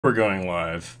We're going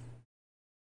live.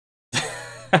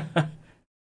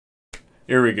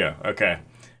 Here we go. Okay.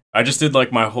 I just did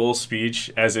like my whole speech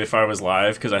as if I was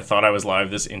live because I thought I was live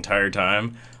this entire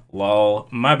time. Lol.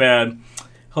 My bad.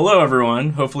 Hello,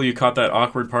 everyone. Hopefully you caught that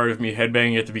awkward part of me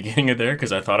headbanging at the beginning of there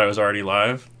because I thought I was already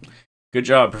live. Good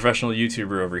job, professional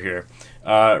YouTuber over here.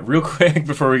 Real quick,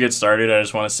 before we get started, I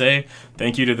just want to say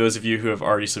thank you to those of you who have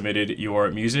already submitted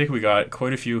your music. We got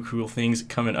quite a few cool things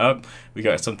coming up. We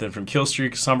got something from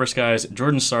Killstreak, Somber Skies,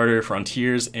 Jordan Starter,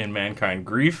 Frontiers, and Mankind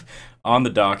Grief on the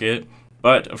docket.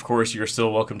 But, of course, you're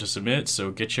still welcome to submit,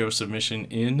 so get your submission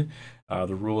in.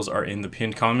 The rules are in the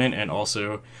pinned comment and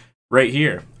also right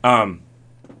here.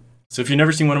 So if you've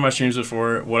never seen one of my streams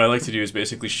before, what I like to do is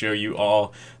basically show you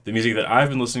all the music that I've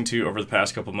been listening to over the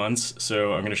past couple months.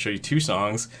 So I'm going to show you two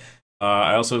songs.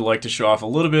 I also like to show off a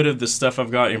little bit of the stuff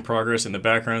I've got in progress in the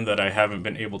background that I haven't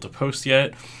been able to post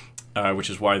yet, which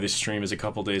is why this stream is a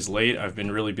couple days late. I've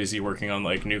been really busy working on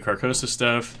like new Carcosa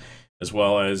stuff, as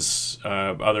well as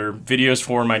other videos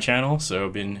for my channel. So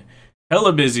I've been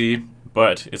hella busy,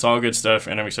 but it's all good stuff,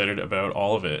 and I'm excited about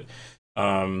all of it.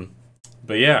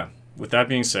 But yeah. With that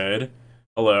being said,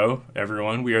 hello,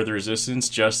 everyone. We are the Resistance.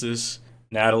 Justice,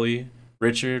 Natalie,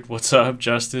 Richard, what's up,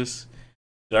 Justice?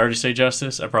 Did I already say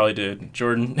Justice? I probably did.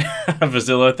 Jordan,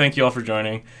 Vazilla, thank you all for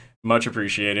joining. Much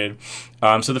appreciated.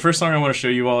 So the first song I want to show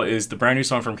you all is the brand new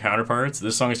song from Counterparts.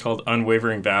 This song is called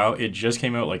Unwavering Vow. It just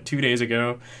came out like 2 days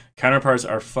ago. Counterparts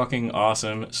are fucking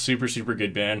awesome. Super, super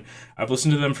good band. I've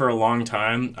listened to them for a long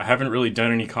time. I haven't really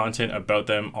done any content about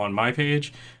them on my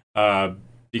page.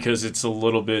 Because it's a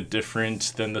little bit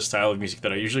different than the style of music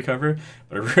that I usually cover.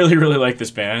 But I really, really like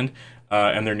this band,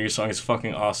 and their new song is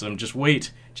fucking awesome. Just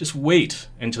wait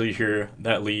until you hear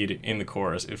that lead in the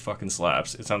chorus. It fucking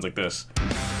slaps. It sounds like this.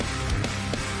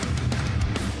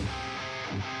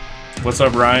 What's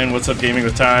up, Ryan? What's up, Gaming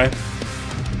with Ty?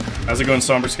 How's it going,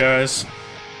 Somber Skies?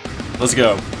 Let's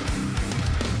go.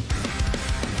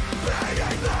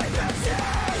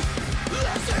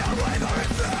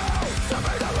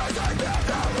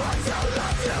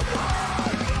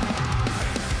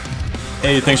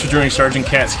 Hey, thanks for joining Sergeant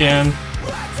Cat Scan.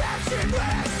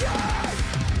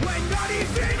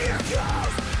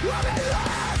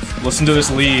 Listen to this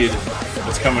lead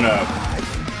that's coming up.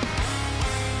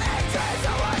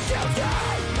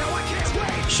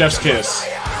 Chef's Kiss.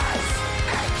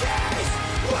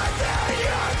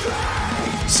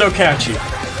 So catchy.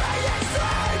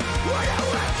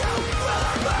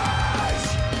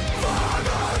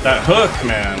 That hook,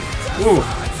 man. Ooh.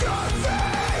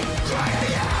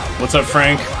 What's up,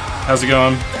 Frank? How's it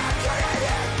going?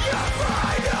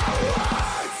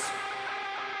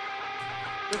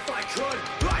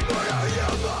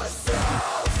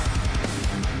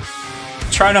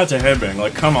 Try not to headbang,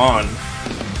 like, come on.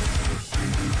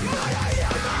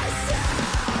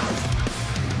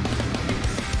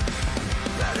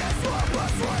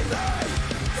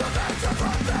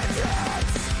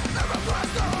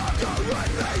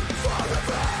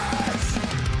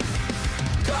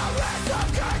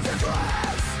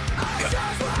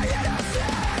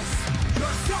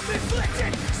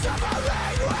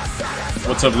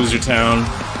 What's up, Loser Town?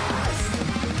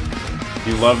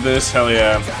 You love this? Hell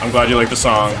yeah. I'm glad you like the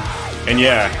song. And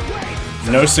yeah,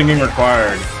 no singing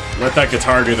required. Let that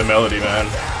guitar do the melody, man.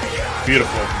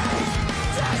 Beautiful.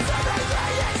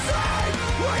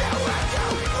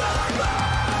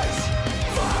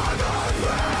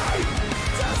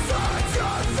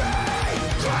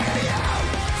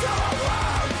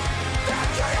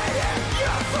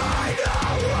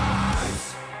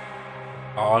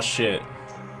 Aw, shit.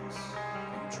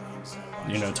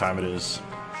 You know what time it is.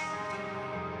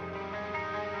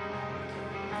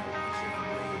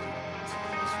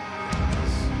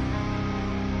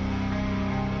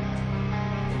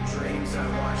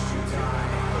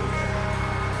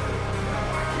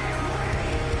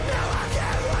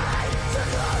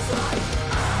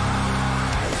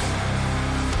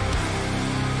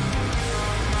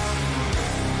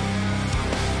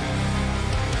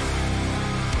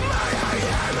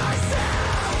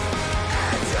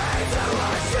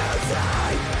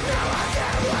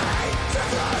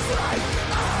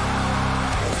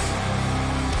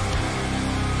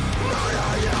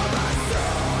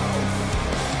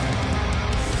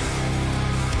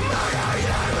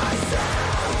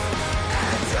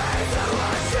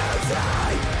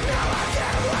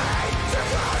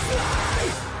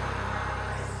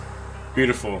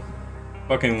 Beautiful.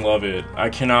 Fucking love it. I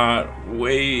cannot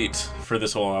wait for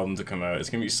this whole album to come out.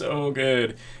 It's gonna be so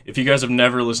good. If you guys have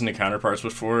never listened to Counterparts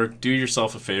before, do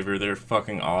yourself a favor. They're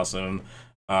fucking awesome.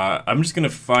 I'm just gonna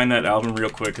find that album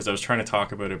real quick because I was trying to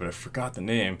talk about it, but I forgot the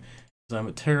name. I'm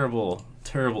a terrible,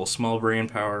 terrible small brain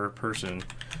power person.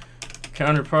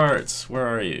 Counterparts, where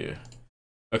are you?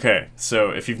 Okay, so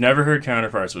if you've never heard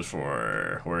Counterparts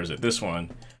before, where is it? This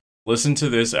one. Listen to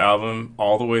this album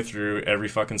all the way through, every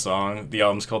fucking song. The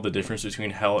album's called The Difference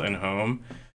Between Hell and Home.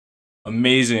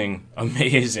 Amazing,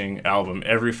 amazing album.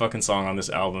 Every fucking song on this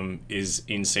album is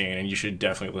insane, and you should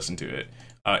definitely listen to it.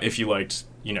 If you liked,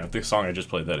 you know, the song I just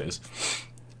played, that is.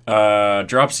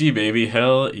 Drop C, baby.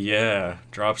 Hell yeah.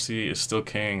 Drop C is still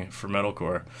king for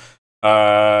metalcore.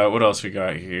 What else we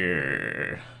got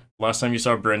here? Last time you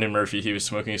saw Brendan Murphy, he was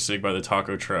smoking a cig by the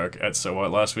taco truck at So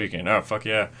What last weekend. Oh, fuck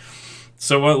yeah.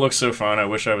 So What looks so fun. I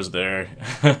wish I was there.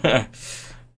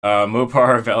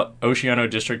 Mopar, Oceano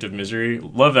District of Misery.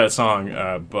 Love that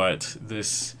song, but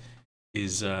this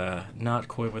is not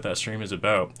quite what that stream is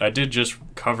about. I did just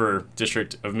cover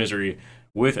District of Misery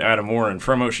with Adam Warren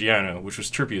from Oceano, which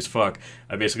was trippy as fuck.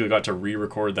 I basically got to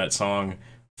re-record that song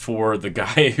for the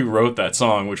guy who wrote that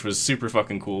song, which was super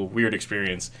fucking cool. Weird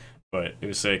experience, but it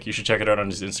was sick. You should check it out on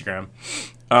his Instagram.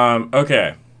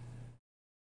 Okay.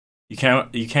 You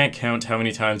can't count how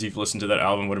many times you've listened to that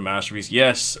album. What a masterpiece.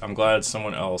 Yes, I'm glad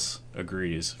someone else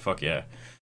agrees. Fuck yeah.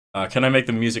 Can I make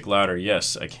the music louder?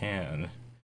 Yes, I can.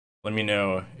 Let me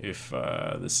know if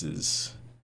this is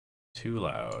too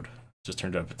loud. Just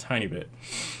turned up a tiny bit.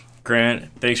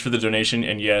 Grant, thanks for the donation,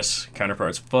 and yes,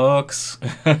 Counterparts fucks.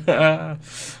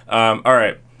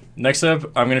 Alright, next up,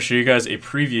 I'm going to show you guys a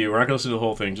preview. We're not going to listen to the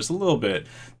whole thing, just a little bit.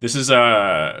 This is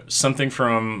something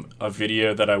from a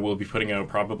video that I will be putting out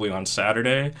probably on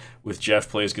Saturday with Jeff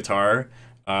Plays Guitar.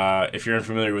 If you're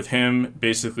unfamiliar with him,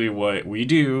 basically what we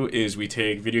do is we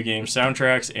take video game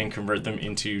soundtracks and convert them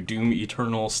into Doom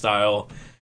Eternal style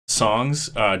songs.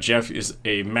 Jeff is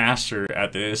a master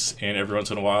at this, and every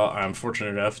once in a while I'm fortunate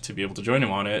enough to be able to join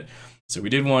him on it. So we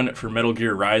did one for Metal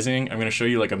Gear Rising. I'm going to show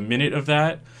you like a minute of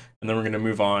that, and then we're going to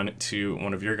move on to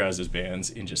one of your guys' bands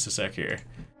in just a sec here.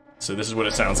 So this is what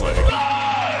it sounds like.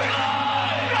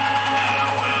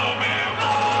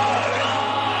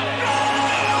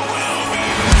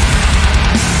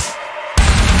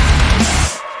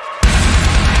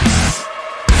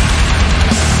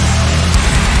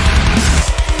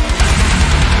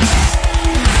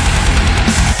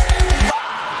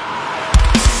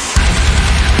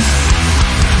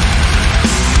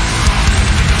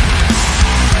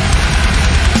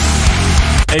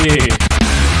 Hey,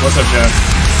 what's up, Jeff?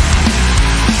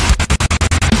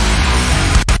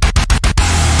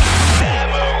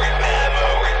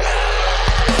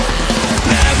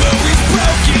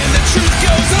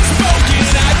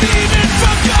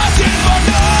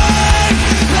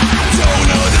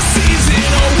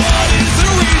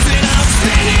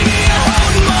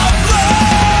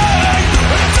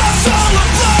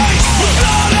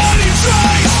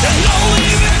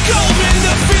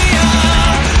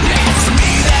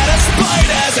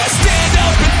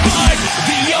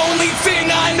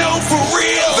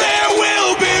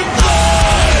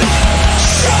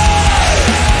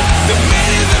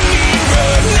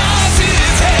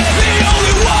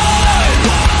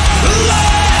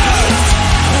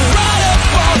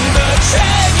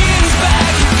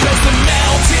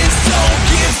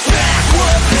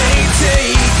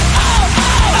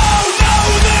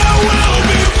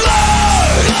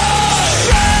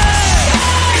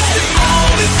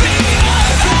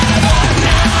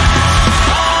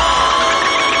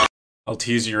 I'll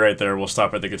tease you right there. We'll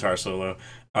stop at the guitar solo.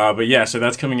 But yeah, so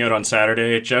that's coming out on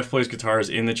Saturday. Jeff Plays Guitar is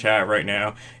in the chat right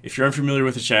now. If you're unfamiliar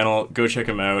with the channel, go check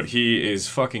him out. He is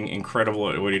fucking incredible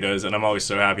at what he does, and I'm always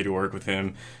so happy to work with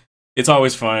him. It's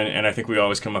always fun, and I think we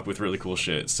always come up with really cool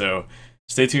shit. So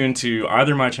stay tuned to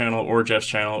either my channel or Jeff's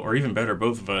channel, or even better,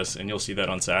 both of us, and you'll see that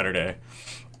on Saturday.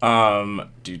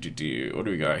 What do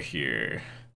we got here?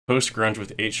 Post-grunge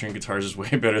with 8-string guitars is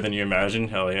way better than you imagine.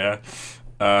 Hell yeah.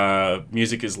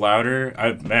 Music is louder.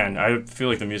 I feel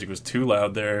like the music was too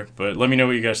loud there, but let me know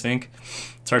what you guys think.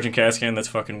 Sergeant Cascan, that's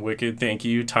fucking wicked. Thank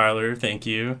you. Tyler, thank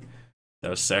you. That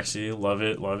was sexy. Love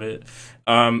it, love it.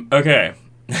 Okay.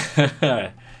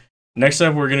 Next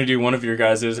up, we're gonna do one of your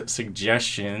guys'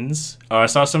 suggestions. I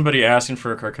saw somebody asking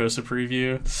for a Carcosa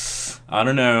preview. I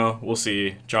don't know. We'll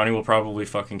see. Johnny will probably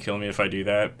fucking kill me if I do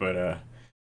that, but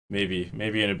maybe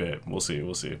in a bit. We'll see.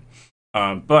 We'll see.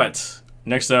 But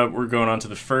next up, we're going on to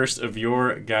the first of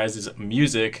your guys'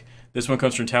 music. This one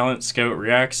comes from Talent Scout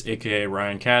Reacts, aka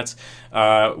Ryan Katz,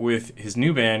 with his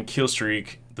new band,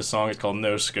 Killstreak. The song is called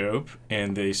No Scope,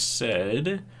 and they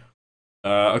said,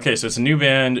 okay, so it's a new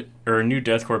band, or a new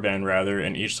deathcore band rather,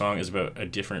 and each song is about a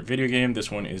different video game.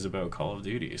 This one is about Call of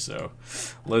Duty, so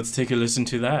let's take a listen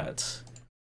to that.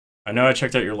 I know I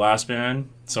checked out your last band,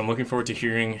 so I'm looking forward to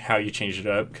hearing how you changed it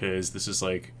up, because this is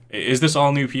like, is this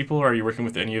all new people, or are you working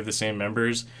with any of the same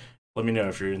members? Let me know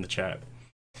if you're in the chat.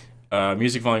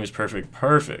 Music volume is perfect.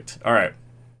 Perfect. All right.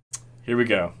 Here we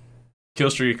go. Kill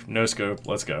streak, no scope.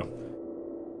 Let's go.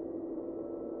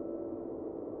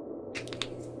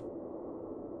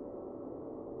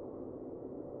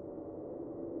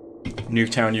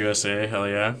 Nuketown, USA. Hell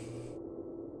yeah.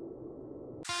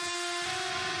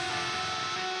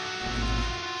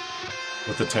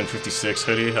 With the 1056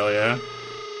 hoodie. Hell yeah.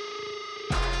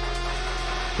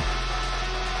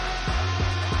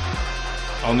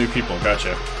 All new people.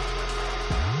 Gotcha.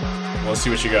 Well, let's see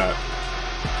what you got.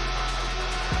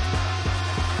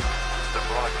 The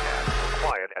broadcast is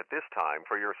quiet at this time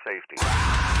for your safety.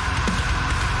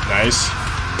 Nice.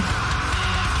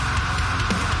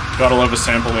 Gotta love a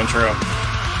sample intro.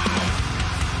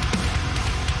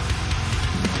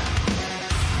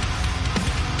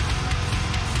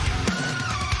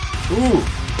 Ooh.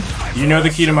 You know the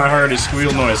key to my heart is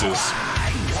squeal noises.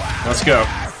 Let's go.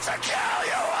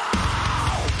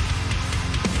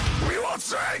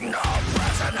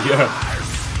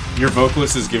 Yeah. Your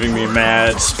vocalist is giving me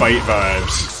mad Spite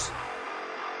vibes.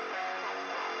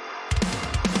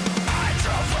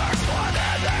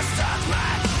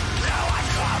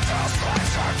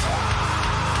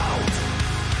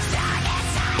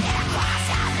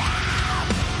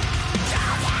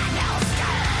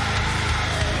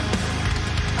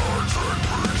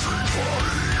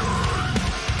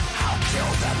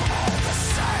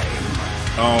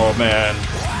 Oh man.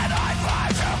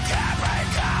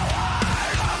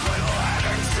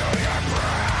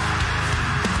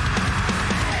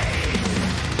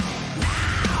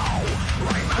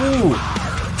 Ooh,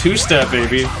 two-step,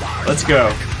 baby. Let's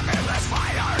go.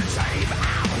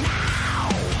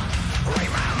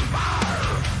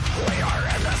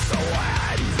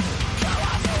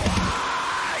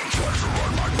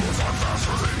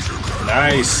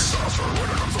 Nice.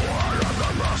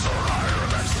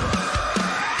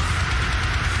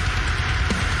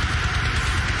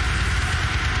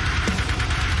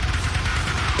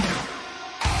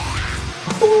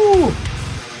 Ooh.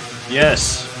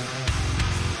 Yes.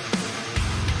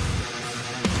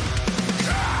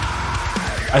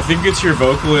 I think it's your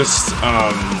vocalist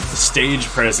stage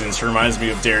presence reminds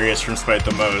me of Darius from Spite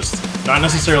the most. Not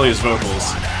necessarily his vocals.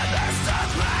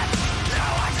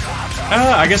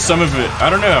 I guess some of it. I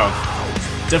don't know.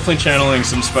 Definitely channeling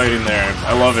some Spite in there.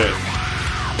 I love it.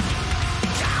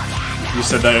 You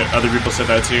said that, other people said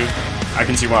that too? I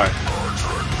can see why.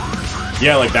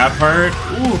 Yeah, like that part.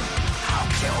 Ooh.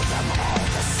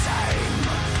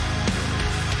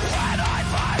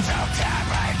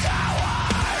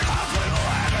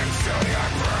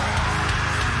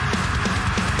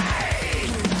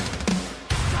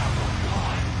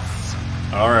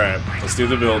 Alright, let's do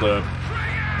the build-up.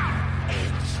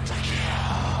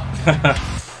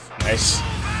 Nice.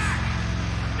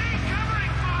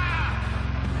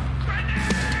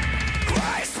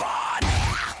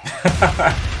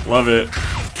 Love it.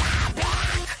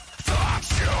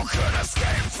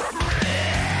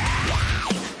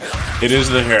 It is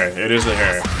the hair. It is the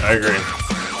hair. I agree.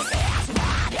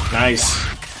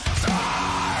 Nice.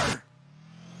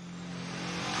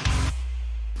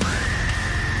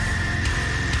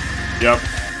 Yep.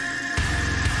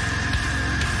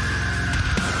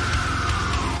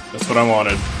 That's what I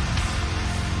wanted.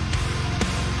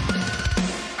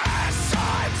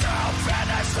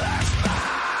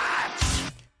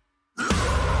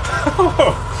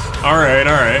 Alright,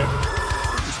 alright.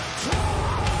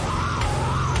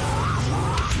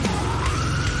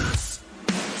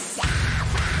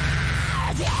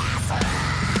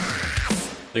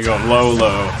 They're going low,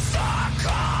 low.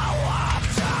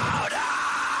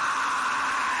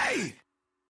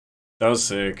 That was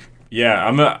sick. Yeah,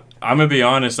 I'm gonna be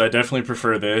honest, I definitely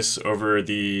prefer this over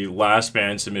the last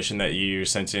band submission that you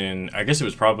sent in. I guess it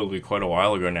was probably quite a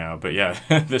while ago now, but yeah,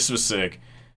 this was sick.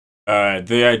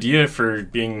 The idea for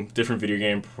being different video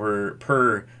game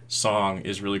per song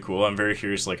is really cool. I'm very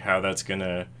curious like how that's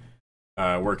gonna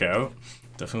work out.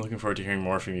 Definitely looking forward to hearing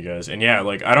more from you guys. And yeah,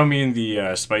 like I don't mean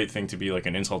the Spite thing to be like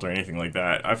an insult or anything like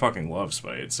that. I fucking love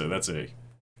Spite, so that's a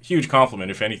huge compliment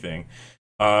if anything.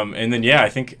 And then yeah, I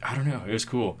think, I don't know, it was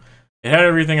cool. It had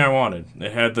everything I wanted.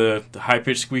 It had the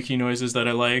high-pitched squeaky noises that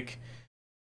I like,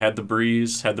 had the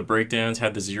breeze, had the breakdowns,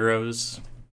 had the zeros.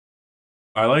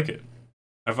 I like it.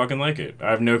 I fucking like it. I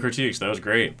have no critiques. That was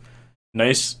great.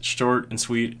 Nice, short, and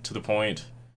sweet, to the point.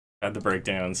 Had the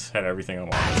breakdowns, had everything I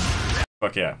wanted.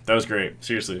 Fuck yeah, that was great.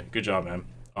 Seriously, good job, man.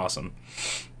 Awesome.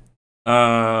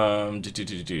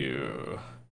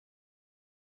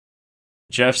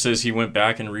 Jeff says he went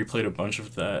back and replayed a bunch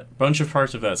of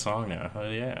parts of that song now. Oh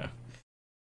yeah.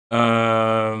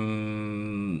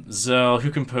 Zell,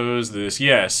 who composed this?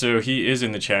 Yeah, so he is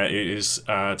in the chat. It is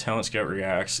Talent Scout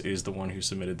Reacts is the one who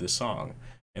submitted this song.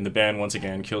 And the band, once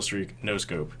again, Killstreak, No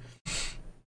Scope.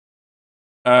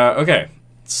 Okay,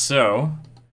 so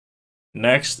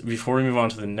next, before we move on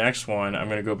to the next one, I'm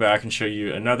going to go back and show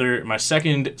you my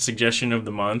second suggestion of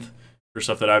the month for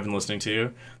stuff that I've been listening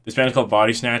to. This band is called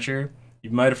Body Snatcher. You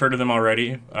might have heard of them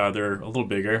already. They're a little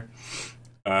bigger.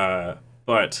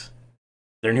 But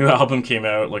their new album came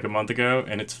out like a month ago,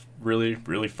 and it's really,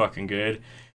 really fucking good.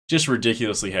 Just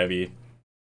ridiculously heavy.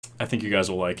 I think you guys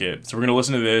will like it. So we're going to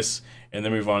listen to this, and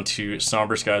then move on to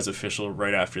Somber Skies Official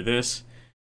right after this.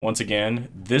 Once again,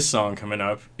 this song coming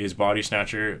up is Body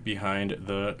Snatcher, Behind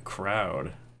the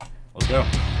Crowd. Let's go.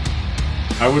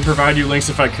 I would provide you links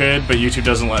if I could, but YouTube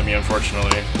doesn't let me,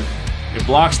 unfortunately. It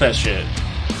blocks that shit.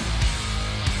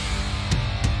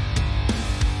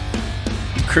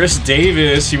 Chris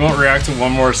Davis, he won't react to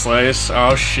One More Slice.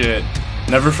 Oh shit.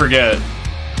 Never forget.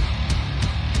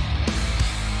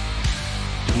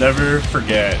 Never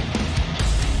forget.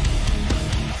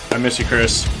 I miss you,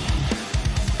 Chris.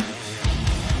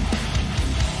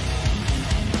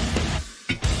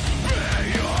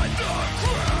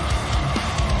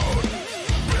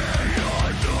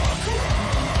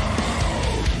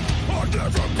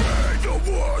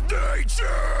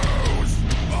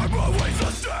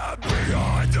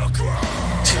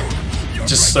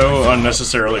 Just so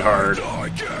unnecessarily hard. Oh,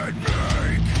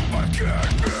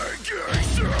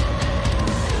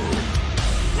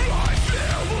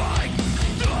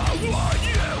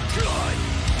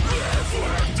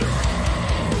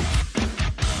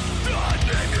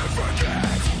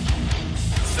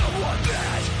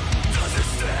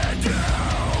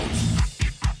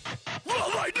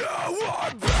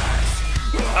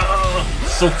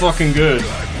 so fucking good.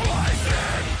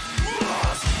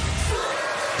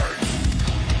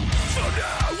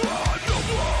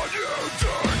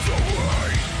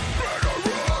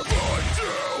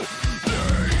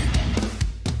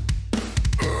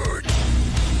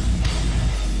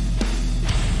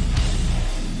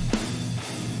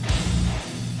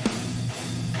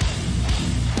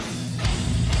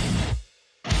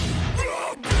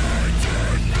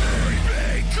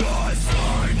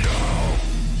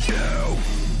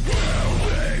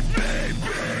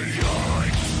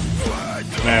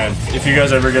 If you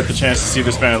guys ever get the chance to see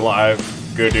this band live,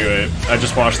 go do it. I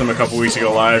just watched them a couple weeks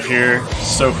ago live here.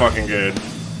 So fucking good.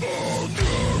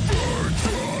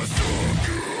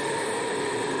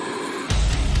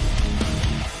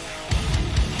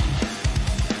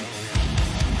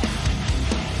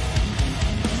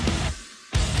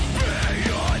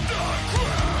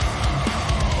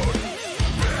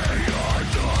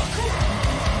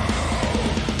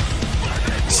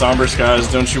 Somber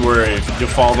Skies, don't you worry. You'll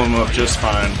follow them up just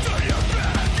fine.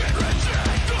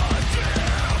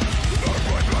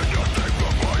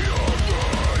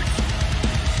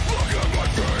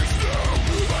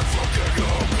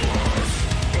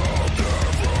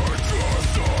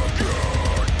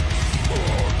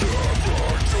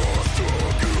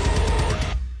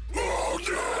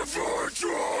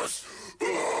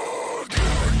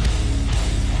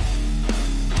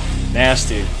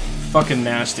 Nasty. Fucking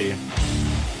nasty.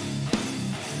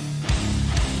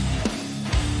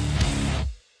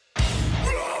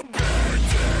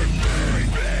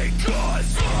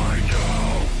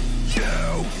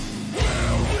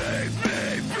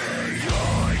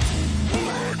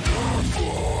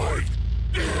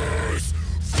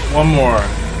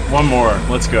 One more,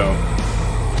 let's go.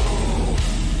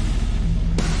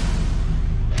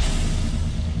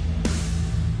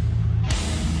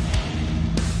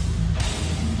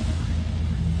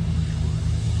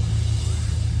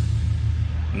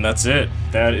 And that's it.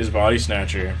 That is Body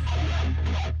Snatcher.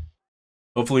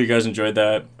 Hopefully you guys enjoyed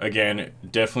that. Again,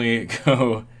 definitely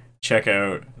go check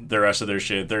out the rest of their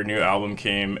shit. Their new album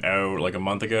came out like a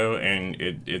month ago, and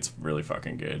it's really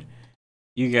fucking good.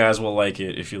 You guys will like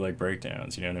it if you like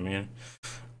breakdowns, you know what I mean?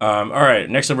 Alright,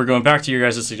 next up we're going back to your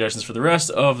guys' suggestions for the rest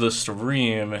of the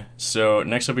stream. So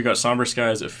next up we got Somber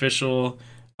Skies Official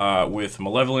with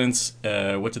Malevolence.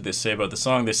 What did they say about the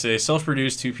song? They say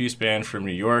self-produced two-piece band from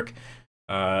New York.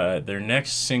 Their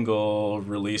next single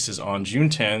release is on June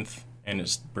 10th, and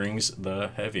it brings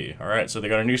the heavy. Alright, so they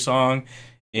got a new song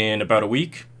in about a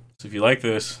week. So if you like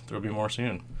this, there'll be more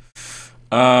soon.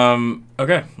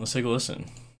 Okay, let's take a listen.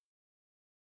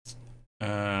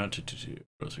 What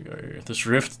else we got here? This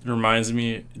riff reminds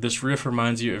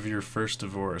you of your first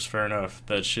divorce. Fair enough.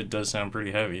 That shit does sound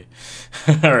pretty heavy.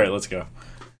 Alright, let's go.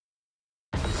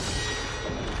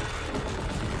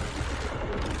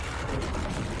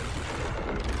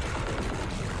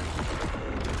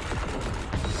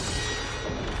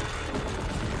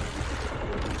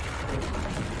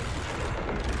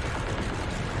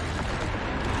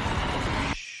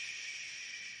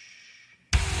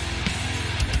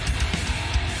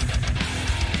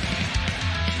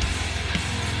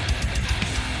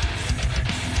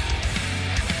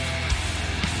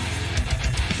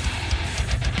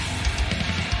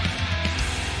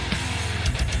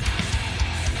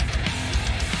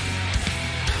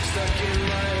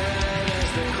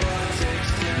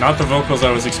 Not the vocals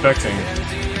I was expecting.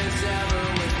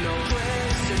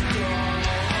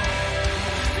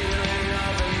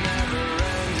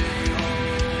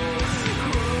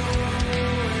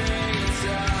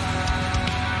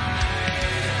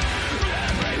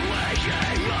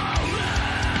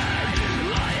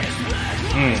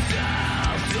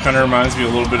 Kind of reminds me a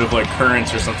little bit of like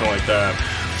Currents or something like that.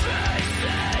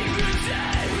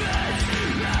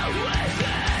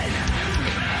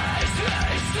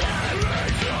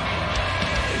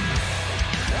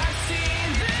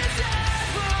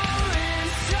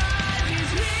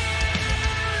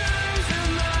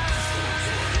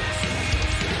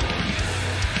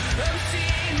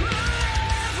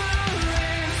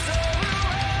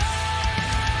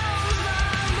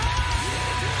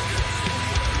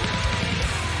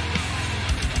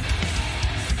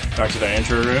 Back to the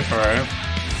intro riff, alright.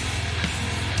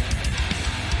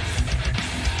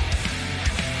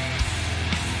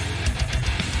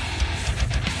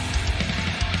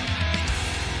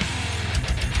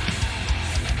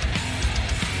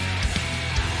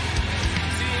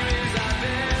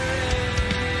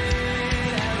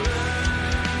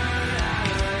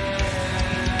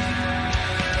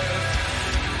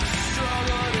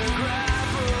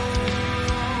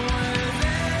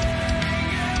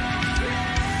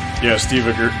 Yeah, Steve,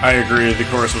 I agree. The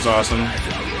chorus was awesome.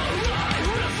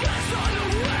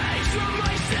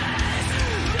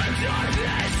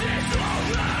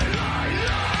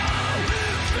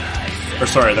 Or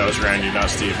sorry, that was Randy, not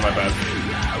Steve. My bad.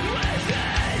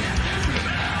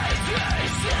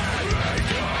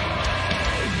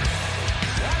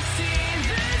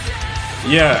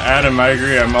 Yeah, Adam, I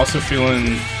agree. I'm also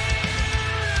feeling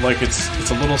like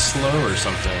it's a little slow or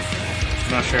something.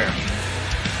 I'm not sure.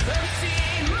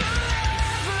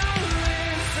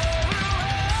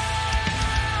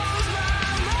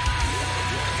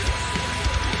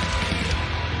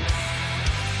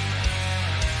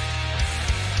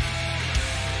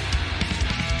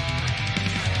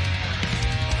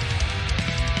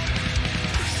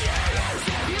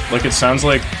 Like, it sounds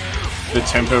like the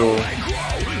tempo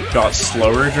got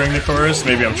slower during the chorus.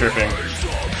 Maybe I'm tripping.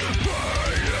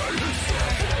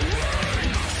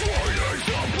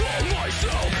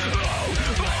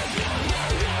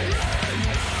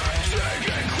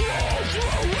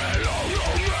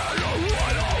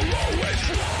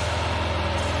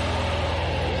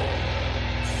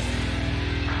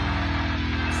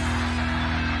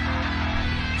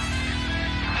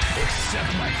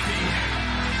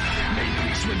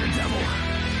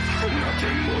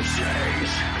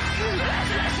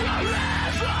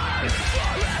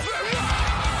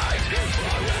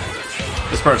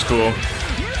 This part's cool.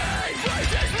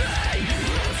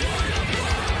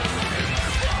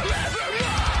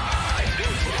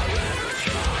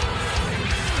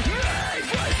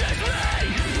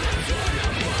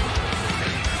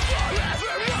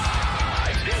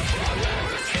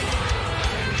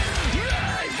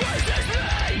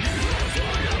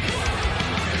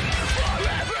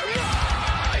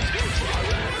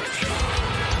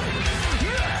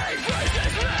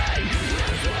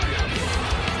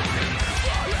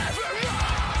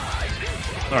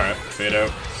 Alright, fade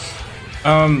out.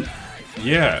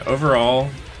 Yeah, overall,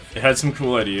 it had some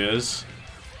cool ideas.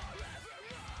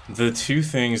 The two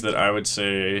things that I would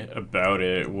say about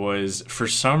it was, for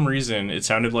some reason, it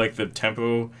sounded like the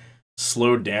tempo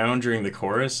slowed down during the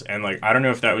chorus, and like, I don't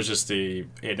know if that was just an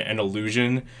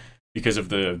illusion because of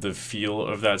the feel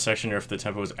of that section, or if the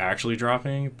tempo was actually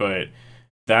dropping, but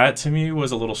that to me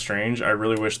was a little strange. I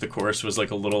really wish the chorus was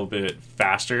like a little bit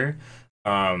faster.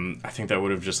 I think that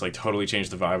would have just like totally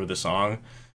changed the vibe of the song.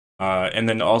 And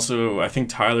then also, I think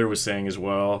Tyler was saying as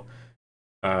well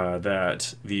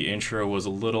that the intro was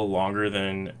a little longer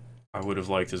than I would have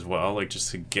liked as well, like just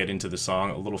to get into the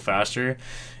song a little faster.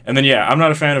 And then yeah, I'm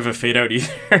not a fan of a fade out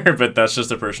either, but that's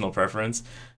just a personal preference.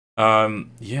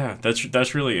 Yeah,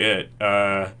 that's really it.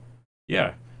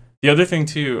 Yeah. The other thing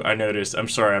too I noticed, I'm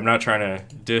sorry, I'm not trying to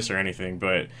diss or anything,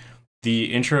 but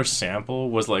the intro sample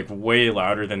was like way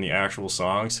louder than the actual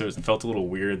song, so it felt a little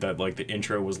weird that like the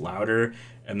intro was louder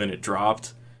and then it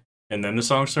dropped and then the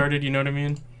song started, you know what I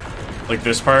mean? Like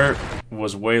this part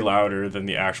was way louder than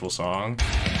the actual song,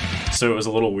 so it was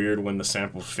a little weird when the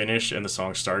sample finished and the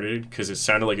song started, because it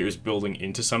sounded like it was building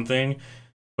into something,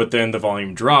 but then the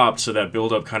volume dropped, so that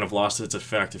build-up kind of lost its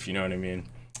effect, if you know what I mean.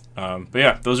 But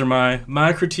yeah, those are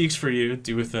my critiques for you.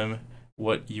 Do with them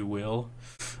what you will.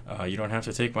 You don't have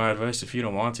to take my advice if you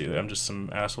don't want to. I'm just some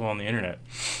asshole on the internet.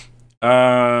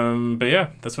 But yeah,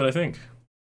 that's what I think.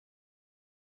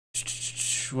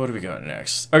 What do we got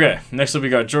next? Okay, next up we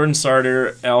got Jordan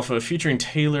Sarter, Alpha, featuring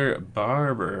Taylor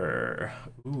Barber.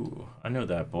 Ooh, I know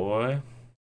that boy.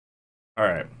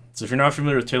 Alright, so if you're not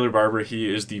familiar with Taylor Barber,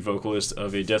 he is the vocalist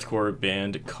of a deathcore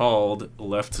band called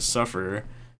Left to Suffer,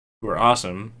 who are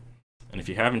awesome. And if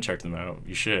you haven't checked them out,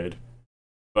 you should.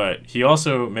 But he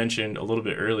also mentioned a little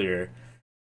bit earlier,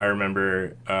 I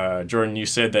remember, Jordan, you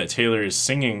said that Taylor is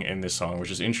singing in this song, which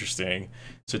is interesting.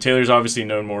 So Taylor's obviously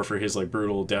known more for his like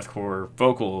brutal deathcore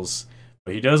vocals,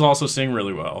 but he does also sing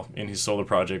really well in his solo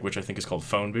project, which I think is called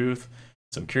Phone Booth.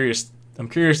 So I'm curious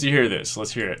to hear this.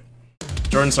 Let's hear it.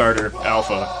 Jordan Sarter,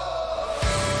 Alpha.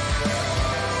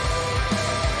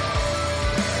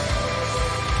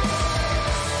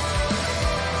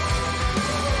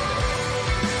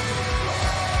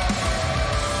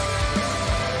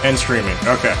 And streaming.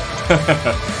 Okay.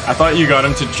 I thought you got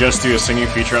him to just do a singing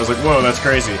feature. I was like, whoa, that's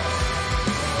crazy.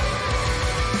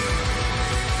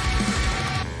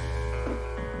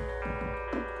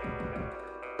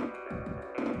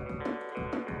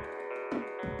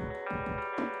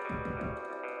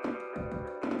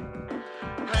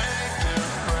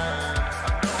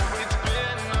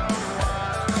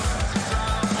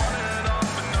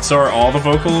 So are all the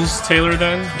vocals Taylor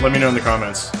then? Let me know in the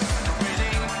comments.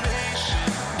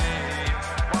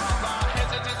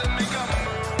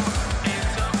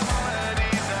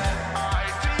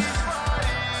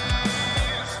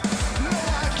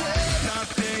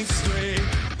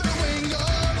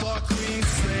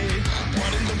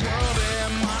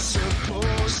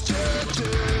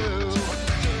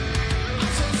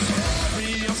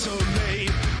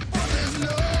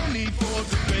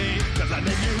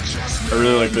 I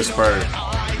really like this part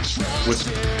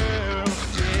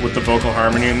with the vocal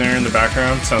harmony in there in the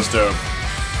background. Sounds dope.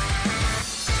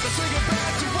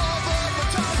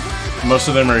 Most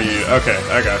of them are you. Okay,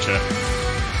 I gotcha.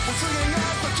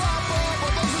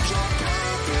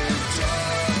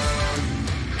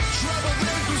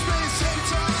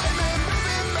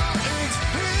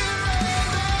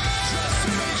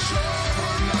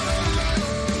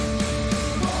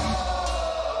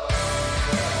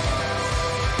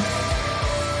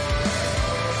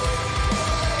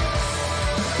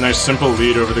 Nice simple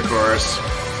lead over the chorus.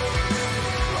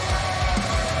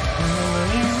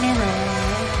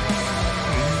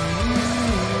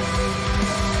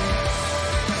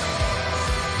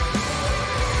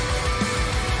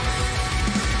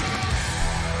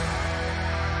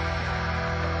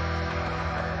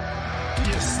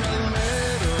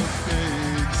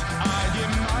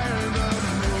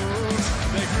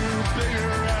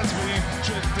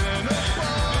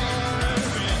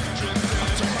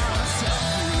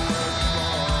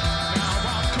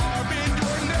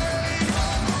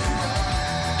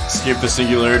 Escape the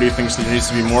Singularity thinks there needs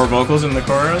to be more vocals in the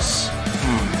chorus.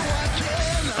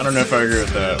 I don't know if I agree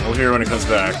with that. We'll hear when it comes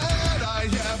back.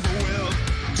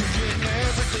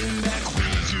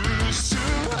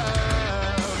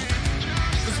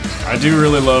 I do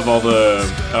really love all the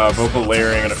vocal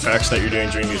layering and effects that you're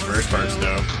doing during these verse parts,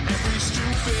 though.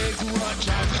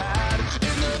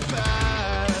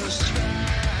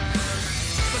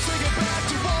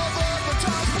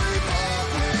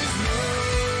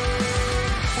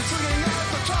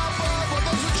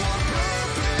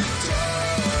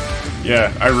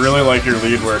 Yeah, I really like your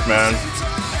lead work, man.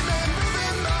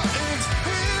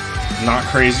 Not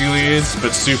crazy leads,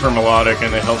 but super melodic,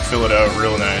 and they help fill it out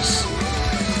real nice.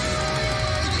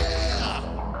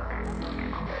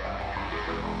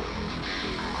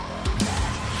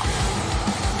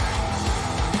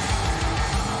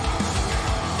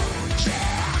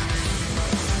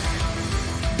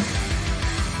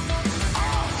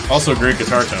 Also, great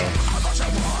guitar tone.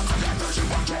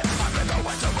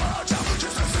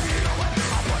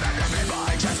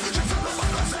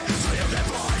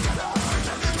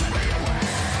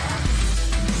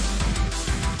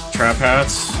 Trap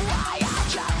hats.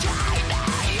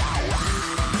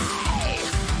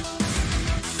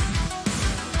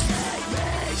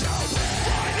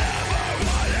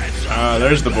 Ah,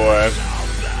 there's the boy.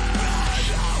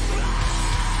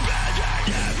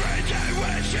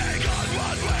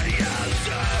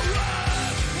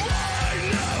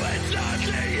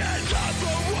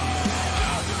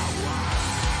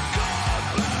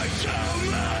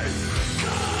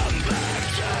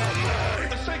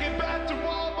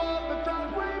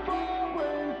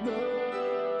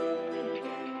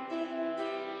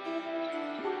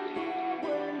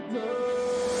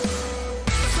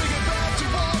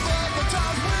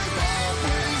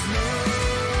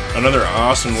 Another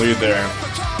awesome lead there.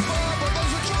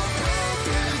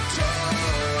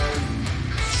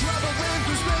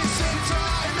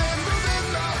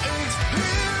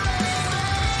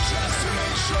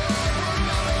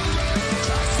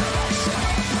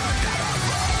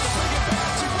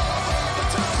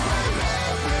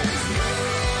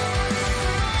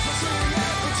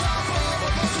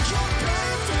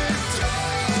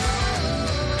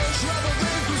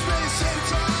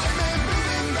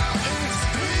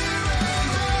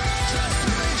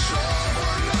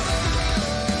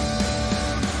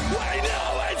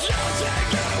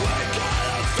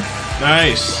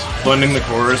 Nice. Blending the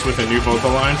chorus with a new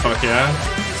vocal line. Fuck yeah.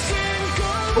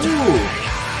 Ooh.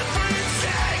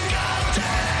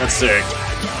 That's sick.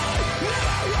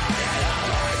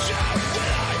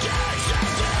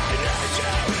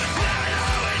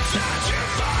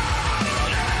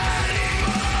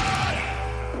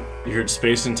 You heard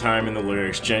space and time in the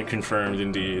lyrics. Gent confirmed,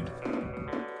 indeed.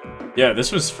 Yeah,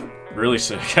 this was really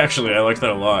sick. Actually, I liked that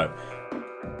a lot.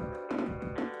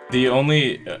 The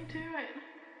only...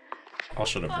 I'll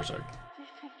shut up for a sec. What do you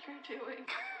think you're doing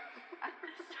at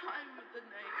this time of the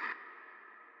night?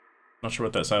 Not sure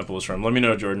what that sample is from. Let me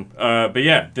know, Jordan. But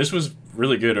yeah, this was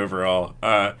really good overall.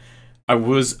 I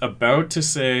was about to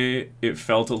say it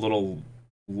felt a little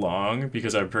long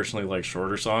because I personally like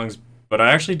shorter songs, but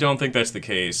I actually don't think that's the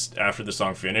case after the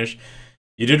song finished.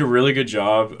 You did a really good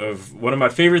job of... One of my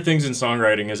favorite things in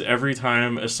songwriting is every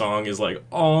time a song is like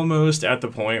almost at the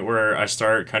point where I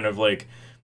start kind of like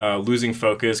losing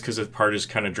focus because the part is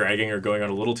kind of dragging or going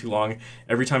on a little too long.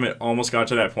 Every time it almost got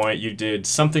to that point, you did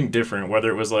something different,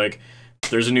 whether it was like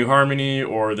there's a new harmony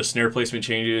or the snare placement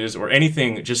changes or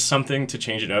anything, just something to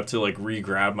change it up to like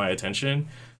re-grab my attention.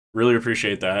 Really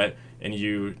appreciate that, and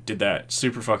you did that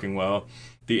super fucking well.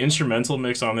 The instrumental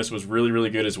mix on this was really, really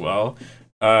good as well.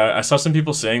 I saw some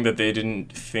people saying that they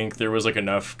didn't think there was like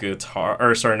enough guitar,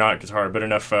 or sorry, not guitar, but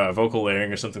enough vocal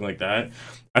layering or something like that.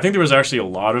 I think there was actually a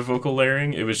lot of vocal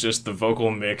layering. It was just the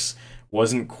vocal mix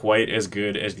wasn't quite as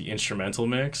good as the instrumental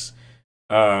mix.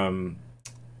 Because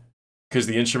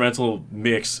the instrumental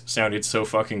mix sounded so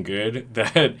fucking good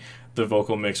that the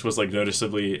vocal mix was like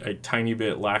noticeably a tiny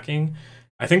bit lacking.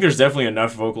 I think there's definitely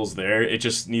enough vocals there. It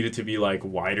just needed to be like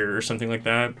wider or something like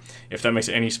that. If that makes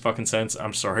any fucking sense,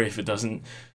 I'm sorry if it doesn't.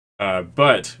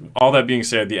 But all that being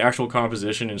said, the actual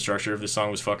composition and structure of this song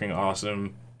was fucking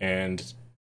awesome, and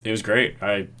it was great.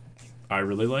 I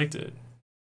really liked it.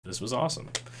 This was awesome.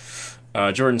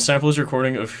 Jordan, sample is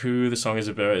recording of who the song is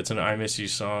about. It's an I Miss You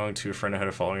song to a friend I had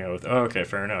a falling out with. Oh, okay,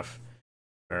 fair enough.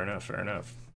 Fair enough, fair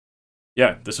enough.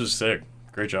 Yeah, this was sick.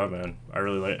 Great job, man. I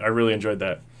really enjoyed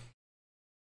that.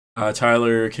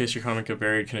 Tyler, in case your comment got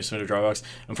buried, can I submit a Dropbox?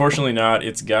 Unfortunately not.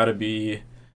 It's gotta be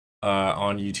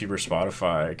on YouTube or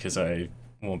Spotify, because I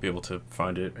won't be able to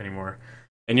find it anymore.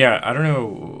 And yeah, I don't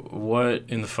know what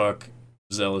in the fuck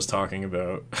Zell is talking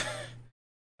about.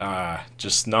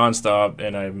 Just nonstop,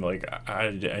 and I'm like,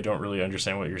 I don't really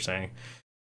understand what you're saying.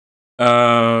 The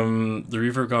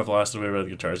reverb got blasted away by the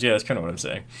guitars. Yeah, that's kind of what I'm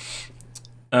saying.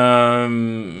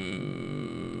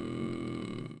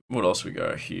 What else we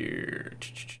got here?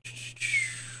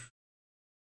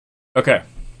 Okay.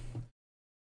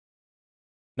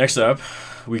 Next up,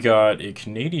 we got a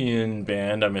Canadian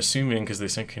band, I'm assuming because they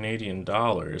sent Canadian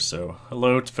dollars, so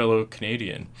hello to fellow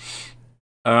Canadian.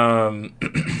 What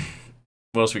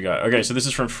else we got? Okay, so this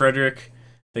is from Frederick.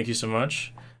 Thank you so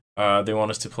much. They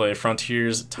want us to play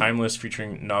Frontiers Timeless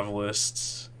featuring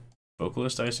novelists,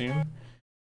 vocalist, I assume.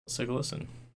 Let's take a listen.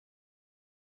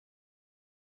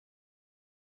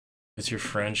 It's your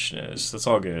Frenchness. That's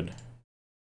all good.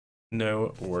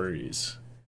 No worries.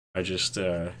 I just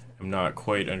am not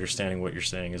quite understanding what you're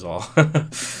saying is all.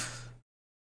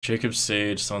 Jacob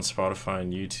Sage is on Spotify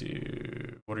and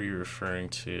YouTube. What are you referring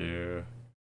to?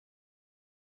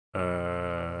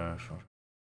 Oh,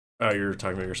 you're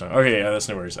talking about your song. Okay, yeah, that's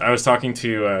no worries. I was talking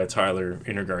to Tyler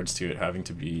in regards to it having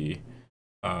to be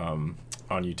on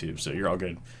YouTube, so you're all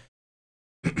good.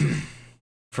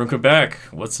 From Quebec,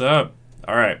 what's up?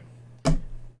 All right.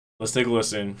 Let's take a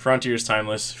listen. Frontiers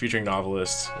Timeless, featuring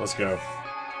novelists. Let's go.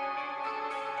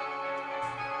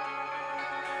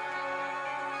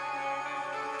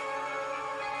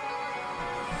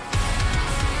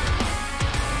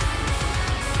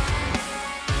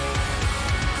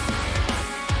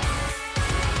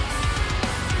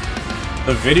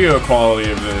 The video quality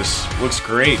of this looks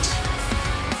great.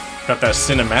 Got that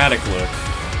cinematic look.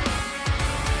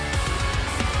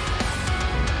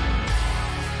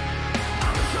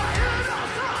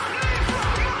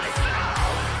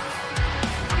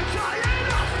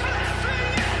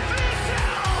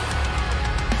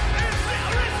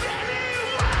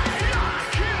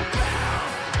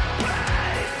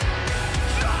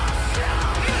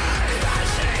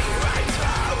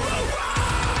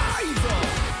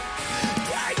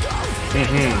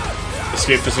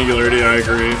 Escape the Singularity, I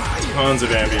agree. Tons of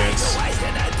ambience.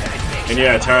 And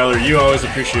yeah, Tyler, you always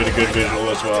appreciate a good visual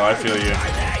as well. I feel you.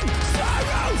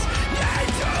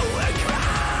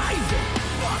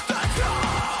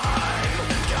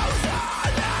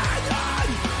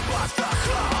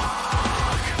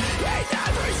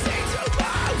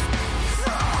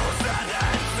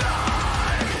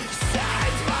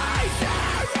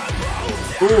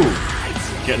 Ooh.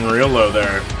 Getting real low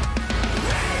there.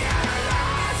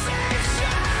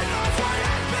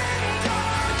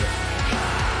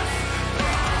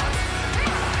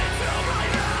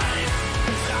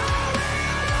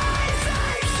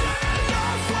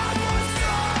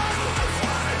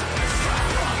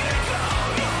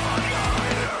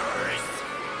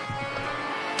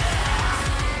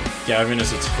 Gavin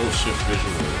is a tilt shift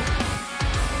visual.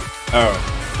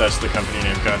 Oh, that's the company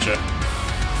name, gotcha.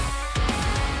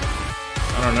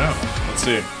 I don't know. Let's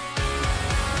see.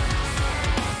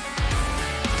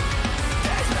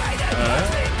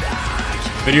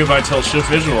 Video by Tilt Shift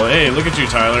Visual. Hey, look at you,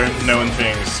 Tyler, knowing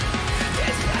things.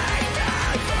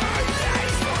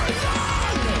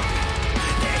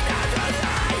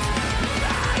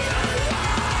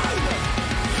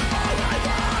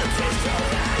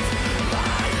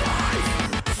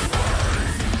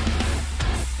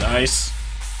 Nice.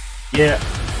 Yeah.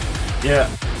 Yeah.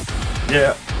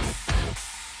 Yeah.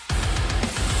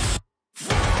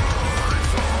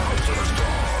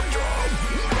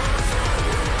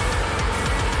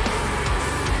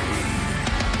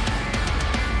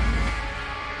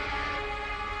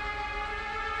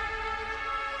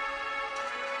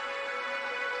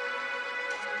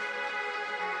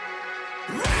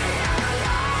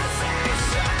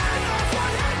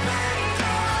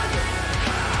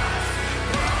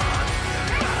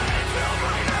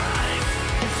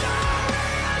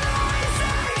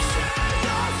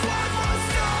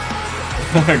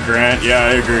 Grant, yeah,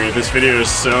 I agree. This video is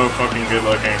so fucking good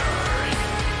looking.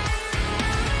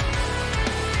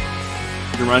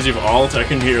 It reminds me of Alt, I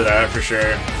can hear that for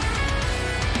sure.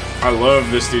 I love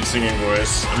this dude's singing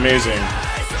voice. Amazing.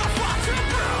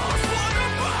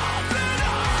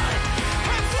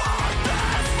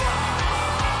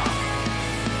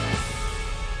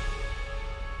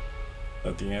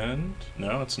 At the end?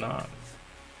 No, it's not.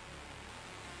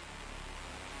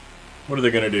 What are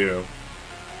they gonna do?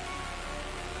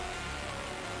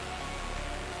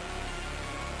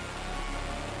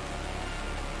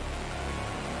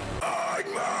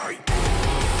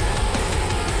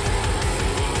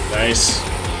 Nice.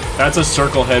 That's a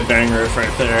circle headbang riff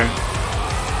right there.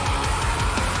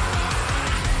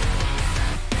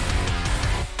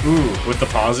 Ooh, with the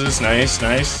pauses. Nice,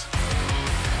 nice.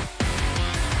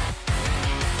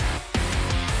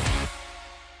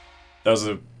 That was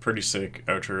a pretty sick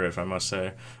outro riff, I must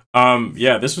say.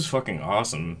 Yeah, this was fucking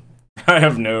awesome. I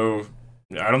don't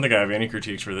think I have any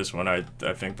critiques for this one. I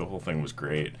think the whole thing was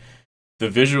great. The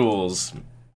visuals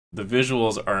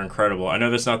are incredible. I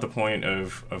know that's not the point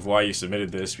of why you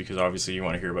submitted this, because obviously you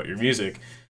want to hear about your music.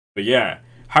 But yeah,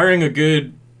 hiring a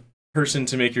good person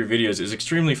to make your videos is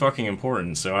extremely fucking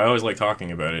important, so I always like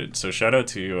talking about it. So shout out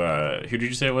to, who did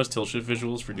you say it was? Tilt Shift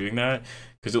Visuals for doing that,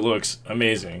 because it looks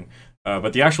amazing.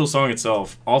 But the actual song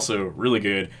itself, also really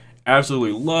good.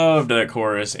 Absolutely loved that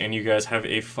chorus, and you guys have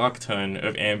a fuck ton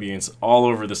of ambience all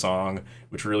over the song,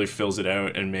 which really fills it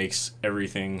out and makes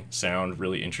everything sound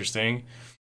really interesting.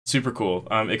 Super cool.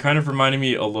 It kind of reminded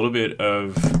me a little bit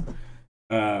of,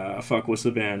 what's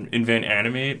the band? Invent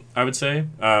Animate, I would say.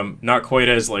 Not quite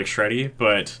as, like, shreddy,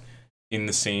 but in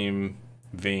the same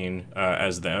vein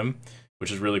as them,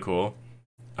 which is really cool.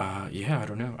 Yeah, I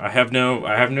don't know. I have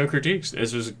no critiques.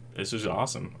 This was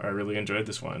awesome. I really enjoyed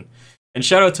this one. And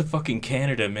shout out to fucking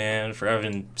Canada, man, for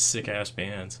having sick-ass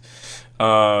bands.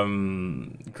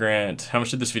 Grant, how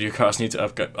much did this video cost? Need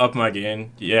to up my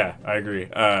game? Yeah, I agree.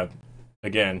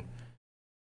 Again,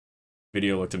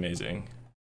 video looked amazing.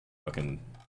 Fucking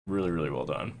really, really well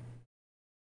done.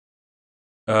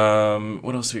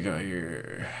 What else we got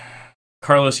here?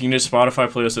 Carlos, you need a Spotify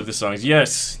playlist of the songs.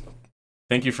 Yes!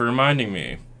 Thank you for reminding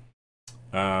me.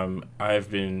 I've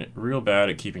been real bad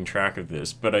at keeping track of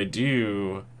this, but I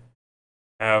do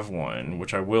have one,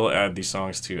 which I will add these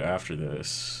songs to after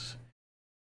this.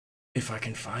 If I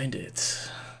can find it.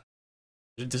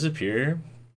 Did it disappear?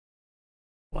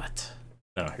 What?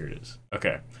 No, here it is.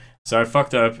 Okay. So I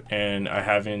fucked up and I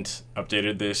haven't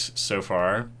updated this so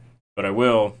far, but I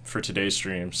will for today's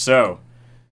stream. So,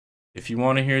 if you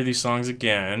want to hear these songs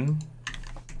again,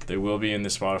 they will be in the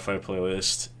Spotify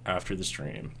playlist after the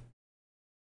stream.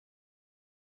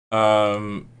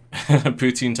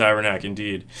 Poutine Tabernacle,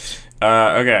 indeed.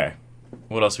 Okay.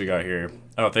 What else we got here?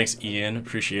 Oh, thanks, Ian.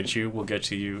 Appreciate you. We'll get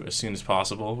to you as soon as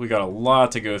possible. We got a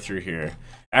lot to go through here.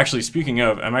 Actually, speaking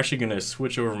of, I'm actually going to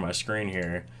switch over my screen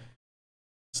here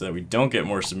so that we don't get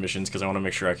more submissions, because I want to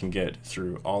make sure I can get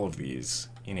through all of these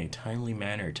in a timely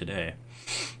manner today.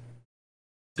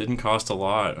 Didn't cost a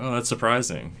lot. Oh, that's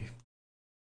surprising.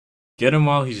 Get him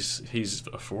while he's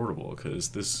affordable, because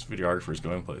this videographer is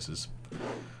going places.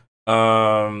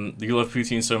 You love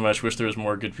poutine so much. Wish there was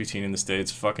more good poutine in the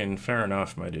States. Fucking fair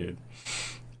enough, my dude.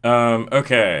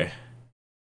 Okay.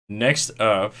 Next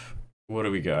up, what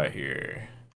do we got here?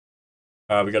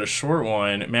 We got a short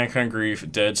one, Mankind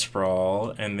Grief, Dead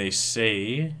Sprawl, and they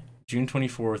say June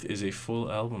 24th is a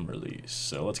full album release.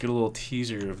 So let's get a little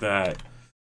teaser of that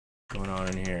going on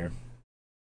in here.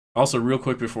 Also, real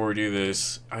quick before we do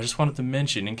this, I just wanted to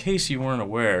mention, in case you weren't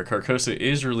aware, Carcosa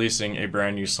is releasing a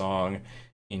brand new song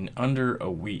in under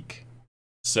a week.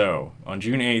 So, on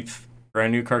June 8th,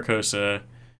 brand new Carcosa.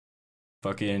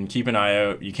 Fucking keep an eye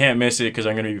out. You can't miss it because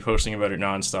I'm going to be posting about it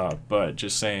nonstop, but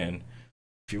just saying.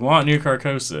 If you want new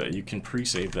Carcosa, you can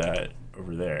pre-save that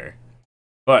over there.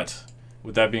 But,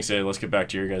 with that being said, let's get back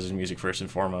to your guys' music first and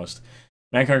foremost.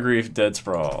 Mankind Grief, Dead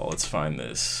Sprawl. Let's find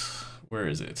this. Where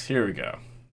is it? Here we go.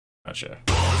 Gotcha.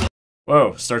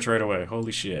 Whoa, starts right away.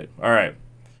 Holy shit. Alright.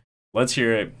 Let's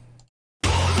hear it.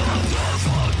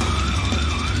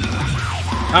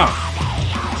 Oh.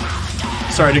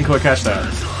 Sorry, I didn't quite catch that.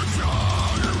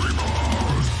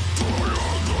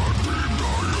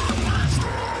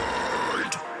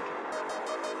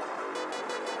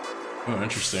 Oh,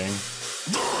 interesting.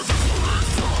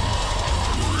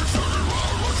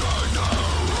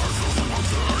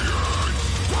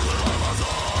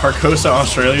 Carcosa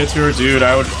Australia tour? Dude,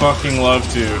 I would fucking love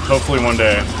to. Hopefully one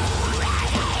day.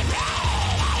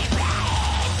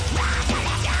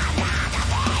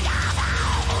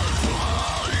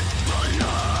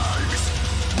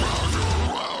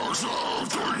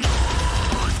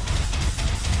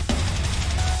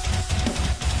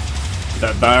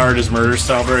 That Die Hard is Murder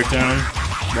style breakdown.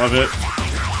 Love it.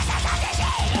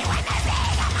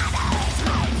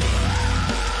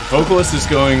 Vocalist is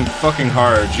going fucking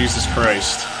hard. Jesus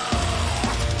Christ.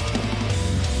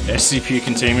 SCP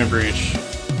Containment Breach.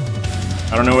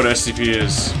 I don't know what SCP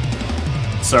is.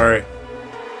 Sorry.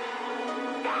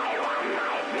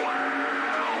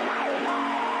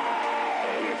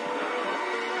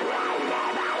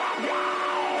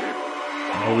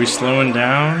 Are we slowing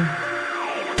down?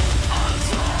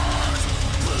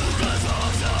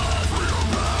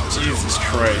 Jesus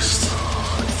Christ.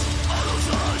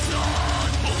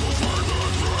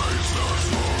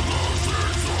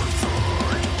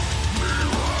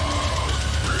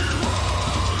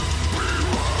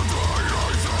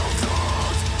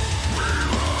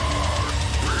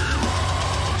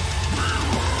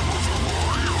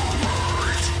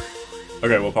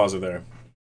 Okay, we'll pause it there.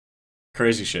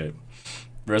 Crazy shit.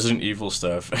 Resident Evil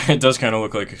stuff. It does kind of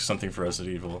look like something for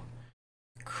Resident Evil.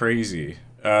 Crazy.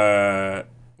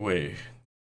 Wait.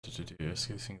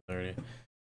 Singularity.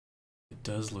 It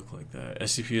does look like that.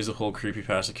 SCP is a whole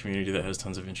creepypasta community that has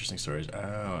tons of interesting stories.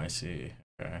 Oh, I see.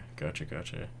 Okay,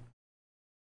 gotcha.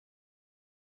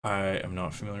 I am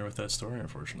not familiar with that story,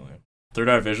 unfortunately. Third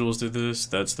Eye Visuals did this.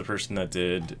 That's the person that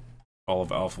did all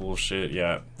of Alpha Wolf shit.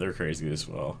 Yeah, they're crazy as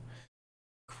well.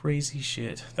 Crazy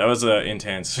shit. That was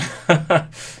intense.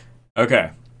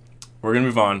 Okay, we're gonna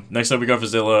move on. Next up, we got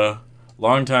Vazilla.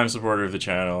 Longtime supporter of the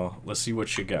channel. Let's see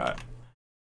what you got.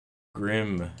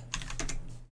 Grim.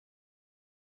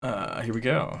 Here we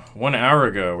go. 1 hour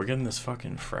ago. We're getting this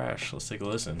fucking fresh. Let's take a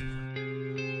listen.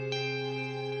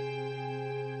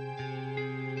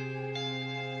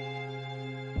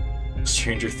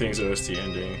 Stranger Things OST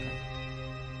ending.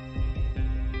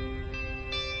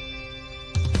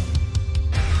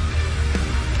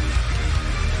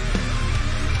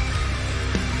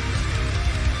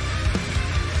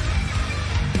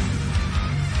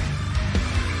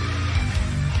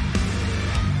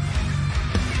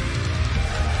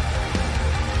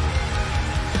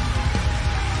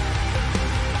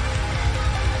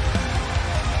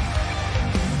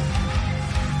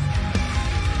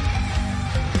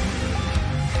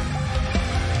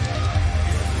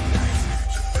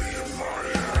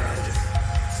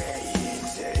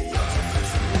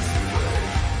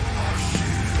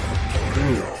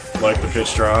 Like the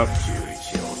pitch drop.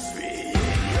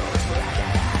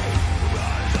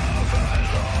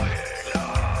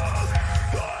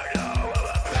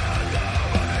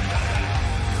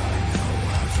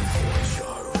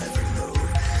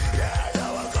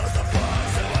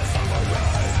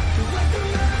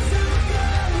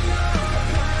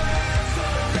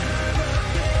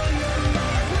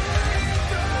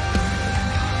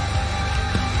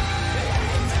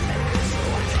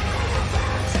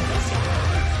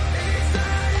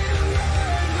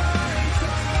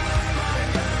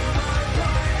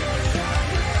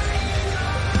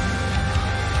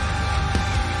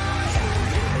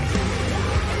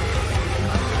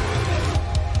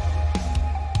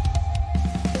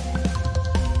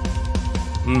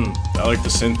 I like the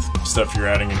synth stuff you're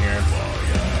adding in here.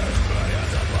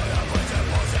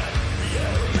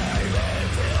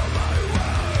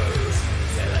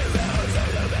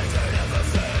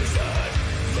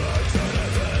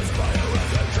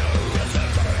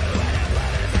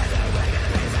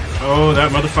 Oh,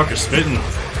 that motherfucker's spitting.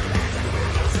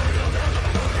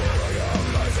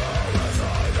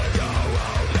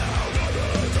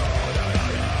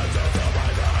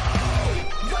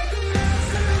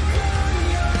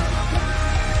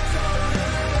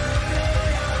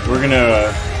 We're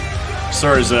gonna...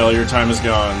 sorry, Zell, your time is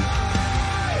gone.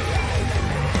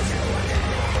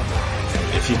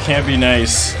 If you can't be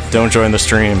nice, don't join the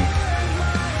stream.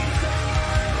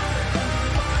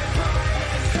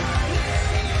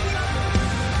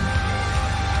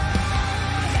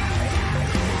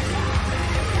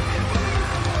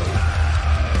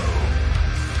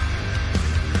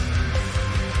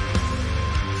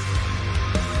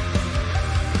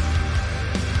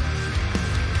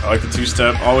 I like the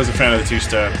two-step. Always a fan of the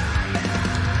two-step.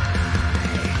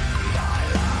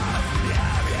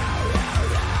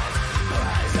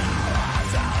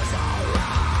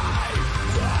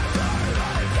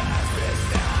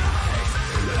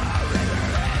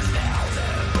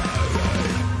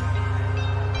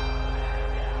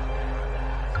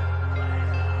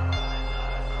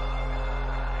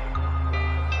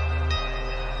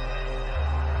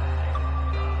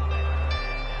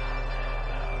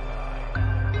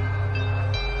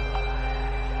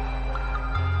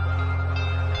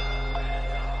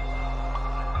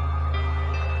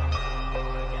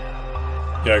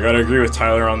 Yeah, I gotta agree with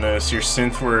Tyler on this. Your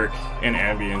synth work and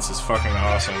ambience is fucking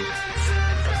awesome.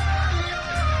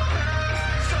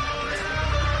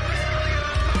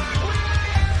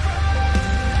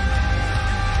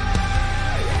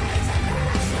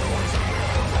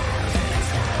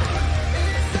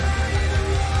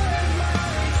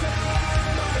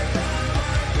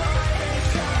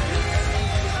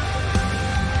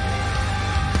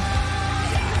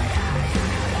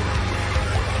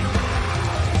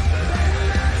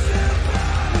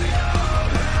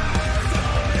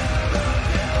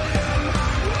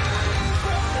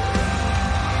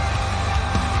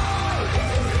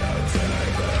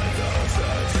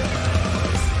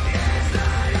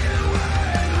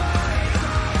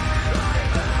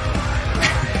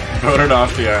 Voted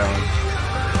off the island.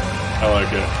 I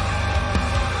like it.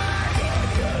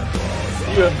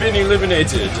 You have been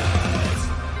eliminated.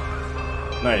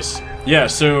 Nice. Yeah,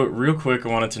 so real quick I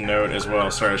wanted to note as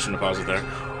well, sorry I shouldn't have paused it there.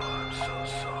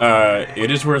 It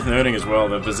is worth noting as well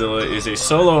that Vizilla is a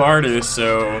solo artist,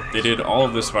 so they did all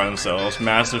of this by themselves.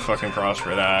 Massive fucking props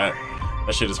for that.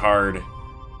 That shit is hard.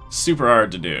 Super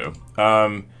hard to do.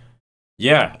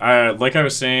 Yeah, like I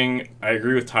was saying, I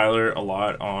agree with Tyler a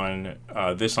lot on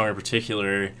this song in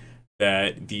particular,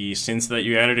 that the synths that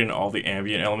you added and all the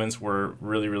ambient elements were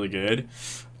really, really good.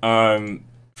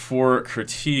 For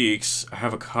critiques, I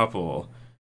have a couple.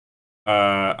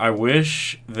 I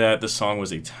wish that the song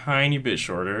was a tiny bit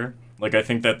shorter. Like, I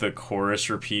think that the chorus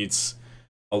repeats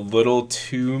a little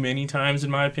too many times,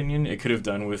 in my opinion. It could have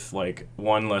done with, like,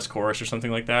 one less chorus or something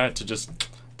like that to just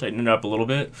tighten it up a little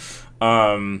bit.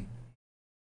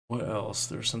 What else?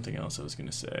 There was something else I was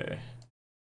gonna say.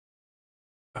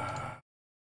 Fuck,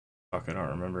 I don't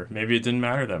remember. Maybe it didn't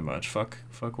matter that much. Fuck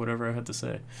whatever I had to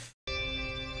say.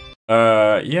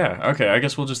 Yeah, okay, I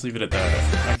guess we'll just leave it at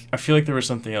that. I feel like there was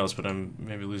something else, but I'm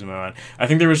maybe losing my mind. I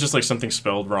think there was just like something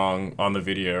spelled wrong on the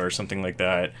video or something like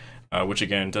that, which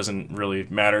again doesn't really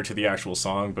matter to the actual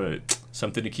song, but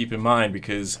something to keep in mind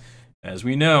because, as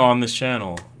we know on this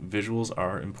channel, visuals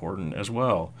are important as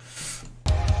well.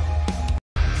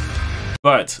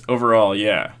 But overall,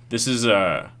 yeah, this is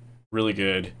really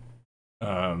good.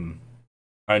 I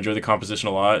enjoy the composition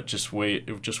a lot. Just wish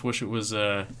it was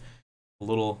a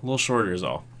little shorter is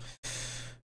all.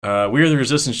 We Are the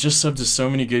Resistance just subbed to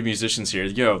so many good musicians here.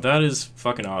 Yo, that is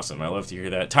fucking awesome. I love to hear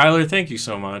that. Tyler, thank you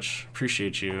so much.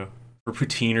 Appreciate you. For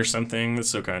poutine or something. That's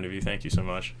so kind of you. Thank you so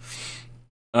much.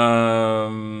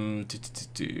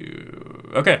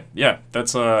 Okay, yeah,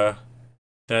 that's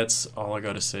all I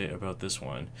gotta say about this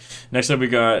one. Next up, we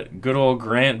got good old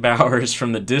Grant Bowers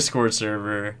from the Discord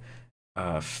server.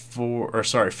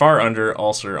 Far Under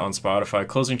Ulcer on Spotify.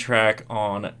 Closing track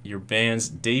on your band's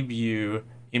debut.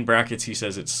 In brackets, he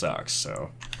says it sucks.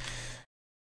 So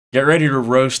get ready to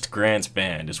roast Grant's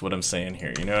band is what I'm saying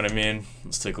here. You know what I mean?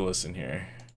 Let's take a listen here.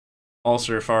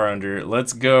 Ulcer, Far Under.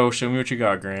 Let's go. Show me what you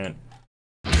got, Grant.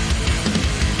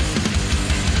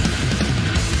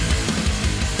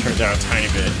 Turn it down a tiny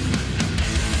bit.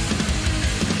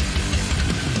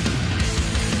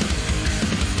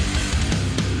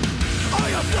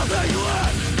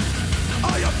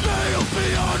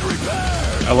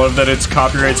 I love that it's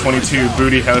copyright 22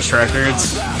 Booty House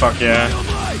Records. Fuck yeah.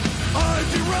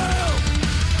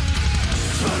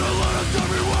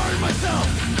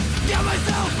 Get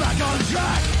myself back on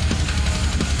track.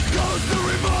 Goes to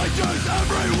reminders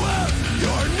everywhere.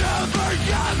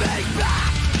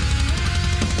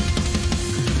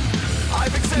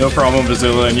 No problem,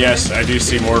 Bazilla, and yes, I do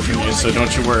see more from you, so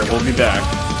don't you worry, we'll be back.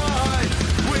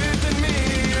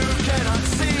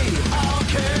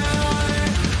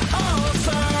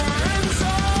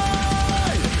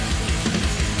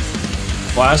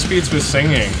 Blast beats with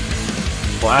singing.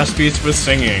 Blast beats with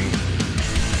singing.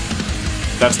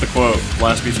 That's the quote.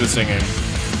 Blast beats with singing.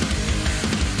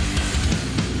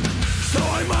 So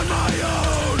I'm on my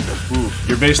own. Ooh,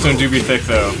 your bass tone do be thick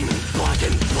though. Black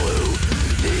and blue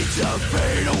need to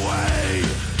fade away.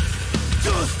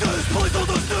 Just as poison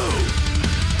the new.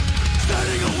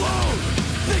 Standing alone,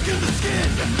 thick in the skin.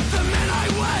 The man I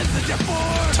was that you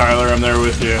for. Tyler, I'm there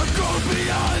with you. I've grown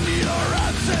beyond your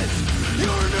absence. You're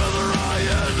another eye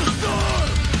in the storm.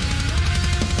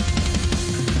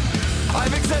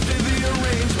 I've accepted the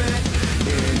arrangement.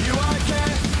 In you I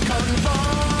can't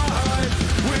confide.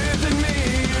 Within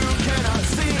me you cannot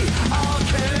see. I'll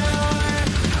kill.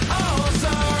 I'll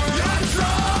serve. You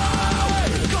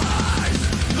try. Glass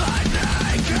the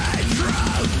naked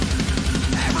truth.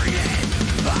 Every inch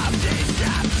of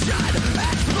deception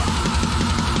explodes.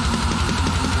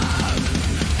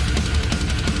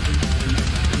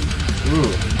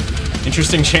 Ooh.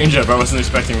 Interesting change-up. I wasn't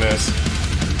expecting this.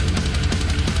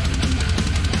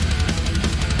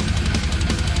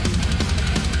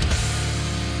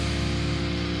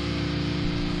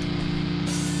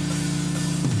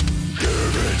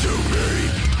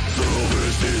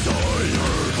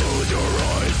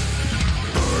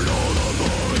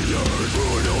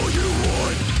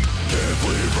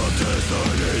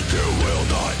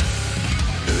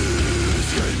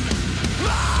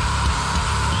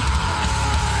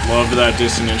 Love that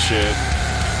dissonant shit.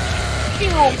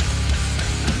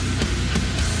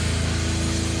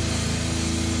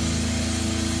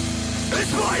 In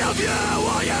spite of you,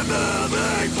 I am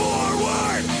moving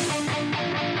forward.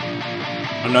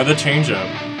 Another change-up.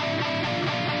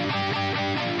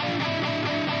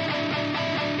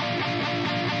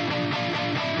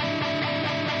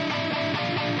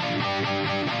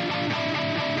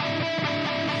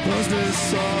 Was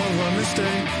this all a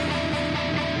mistake?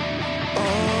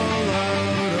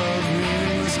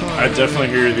 I definitely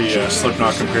hear the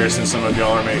Slipknot comparison some of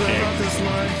y'all are making.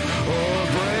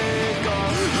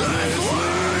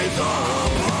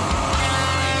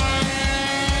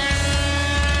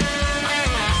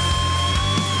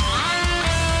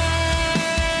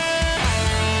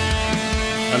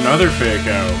 Another fake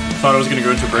out. Thought I was gonna go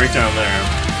into breakdown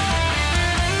there.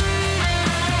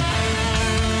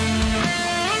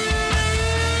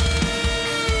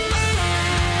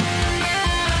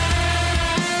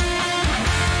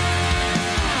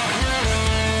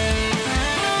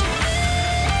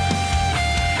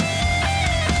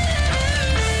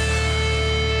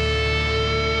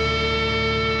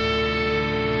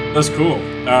 That's cool.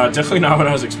 Definitely not what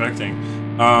I was expecting.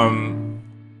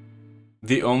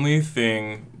 The only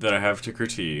thing that I have to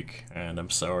critique, and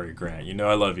I'm sorry, Grant, you know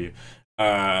I love you,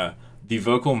 the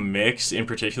vocal mix in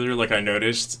particular, like I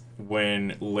noticed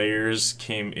when layers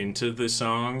came into the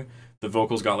song, the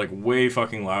vocals got like way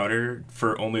fucking louder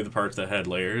for only the parts that had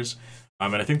layers.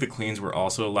 And I think the cleans were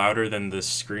also louder than the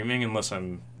screaming, unless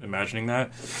I'm imagining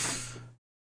that.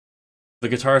 The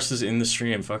guitarist is in the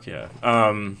stream, fuck yeah.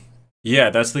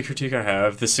 Yeah, that's the critique I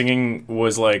have. The singing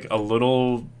was like a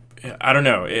little, I don't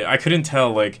know, I couldn't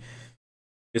tell, like,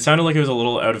 it sounded like it was a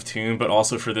little out of tune, but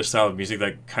also for this style of music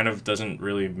that kind of doesn't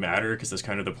really matter, because that's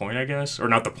kind of the point, I guess. Or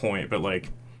not the point, but like,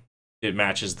 it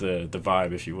matches the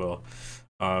vibe, if you will.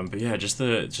 But yeah, just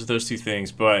those two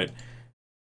things. But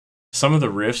some of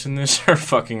the riffs in this are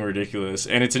fucking ridiculous,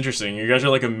 and it's interesting. You guys are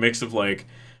like a mix of like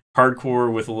hardcore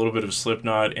with a little bit of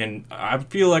Slipknot, and I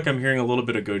feel like I'm hearing a little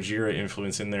bit of Gojira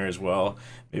influence in there as well.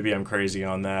 Maybe I'm crazy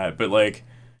on that, but like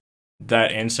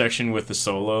that end section with the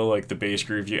solo, like the bass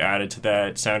groove you added to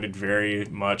that sounded very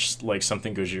much like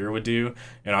something Gojira would do,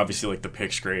 and obviously like the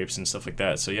pick scrapes and stuff like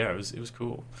that. So yeah, it was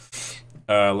cool.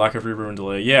 Lack of reverb and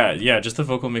delay. Yeah, just the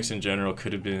vocal mix in general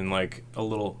could have been like a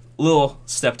little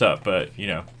stepped up, but you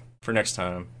know, for next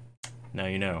time. Now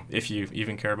you know, if you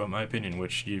even care about my opinion,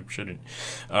 which you shouldn't.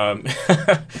 Okay,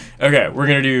 we're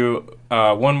going to do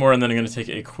one more, and then I'm going to take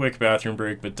a quick bathroom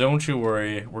break, but don't you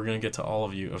worry, we're going to get to all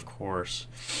of you, of course.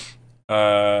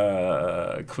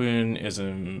 Quinism,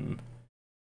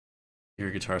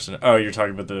 your guitar. Oh, you're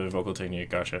talking about the vocal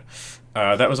technique, gotcha.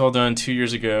 That was all done 2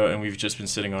 years ago, and we've just been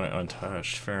sitting on it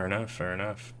untouched. Fair enough.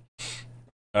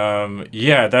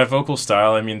 Yeah, that vocal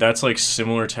style, I mean, that's like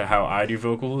similar to how I do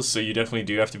vocals, so you definitely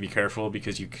do have to be careful,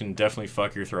 because you can definitely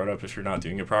fuck your throat up if you're not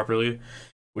doing it properly,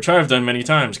 which I have done many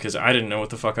times, because I didn't know what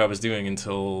the fuck I was doing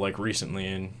until like recently,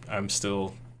 and I'm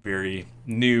still very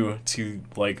new to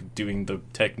like doing the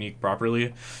technique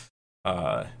properly.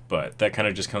 But that kind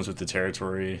of just comes with the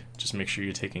territory. Just make sure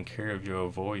you're taking care of your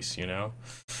voice, you know?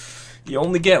 You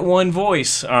only get one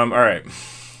voice. All right.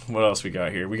 What else we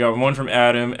got here? We got one from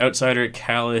Adam, Outsider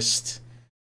Calloused.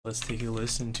 Let's take a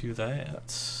listen to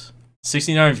that.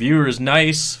 69 viewers,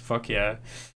 nice. Fuck yeah.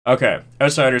 Okay,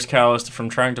 Outsider's Calloused from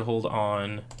Trying to Hold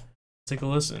On. Let's take a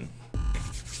listen.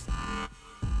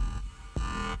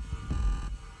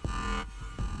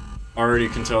 Already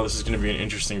can tell this is going to be an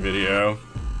interesting video.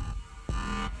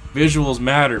 Visuals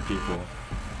matter, people.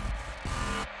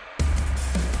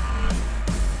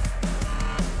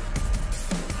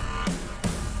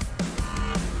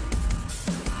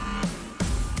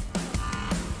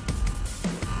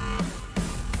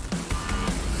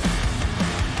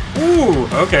 Ooh,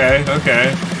 okay,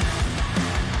 okay.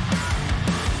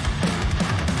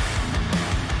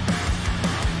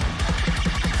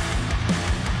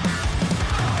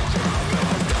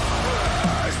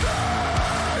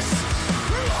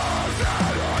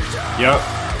 Yep.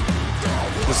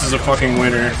 This is a fucking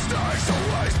winner.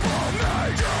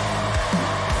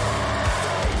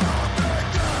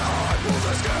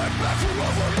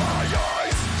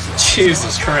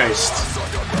 Jesus Christ.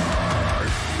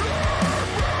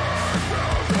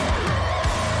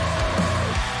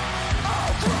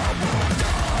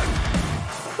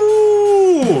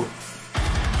 Ooh.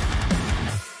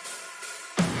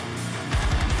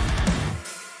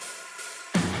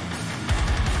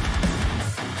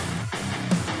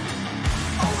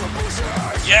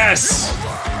 Yes!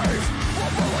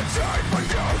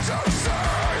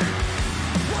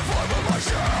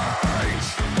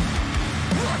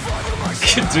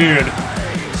 Dude.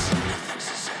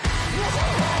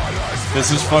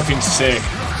 This is fucking sick.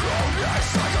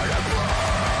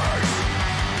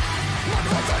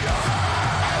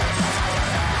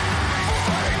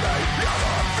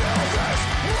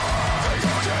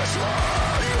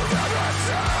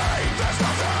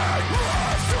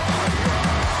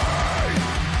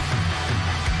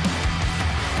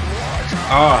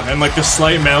 Ah, and like the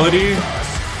slight melody.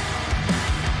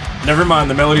 Never mind,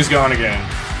 the melody's gone again.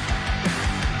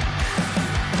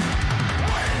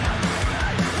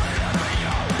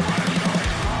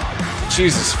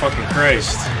 Jesus fucking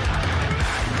Christ.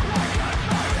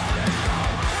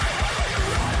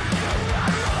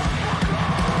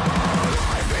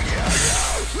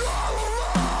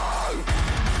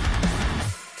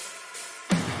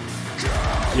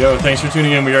 Yo, thanks for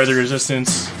tuning in. We are the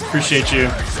Resistance. Appreciate you.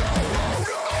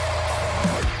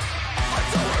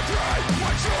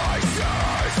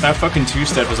 That fucking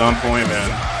two-step is on point,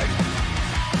 man.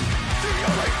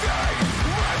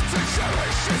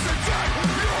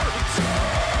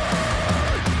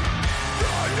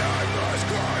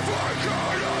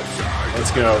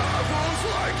 Let's go.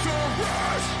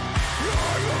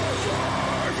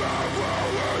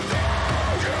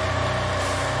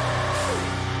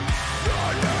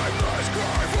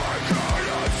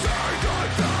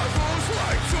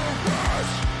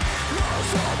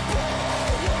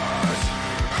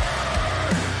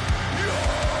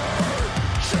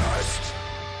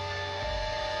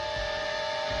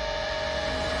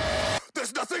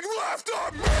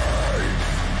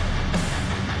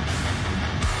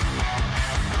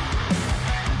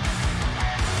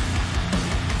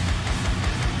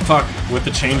 Fuck, with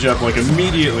the change up like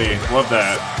immediately. Love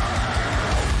that.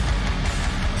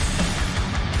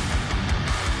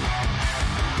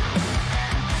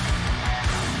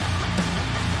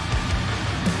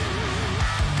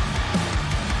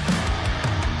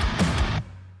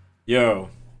 Yo,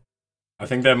 I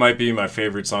think that might be my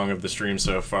favorite song of the stream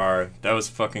so far. That was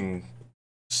fucking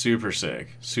super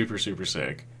sick. Super, super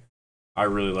sick. I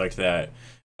really liked that.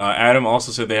 Adam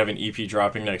also said they have an EP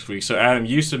dropping next week. So, Adam,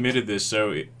 you submitted this,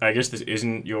 so I guess this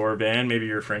isn't your band, maybe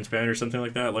your friend's band or something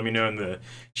like that. Let me know in the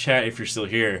chat if you're still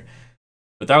here.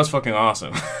 But that was fucking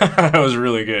awesome. That was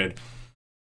really good.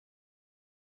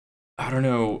 I don't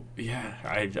know. Yeah,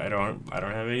 I don't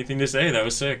have anything to say. That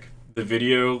was sick. The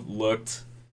video looked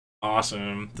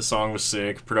awesome. The song was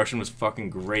sick. Production was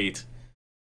fucking great.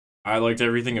 I liked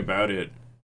everything about it.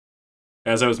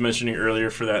 As I was mentioning earlier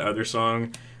for that other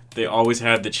song, they always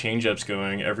had the change-ups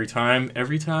going every time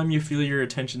you feel your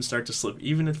attention start to slip,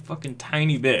 even a fucking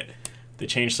tiny bit, they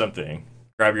change something.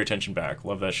 Grab your attention back.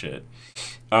 Love that shit.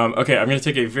 Okay, I'm going to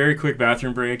take a very quick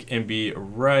bathroom break and be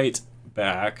right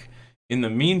back. In the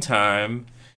meantime,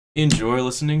 enjoy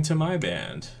listening to my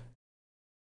band.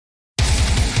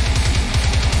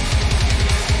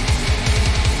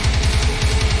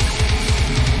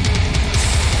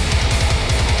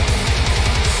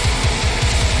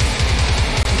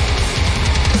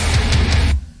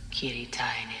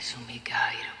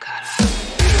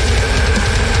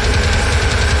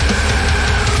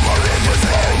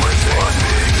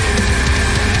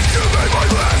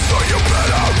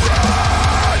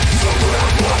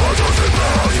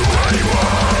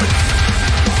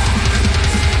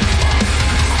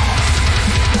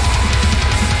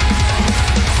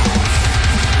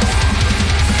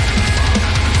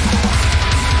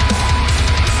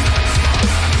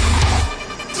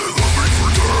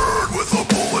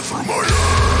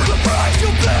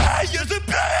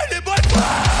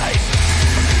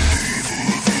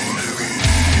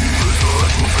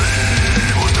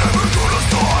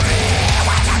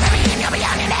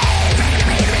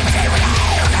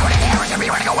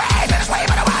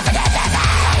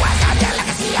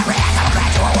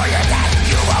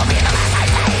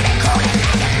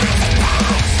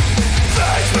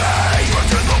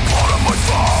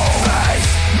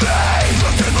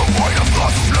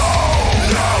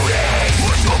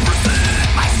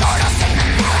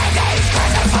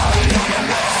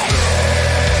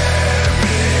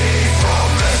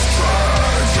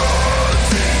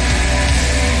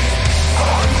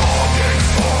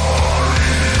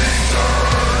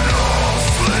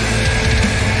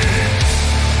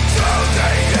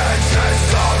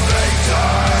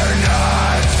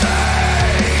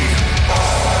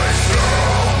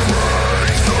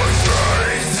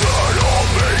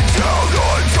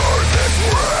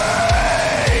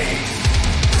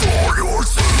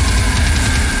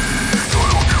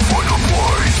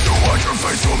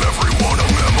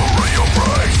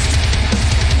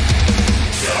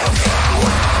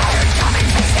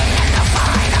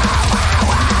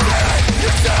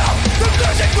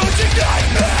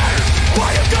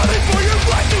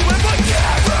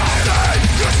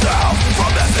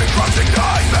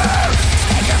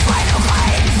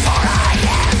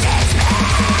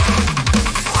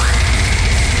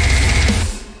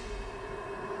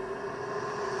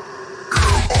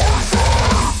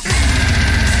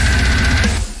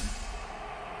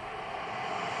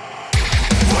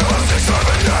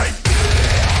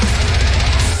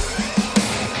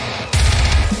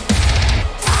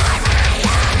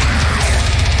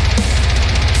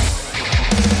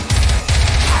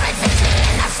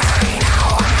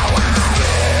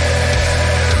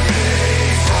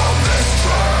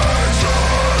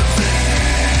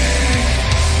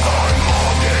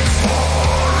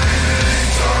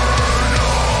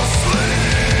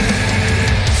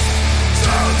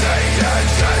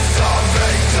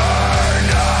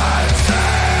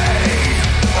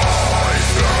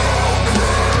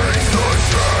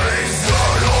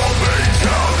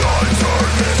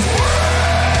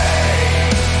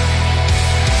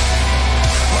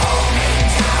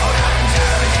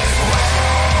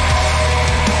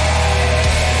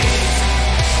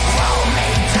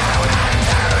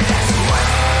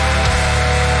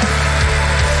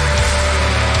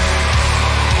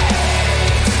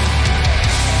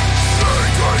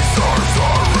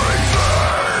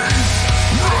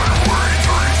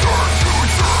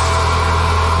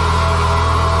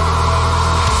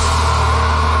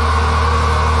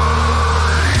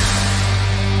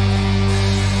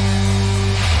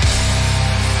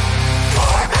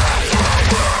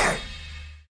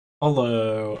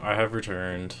 Hello, I have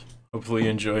returned. Hopefully you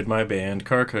enjoyed my band,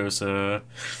 Carcosa.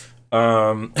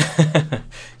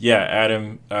 Yeah,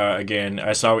 Adam, again,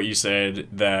 I saw what you said,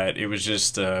 that it was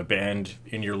just a band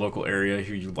in your local area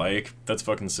who you like. That's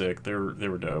fucking sick. They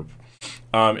were dope.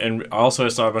 And also I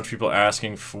saw a bunch of people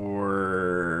asking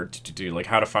for like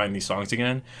how to find these songs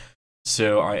again.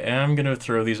 So I am gonna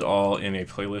throw these all in a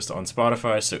playlist on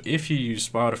Spotify. So if you use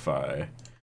Spotify,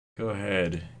 go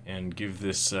ahead and give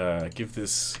this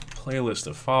playlist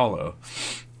a follow.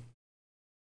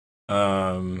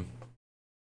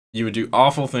 You would do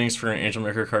awful things for an Angel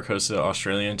Maker Carcosa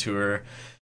Australian tour.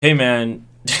 Hey man,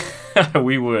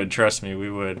 we would, trust me,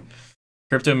 we would.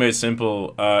 Crypto Made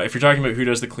Simple. If you're talking about who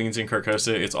does the cleans in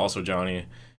Carcosa, it's also Johnny.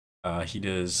 He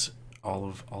does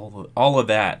all of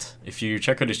that. If you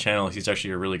check out his channel, he's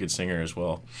actually a really good singer as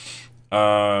well.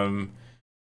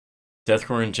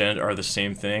 Deathcore and Gent are the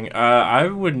same thing. I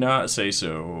would not say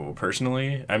so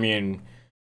personally. I mean,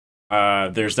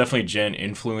 there's definitely Gen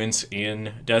influence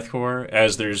in deathcore,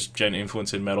 as there's Gen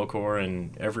influence in metalcore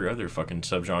and every other fucking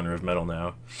subgenre of metal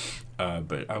now.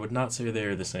 But I would not say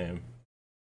they're the same.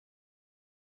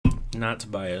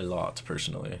 Not by a lot,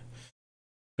 personally.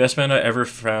 Best band I ever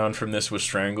found from this was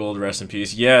Strangled, rest in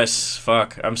peace. Yes,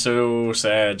 fuck. I'm so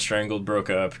sad Strangled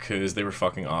broke up, because they were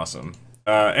fucking awesome.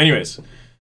 Anyways,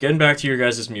 getting back to your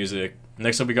guys' music.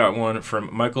 Next up we got one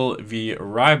from Michael V.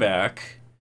 Ryback.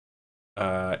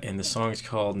 And the song is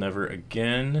called Never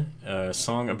Again, a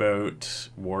song about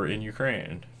war in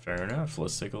Ukraine. Fair enough,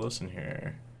 let's take a listen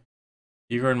here.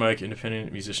 Igor and Mike,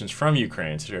 independent musicians from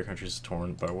Ukraine. Today our country is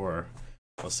torn by war.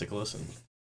 Let's take a listen.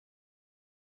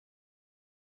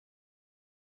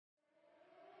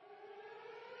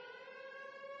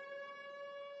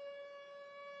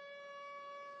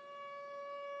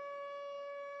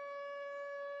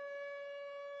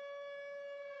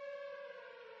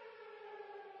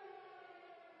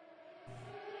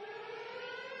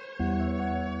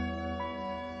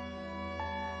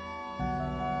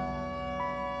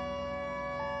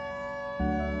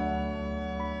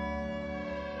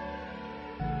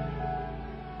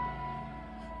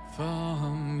 For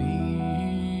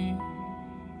me,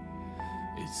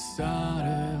 it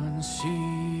started when she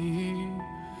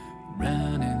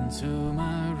ran into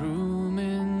my room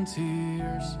in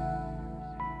tears.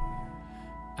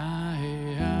 I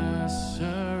asked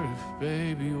her if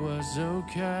baby was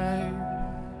okay,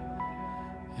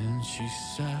 and she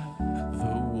said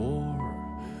the war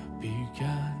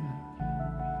began.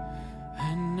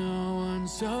 And no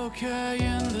one's okay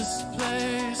in this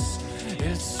place.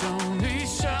 It's only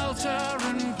shelter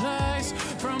in place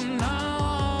from now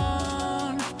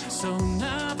on. So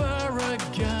never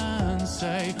again,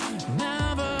 say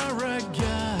never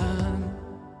again.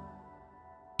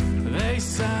 They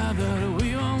said that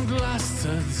we won't last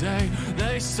today.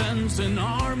 They sent an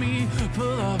army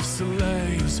full of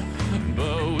slaves.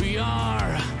 But we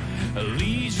are a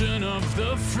legion of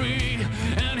the free.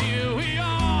 And here we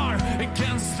are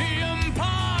against the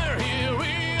empire. Here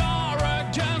we are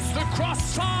against the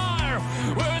crossfire.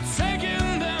 We're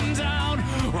taking them down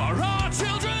or our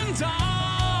children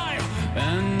die.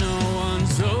 And no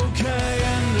one's okay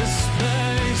in this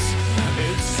place.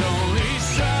 It's only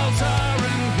shelter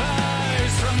in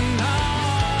place from now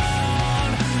on.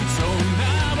 So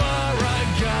never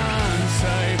again,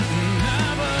 say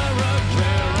never again.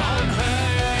 We're all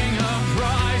paying a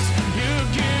price. You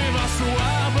give us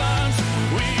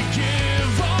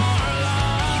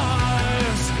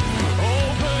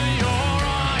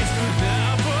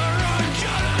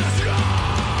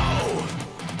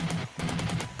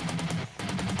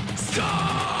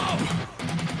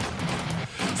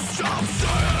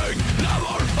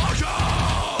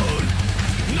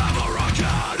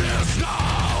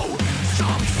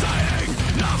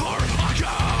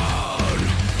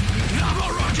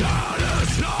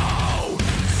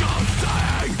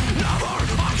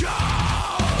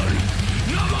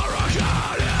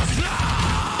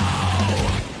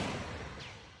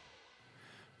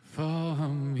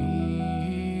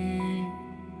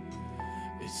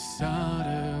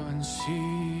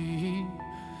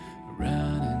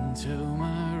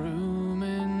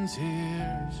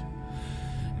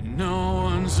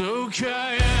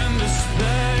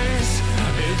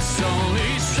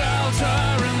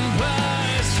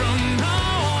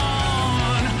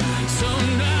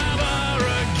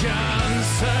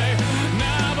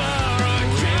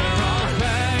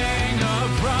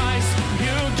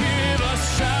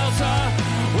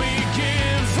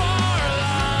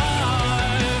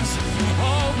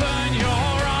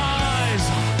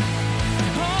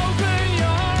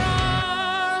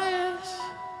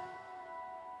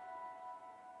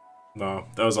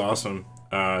was awesome.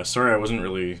 Sorry,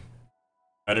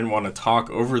 I didn't want to talk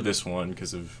over this one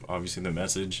because of obviously the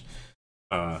message,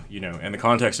 you know, and the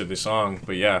context of this song.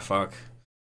 But yeah, fuck.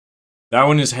 That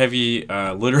one is heavy,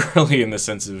 literally in the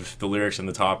sense of the lyrics and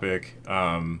the topic.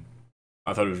 I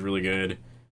thought it was really good.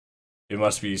 It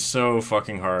must be so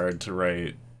fucking hard to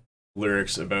write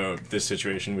lyrics about this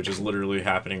situation, which is literally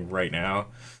happening right now.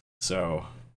 So,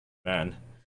 man,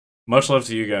 much love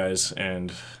to you guys,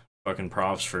 and fucking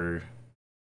props for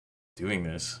doing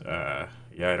this. Yeah,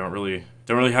 I don't really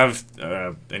have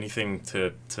anything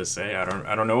to say. I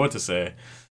don't know what to say.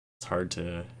 It's hard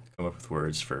to come up with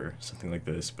words for something like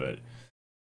this, but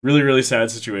really, really sad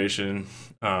situation.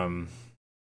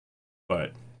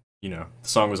 But you know, the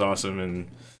song was awesome, and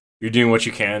you're doing what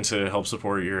you can to help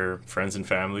support your friends and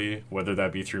family, whether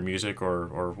that be through music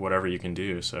or whatever you can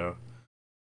do. So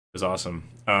it was awesome.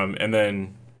 And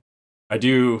then I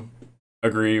do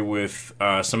agree with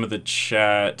some of the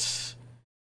chat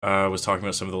was talking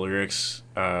about some of the lyrics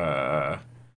and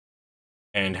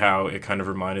how it kind of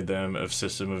reminded them of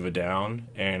System of a Down.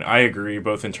 And I agree,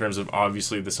 both in terms of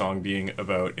obviously the song being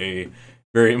about a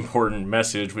very important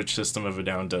message, which System of a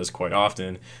Down does quite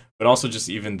often, but also just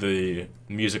even the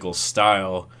musical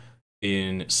style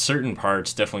in certain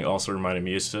parts definitely also reminded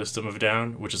me of System of a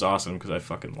Down, which is awesome because I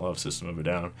fucking love System of a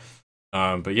Down.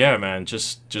 But yeah, man,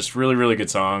 just really, really good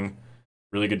song,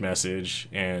 really good message.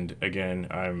 And again,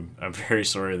 I'm very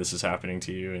sorry this is happening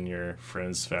to you and your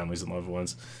friends, families, and loved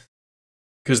ones,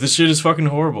 because this shit is fucking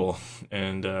horrible.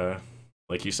 And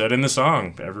like you said in the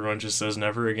song, everyone just says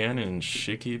never again, and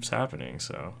shit keeps happening.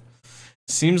 So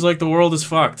seems like the world is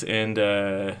fucked, and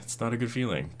it's not a good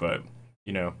feeling. But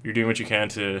you know, you're doing what you can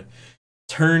to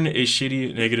turn a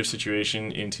shitty, negative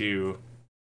situation into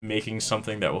making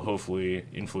something that will hopefully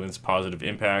influence positive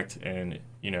impact. And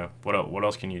you know, what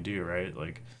else can you do, right?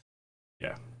 Like,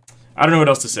 yeah, I don't know what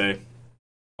else to say.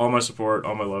 All my support,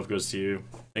 all my love goes to you.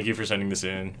 Thank you for sending this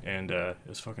in, and it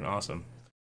was fucking awesome.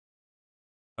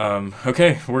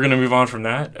 Okay, we're gonna move on from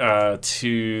that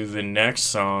to the next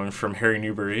song from Harry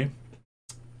Newbury.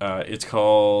 It's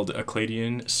called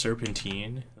Acadian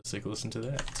Serpentine. Let's take a listen to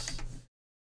that.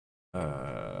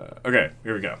 Okay,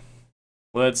 here we go.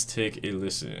 Let's take a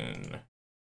listen.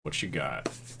 What you got?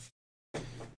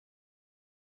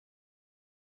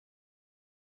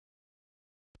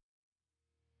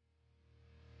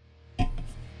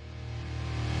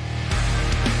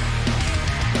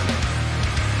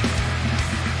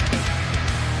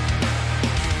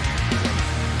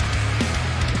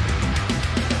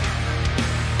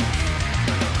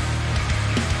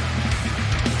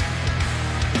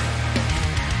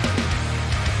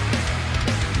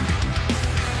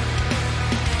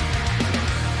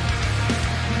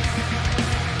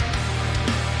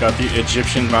 Got the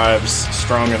Egyptian vibes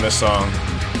strong in this song.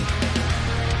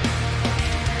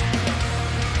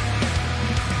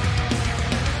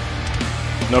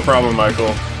 No problem,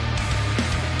 Michael.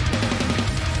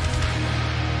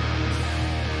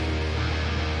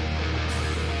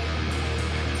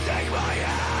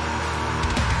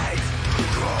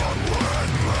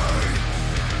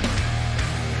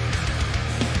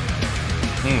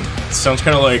 Sounds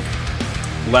kind of like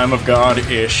Lamb of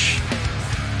God-ish,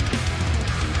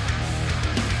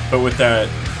 but with that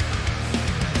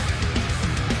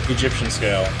Egyptian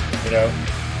scale, you know?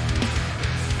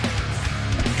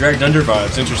 Dragged Under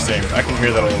vibes, interesting. I can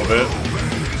hear that a little bit.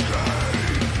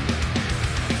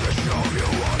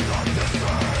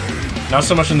 Not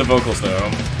so much in the vocals, though.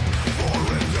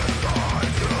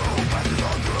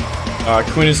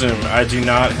 Quintism, I do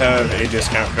not have a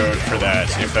discount code for that,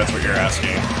 if that's what you're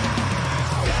asking.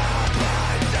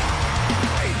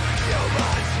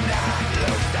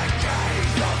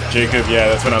 Jacob, yeah,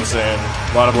 that's what I'm saying.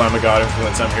 A lot of Lamb of God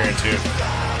influence I'm hearing too.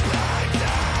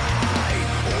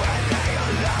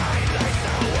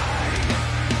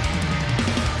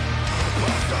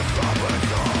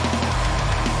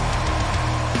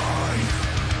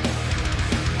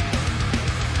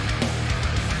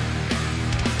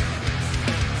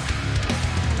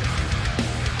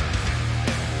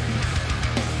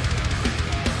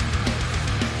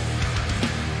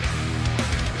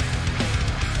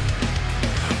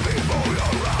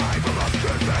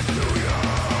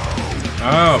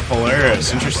 Oh,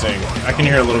 Polaris, interesting. I can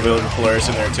hear a little bit of Polaris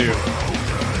in there too.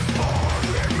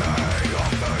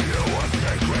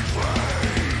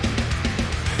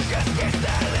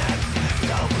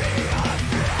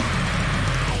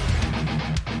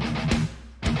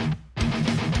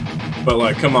 But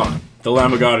like, come on, the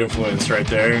Lamb of God influence right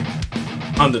there,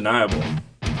 undeniable.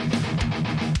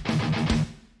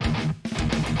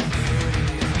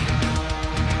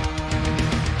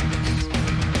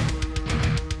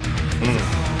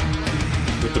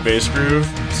 the bass groove.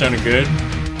 Sounded good.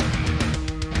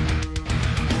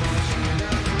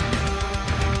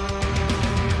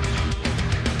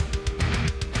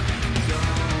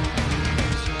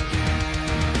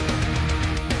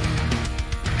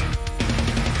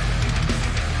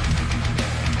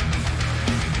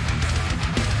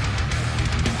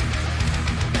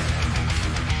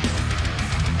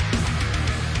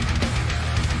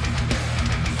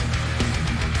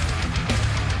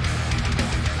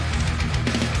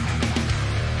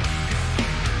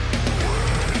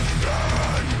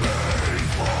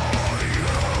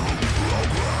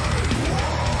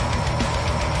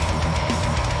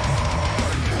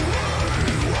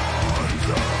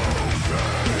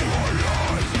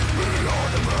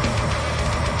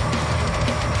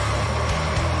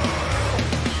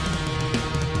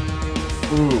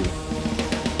 Ooh.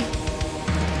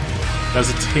 That was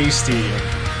a tasty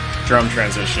drum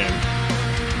transition.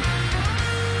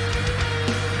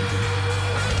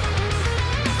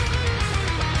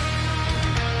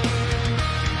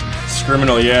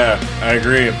 Criminal, yeah, I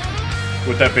agree.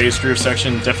 With that bass groove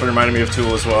section, definitely reminded me of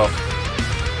Tool as well.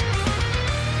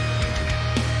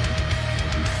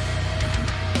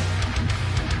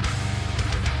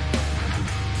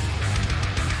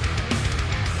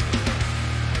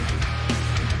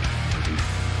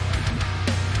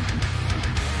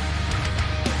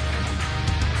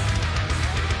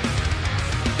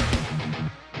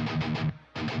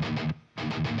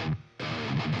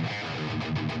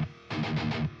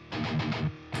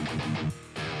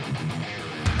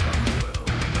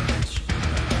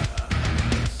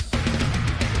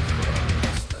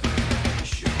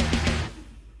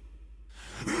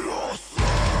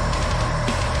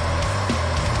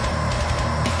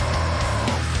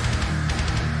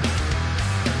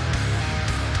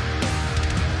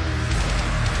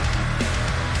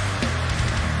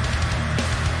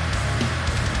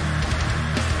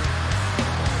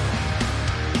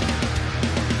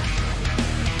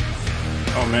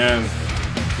 Man,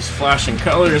 these flashing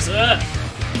colors.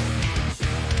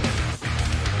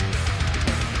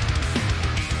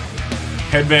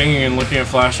 Headbanging and looking at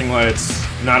flashing lights,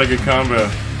 not a good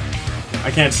combo.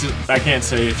 I can't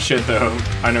say shit though.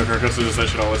 I know Kirkus does that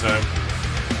shit all the time.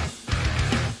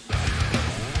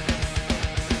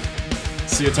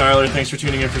 See you, Tyler. Thanks for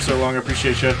tuning in for so long. I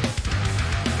appreciate you.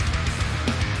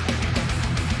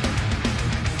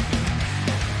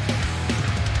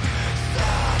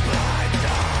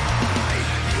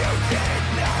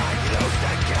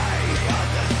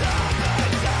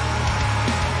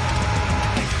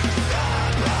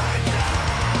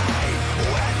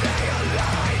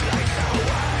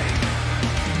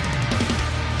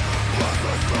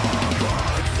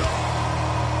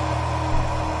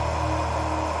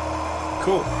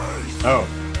 Cool. Oh.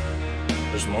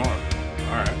 There's more.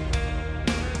 Alright.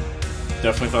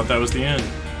 Definitely thought that was the end.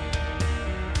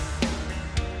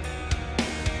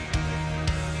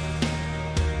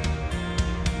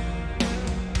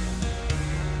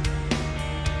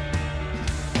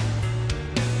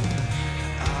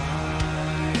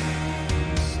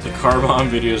 The car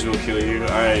bomb videos will kill you.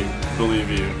 I believe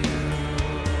you.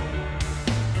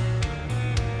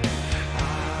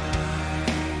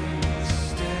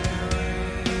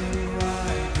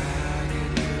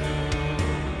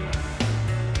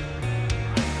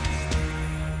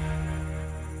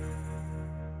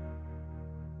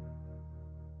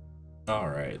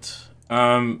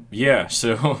 Yeah,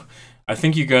 so I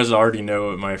think you guys already know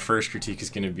what my first critique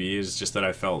is going to be. It's just that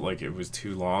I felt like it was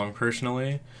too long,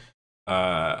 personally.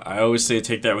 I always say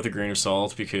take that with a grain of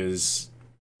salt, because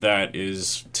that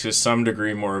is, to some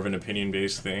degree, more of an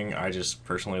opinion-based thing. I just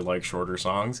personally like shorter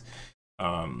songs.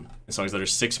 Songs that are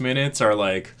 6 minutes are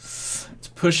like, it's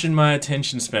pushing my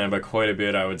attention span by quite a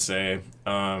bit, I would say.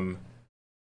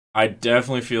 I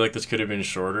definitely feel like this could have been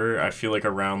shorter. I feel like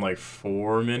around like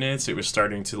 4 minutes, it was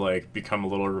starting to like become a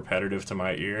little repetitive to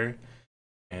my ear.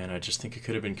 And I just think it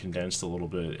could have been condensed a little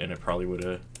bit, and it probably would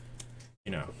have,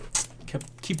 you know,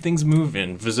 keep things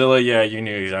moving. Vazilla, yeah, you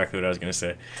knew exactly what I was going to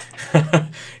say.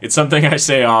 It's something I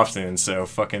say often, so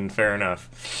fucking fair enough.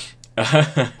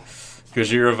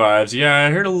 Gojira vibes. Yeah,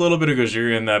 I heard a little bit of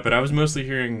Gojira in that, but I was mostly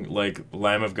hearing, like,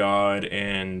 Lamb of God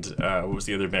and, what was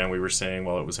the other band we were saying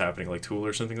while it was happening, like Tool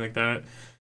or something like that?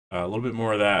 A little bit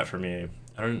more of that for me.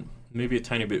 Maybe a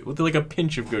tiny bit, with like a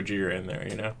pinch of Gojira in there,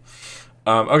 you know?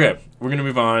 Okay, we're gonna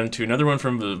move on to another one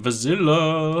from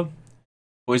Vazilla.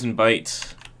 Poison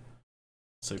Bite.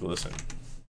 Let's take a listen.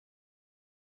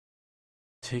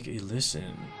 Take a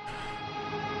listen.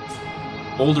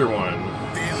 Older one.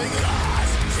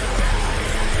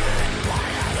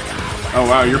 Oh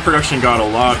wow, your production got a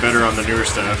lot better on the newer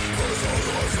stuff.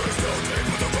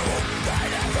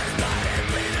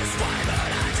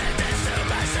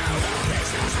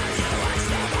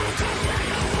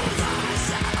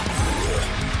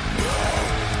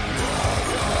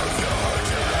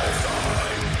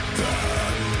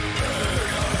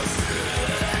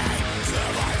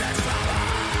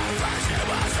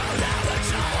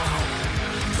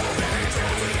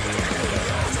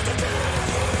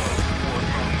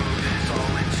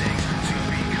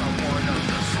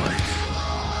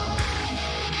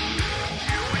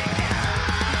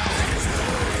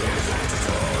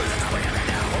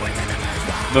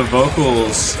 the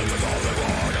vocals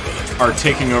are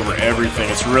taking over everything.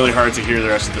 It's really hard to hear the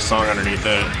rest of the song underneath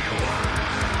it.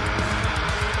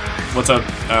 What's up,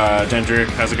 Dendrick?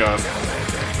 How's it going?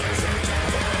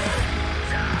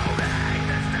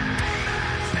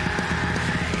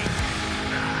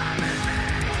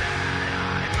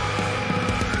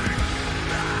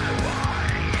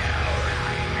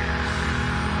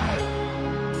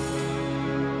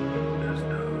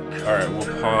 Alright,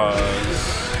 we'll pause.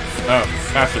 Oh,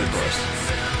 after the chorus.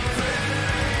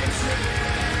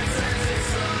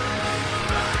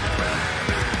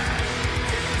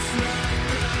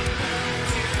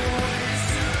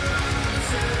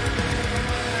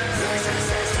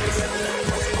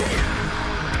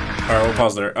 Alright, we'll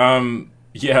pause there.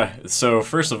 Yeah, so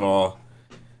first of all,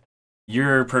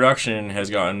 your production has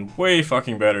gotten way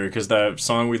fucking better, because that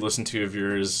song we listened to of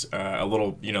yours a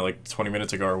little, you know, like 20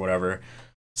 minutes ago or whatever,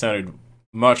 sounded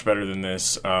much better than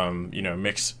this, you know,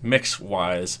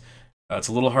 mix-wise. It's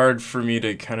a little hard for me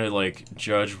to kind of, like,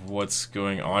 judge what's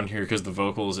going on here, because the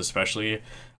vocals especially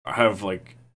have,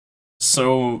 like,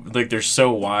 so, like, they're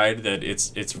so wide that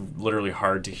it's literally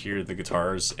hard to hear the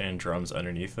guitars and drums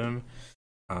underneath them.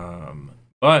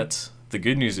 But the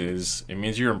good news is it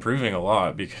means you're improving a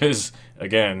lot, because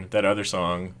again, that other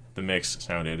song, the mix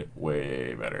sounded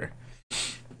way better.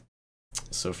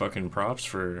 So fucking props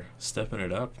for stepping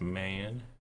it up, man.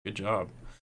 Good job.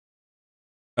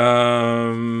 What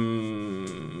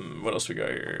else we got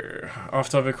here? Off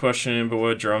topic question, but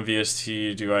what drum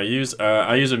VST do I use?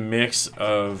 I use a mix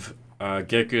of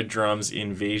Get Good Drums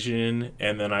Invasion,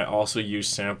 and then I also use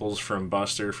samples from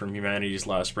Buster from Humanity's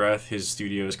Last Breath. His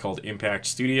studio is called Impact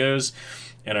Studios,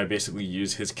 and I basically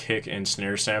use his kick and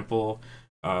snare sample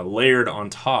layered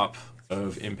on top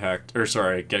of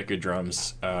Get Good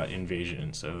Drums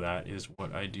Invasion. So that is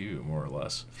what I do, more or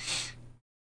less.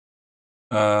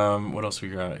 What else we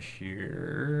got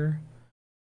here?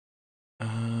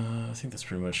 I think that's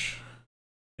pretty much,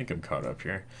 I think I'm caught up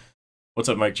here. What's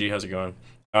up, Mike G? How's it going?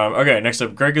 Okay, next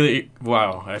up, Gregory.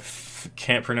 Wow, I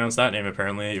can't pronounce that name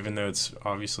apparently, even though it's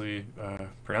obviously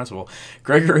pronounceable.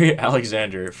 Gregory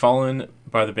Alexander, Fallen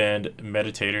by the band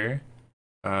Meditator.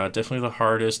 Definitely the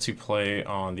hardest to play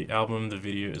on the album. The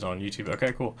video is on YouTube.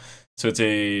 Okay, cool. So it's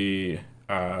a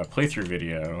playthrough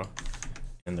video,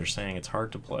 and they're saying it's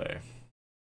hard to play.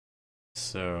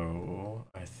 So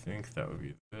I think that would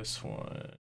be this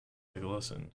one. Take a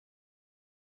listen.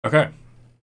 Okay.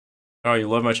 Oh, you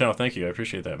love my channel. Thank you. I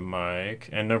appreciate that, Mike.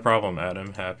 And no problem,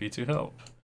 Adam. Happy to help.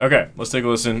 Okay, let's take a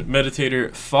listen.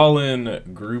 Meditator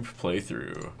Fallen group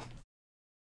playthrough.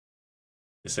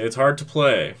 They say it's hard to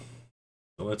play.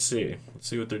 So let's see. Let's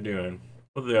see what they're doing.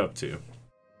 What are they up to?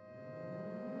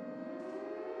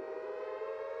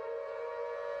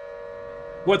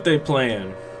 What they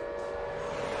playing?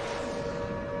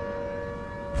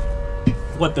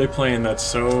 What they playing that's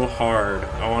so hard?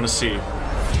 I want to see.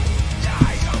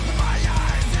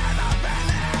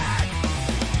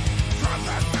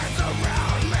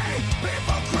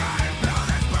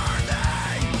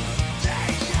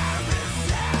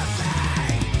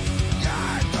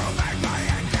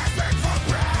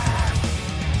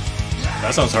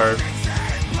 That sounds hard.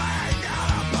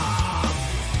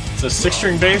 It's a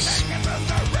 6-string bass.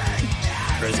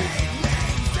 Crazy.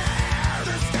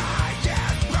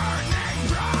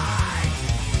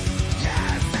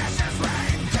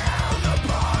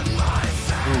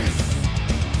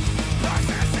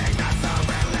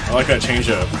 I like that change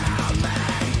up.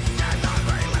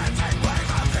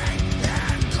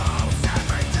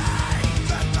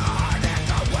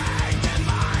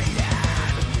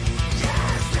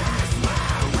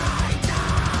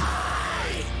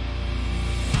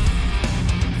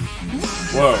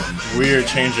 Whoa, weird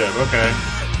change up, okay.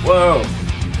 Whoa!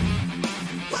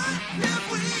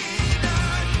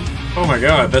 Oh my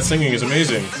god, that singing is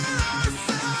amazing.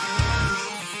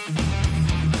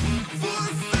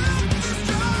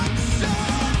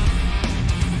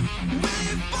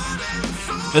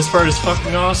 This part is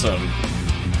fucking awesome.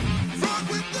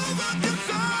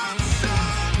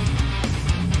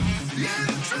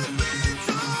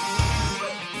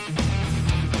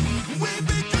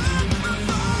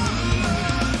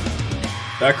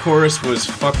 That chorus was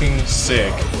fucking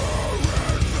sick.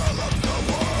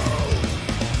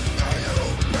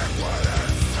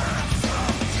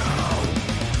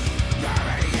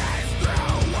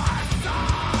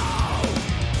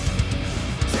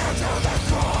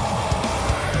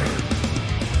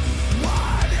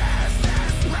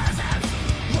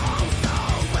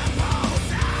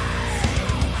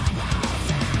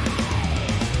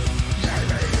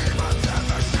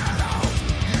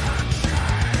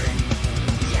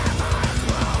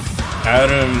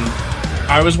 Adam,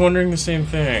 I was wondering the same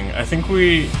thing. I think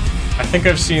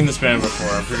I've seen this band before,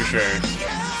 I'm pretty sure.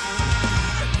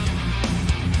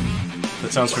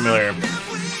 That sounds familiar.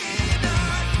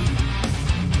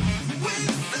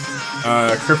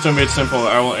 Crypto made simple,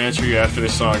 I will answer you after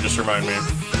this song, just remind me.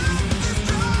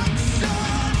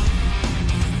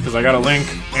 Because I got a link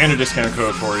and a discount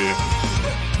code for you.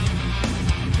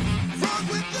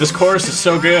 This chorus is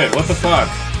so good, what the fuck?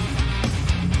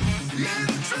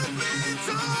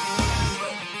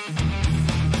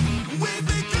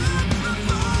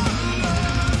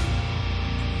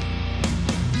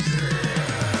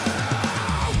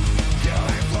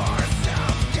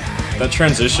 That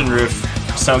transition riff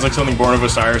sounds like something Born of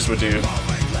Osiris would do.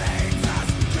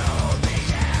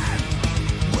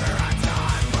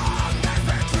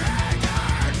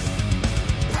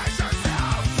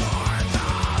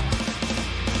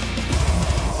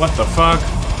 What the fuck?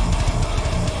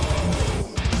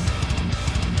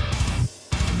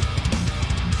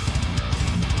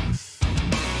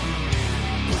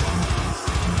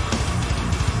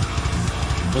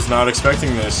 Was not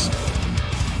expecting this.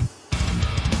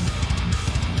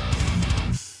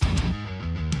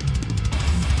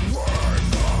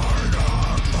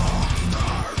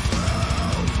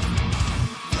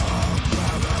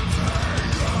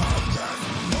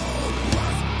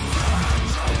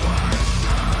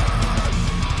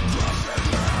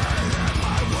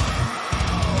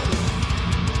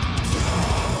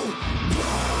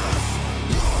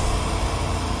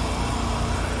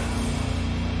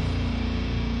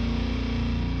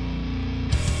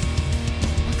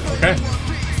 Okay.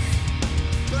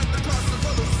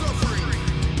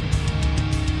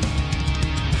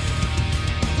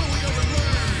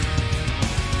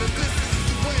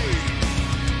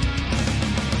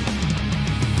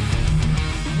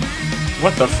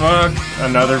 What the fuck?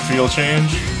 Another feel change?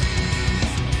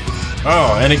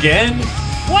 Oh, and again?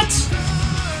 What?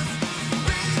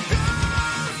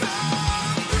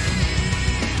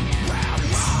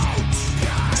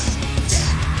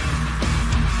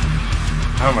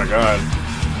 Oh my god.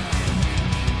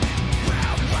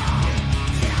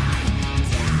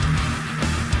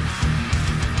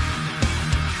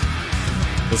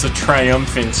 It's a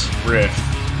triumphant riff.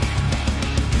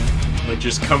 Like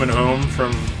just coming home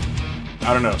from,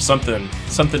 I don't know, something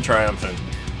triumphant.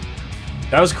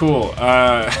 That was cool.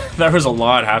 There was a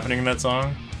lot happening in that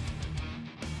song.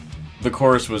 The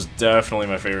chorus was definitely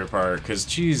my favorite part, because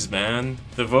geez, man,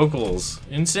 the vocals,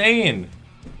 insane.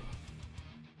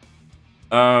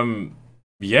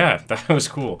 Yeah, that was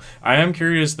cool. I am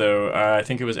curious though, I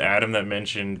think it was Adam that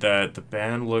mentioned that the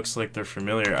band looks like they're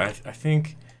familiar. I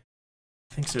think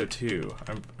so too.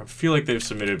 I feel like they've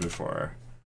submitted before.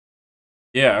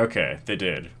 Yeah, okay, they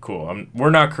did. Cool.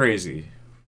 We're not crazy.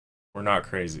 We're not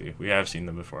crazy. We have seen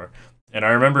them before. And I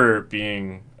remember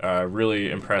being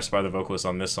really impressed by the vocalist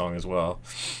on this song as well.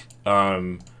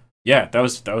 Yeah, that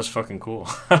was fucking cool.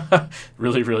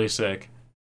 Really, really sick.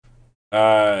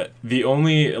 The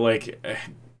only, like,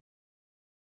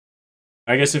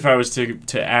 I guess if I was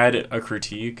to add a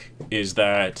critique, is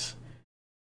that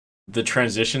the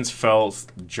transitions felt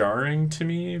jarring to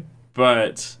me,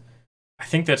 but I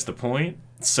think that's the point.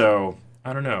 So,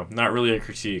 I don't know, not really a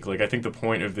critique. Like, I think the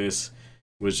point of this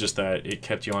was just that it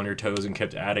kept you on your toes and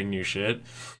kept adding new shit.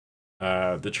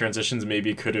 The transitions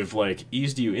maybe could have, like,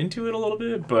 eased you into it a little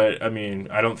bit, but, I mean,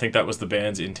 I don't think that was the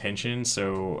band's intention,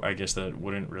 so I guess that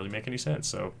wouldn't really make any sense,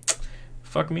 so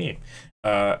fuck me.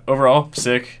 Overall,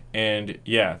 sick, and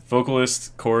yeah,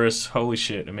 vocalist, chorus, holy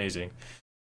shit, amazing.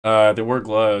 They wore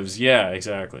gloves, yeah,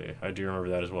 exactly, I do remember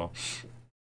that as well.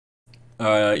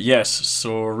 Yes,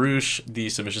 so Roosh, the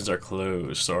submissions are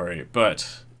closed, sorry,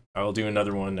 but I'll do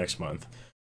another one next month.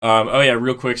 Oh yeah,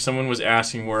 real quick, someone was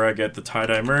asking where I get the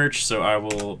tie-dye merch, so I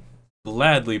will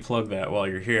gladly plug that while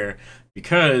you're here,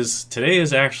 because today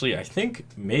is actually, I think,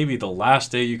 maybe the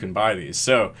last day you can buy these.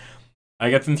 So, I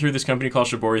get them through this company called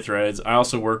Shibori Threads. I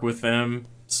also work with them,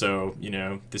 so, you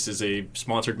know, this is a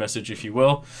sponsored message, if you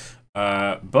will.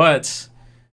 But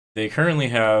they currently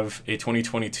have a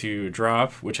 2022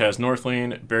 drop, which has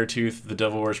Northlane, Beartooth, The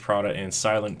Devil Wears Prada, and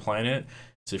Silent Planet.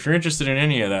 So if you're interested in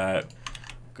any of that,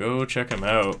 go check them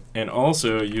out. And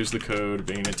also use the code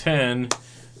Baena10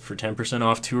 for 10%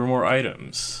 off 2 or more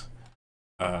items.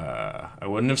 I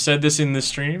wouldn't have said this in this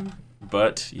stream,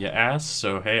 but you asked,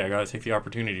 so hey, I gotta take the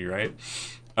opportunity, right?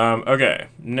 Okay,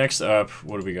 next up,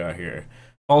 what do we got here?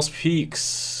 False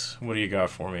Peaks, what do you got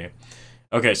for me?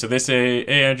 Okay, so they say,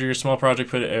 hey Andrew, your small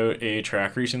project put out a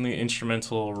track recently,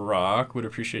 instrumental rock, would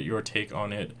appreciate your take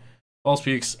on it. False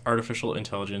Peaks, Artificial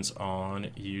Intelligence on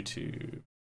YouTube.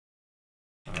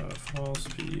 False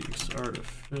Peaks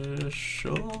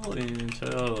Artificial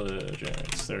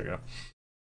Intelligence. There we go.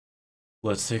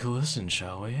 Let's take a listen,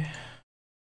 shall we?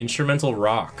 Instrumental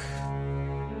rock.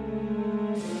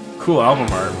 Cool album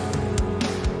art.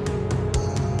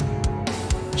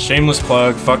 Shameless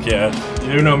plug, fuck yeah.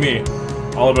 You know me.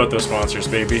 All about those sponsors,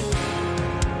 baby.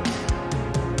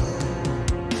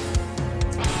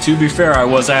 To be fair, I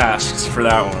was asked for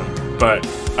that one, but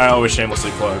I always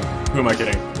shamelessly plug. Who am I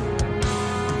kidding?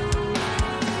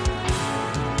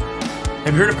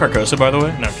 Have you heard of Carcosa, by the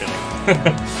way? No, I'm kidding.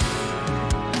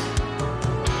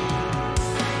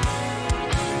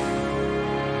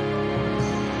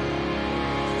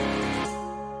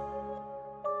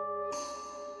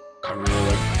 I really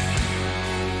like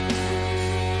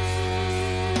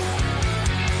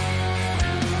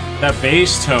that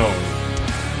bass tone.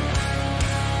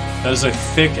 That is a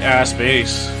thick ass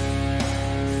bass.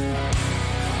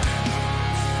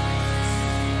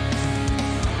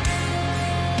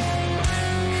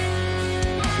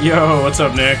 Yo, what's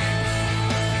up, Nick?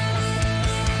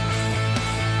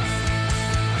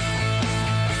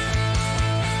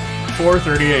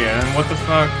 $4:30 a.m. What the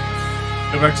fuck?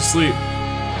 Go back to sleep.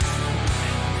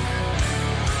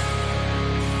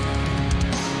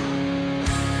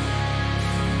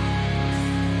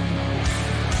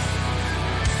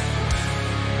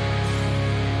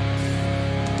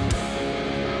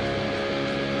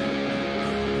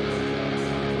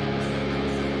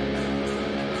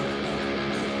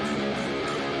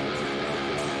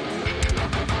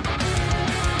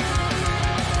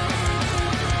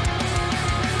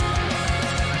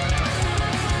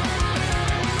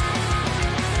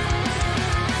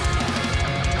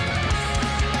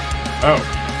 Oh,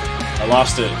 I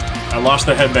lost it. I lost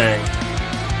the headbang.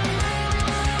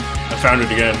 I found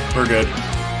it again. We're good.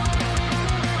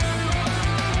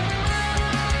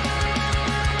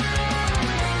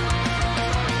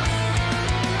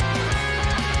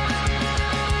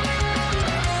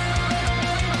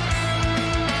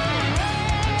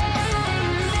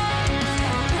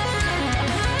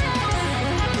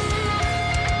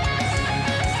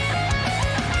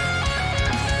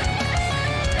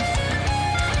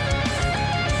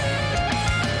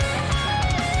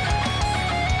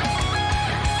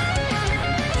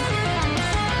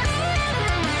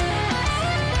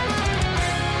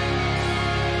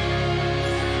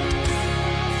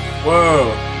 Whoa,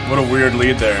 what a weird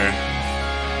lead there.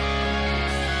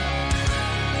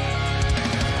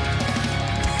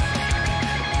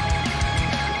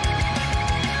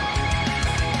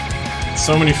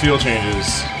 So many feel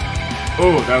changes.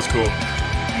 Oh, that was cool.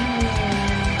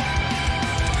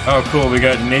 Oh, cool, we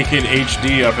got Naked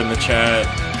HD up in the chat.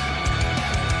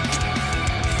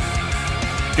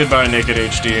 Goodbye, Naked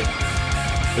HD.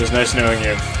 It was nice knowing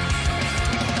you.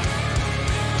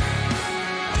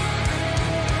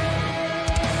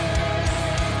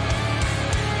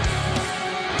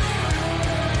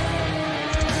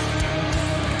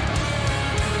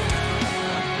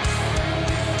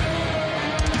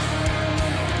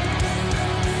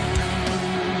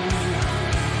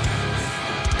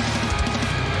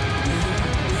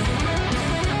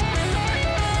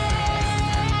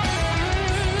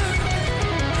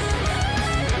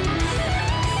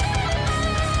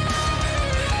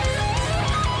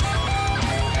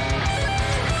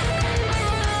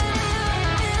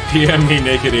 PM me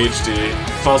Naked HD.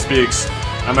 False Peaks.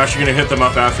 I'm actually gonna hit them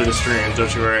up after the stream,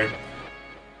 don't you worry.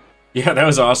 Yeah, that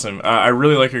was awesome. I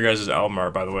really like your guys' album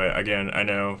art, by the way. Again, I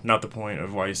know, not the point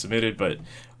of why you submitted, but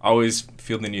I always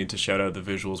feel the need to shout out the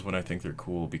visuals when I think they're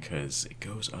cool, because it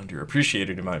goes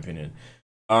underappreciated, in my opinion.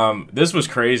 This was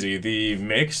crazy. The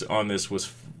mix on this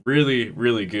was really,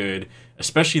 really good.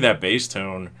 Especially that bass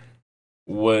tone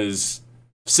was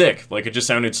sick. Like, it just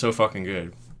sounded so fucking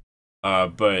good.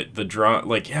 But the drum,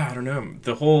 like, yeah, I don't know.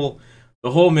 The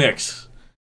whole mix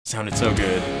sounded so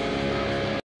good.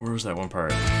 Where was that one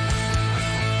part?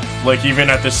 Like, even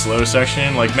at this slow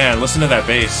section, like, man, listen to that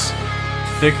bass.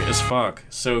 Thick as fuck.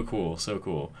 So cool, so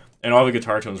cool. And all the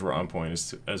guitar tones were on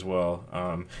point as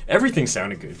well. Everything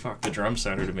sounded good. Fuck, the drums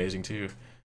sounded amazing too.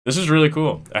 This is really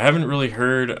cool. I haven't really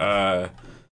heard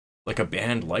like a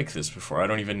band like this before. I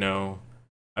don't even know.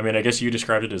 I mean, I guess you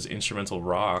described it as instrumental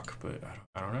rock, but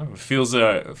I don't know. It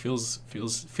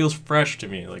feels fresh to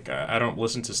me. Like, I don't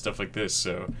listen to stuff like this,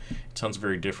 so it sounds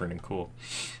very different and cool.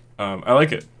 I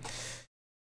like it.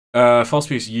 False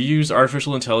Piece, you used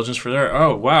artificial intelligence for there?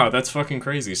 Oh, wow, that's fucking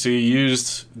crazy. So you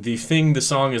used the thing the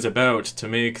song is about to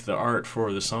make the art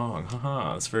for the song.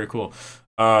 Haha, that's very cool.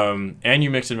 And you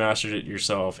mixed and mastered it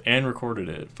yourself and recorded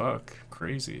it. Fuck,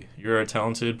 crazy. You're a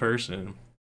talented person.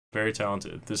 Very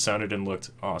talented. This sounded and looked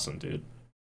awesome, dude.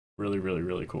 Really, really,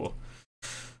 really cool.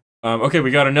 Okay, we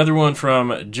got another one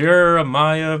from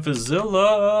Jeremiah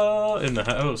Vizilla in the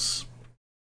house.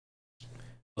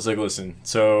 Let's take a listen.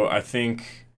 So I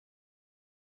think,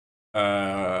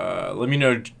 let me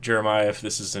know, Jeremiah, if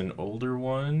this is an older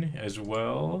one as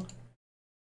well.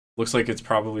 Looks like it's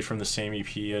probably from the same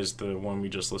EP as the one we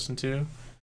just listened to,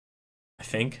 I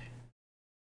think.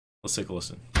 Let's take a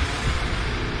listen.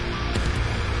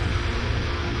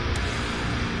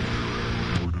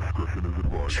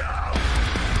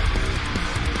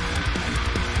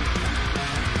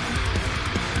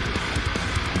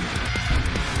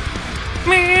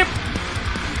 Meep.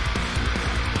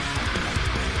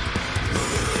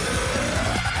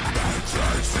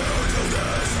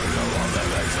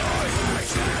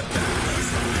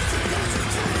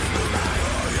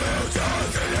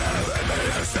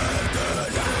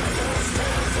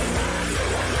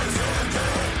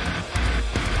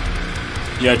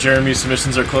 Yeah, Jeremy's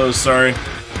submissions are closed, sorry.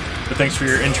 But thanks for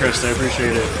your interest, I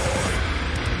appreciate it.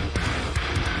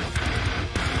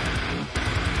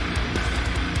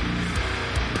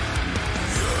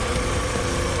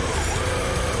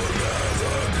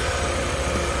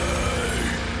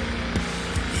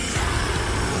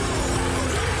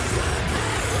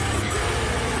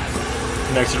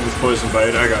 Connected with Poison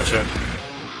Bite, I gotcha.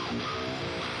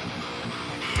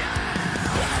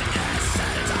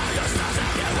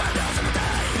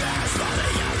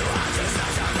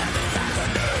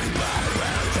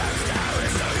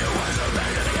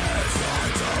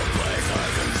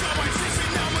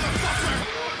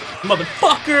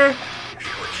 Motherfucker!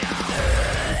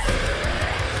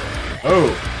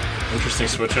 Oh, interesting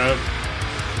switch up.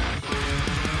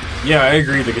 Yeah, I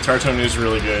agree, the guitar tone is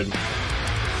really good.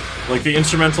 Like, the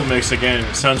instrumental mix,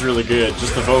 again, sounds really good,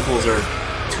 just the vocals are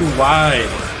too wide.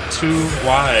 Too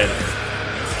wide.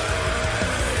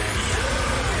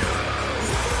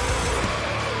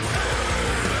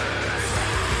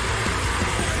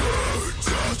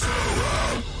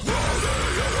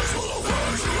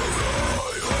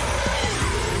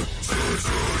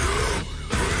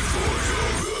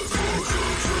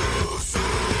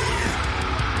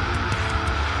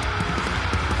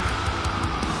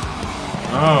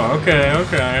 Oh, okay,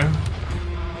 okay.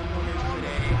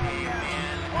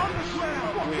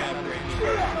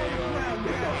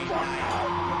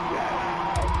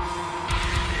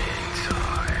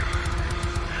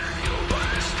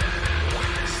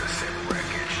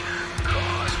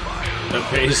 The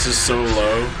bass is so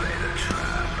low.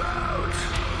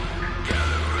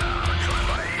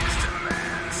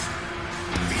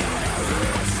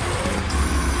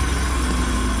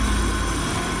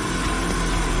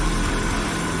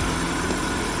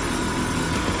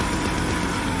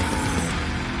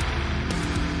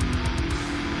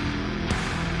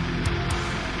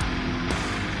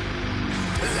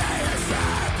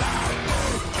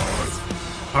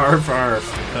 Arf,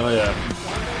 arf. Hell yeah.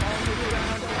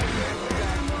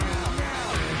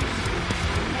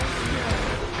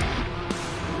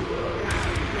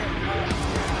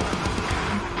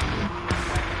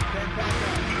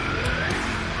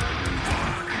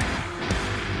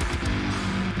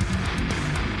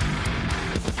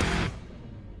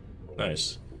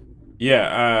 Nice.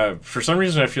 Yeah, for some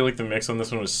reason I feel like the mix on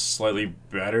this one was slightly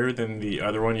better than the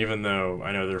other one, even though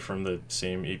I know they're from the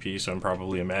same EP, so I'm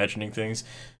probably imagining things.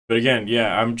 But again,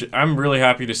 yeah, I'm really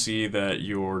happy to see that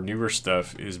your newer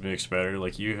stuff is mixed better.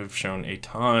 Like, you have shown a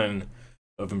ton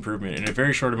of improvement in a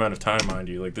very short amount of time, mind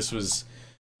you. Like, this was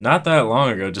not that long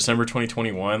ago, December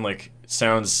 2021. Like,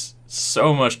 sounds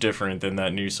so much different than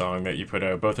that new song that you put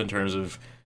out, both in terms of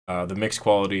the mix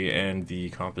quality and the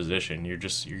composition. You're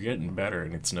getting better,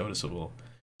 and it's noticeable.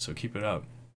 So keep it up.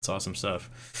 It's awesome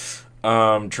stuff.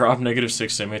 Drop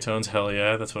 -6 semitones. Hell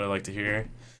yeah, that's what I like to hear.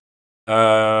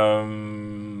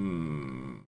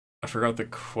 I forgot the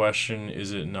question.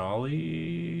 Is it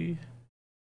Nolly?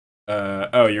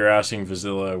 Oh, you're asking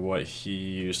Vizilla what he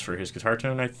used for his guitar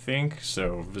tone, I think.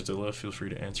 So Vizilla, feel free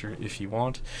to answer if you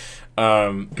want.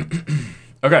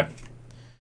 Okay.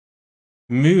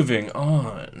 Moving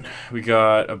on. We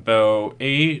got about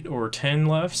 8 or 10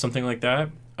 left, something like that.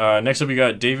 Next up, we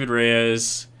got David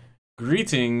Reyes.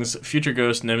 Greetings, Future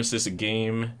Ghost Nemesis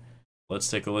Game. Let's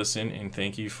take a listen, and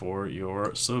thank you for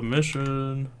your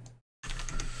submission.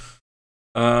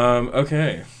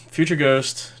 Okay. Future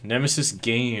Ghost Nemesis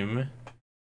Game.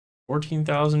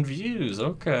 14,000 views.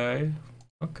 Okay.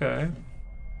 Okay.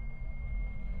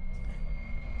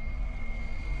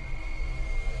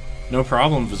 No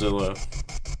problem, Vizilla.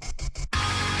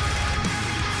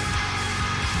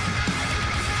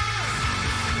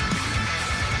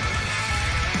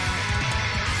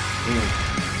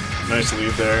 Nice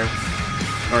lead there.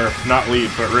 Or not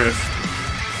lead, but riff.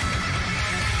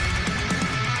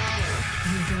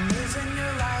 You've been living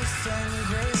your life in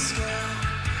grayscale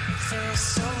for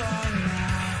so long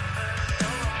now.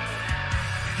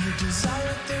 You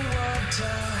desired the world to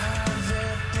have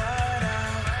it blurred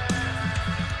out.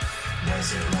 Was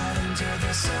it right under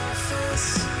the surface?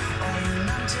 Or you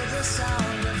numb to the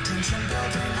sound of tension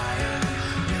building higher?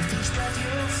 With each breath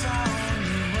you found,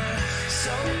 you were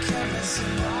so careless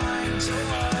and blind to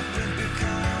what would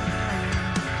become.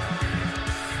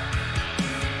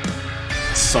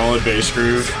 Solid bass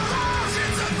groove.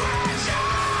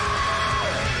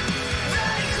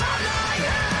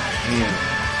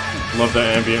 Love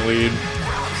that ambient lead.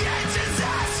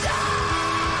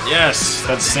 Yes,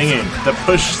 that's singing. The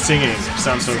push singing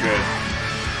sounds so good.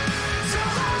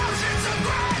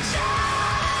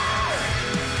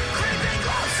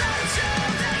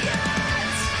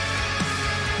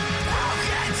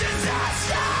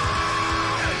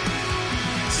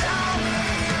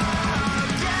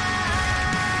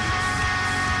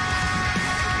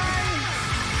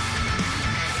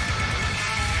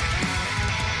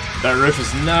 That riff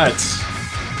is nuts.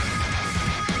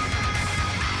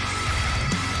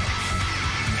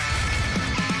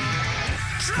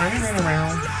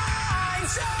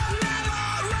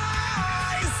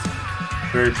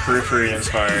 Very Periphery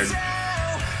inspired,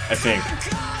 I think.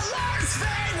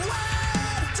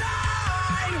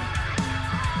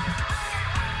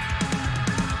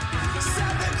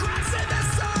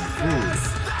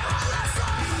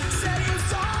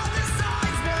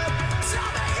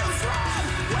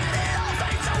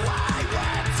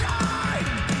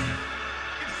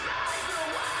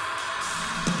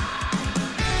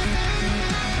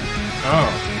 Oh.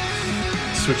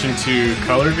 Switching to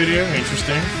color video,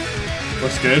 interesting.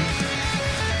 Looks good.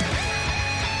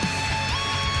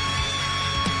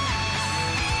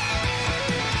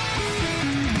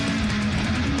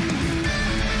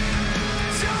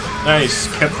 Nice.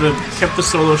 Kept the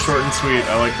solo short and sweet.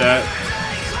 I like that.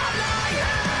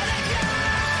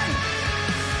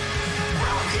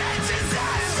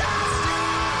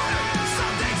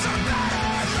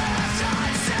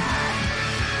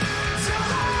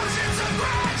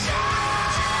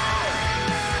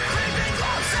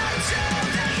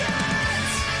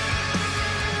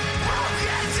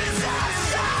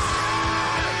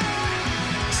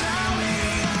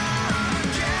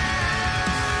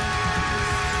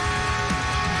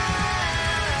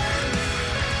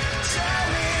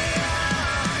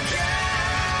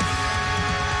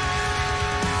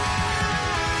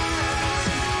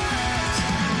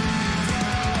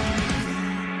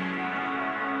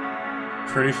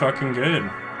 Pretty fucking good.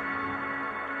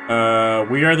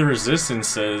 We Are the Resistance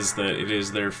says that it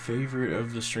is their favorite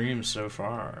of the streams so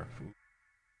far.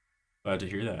 Glad to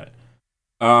hear that.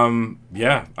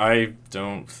 Yeah, I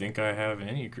don't think I have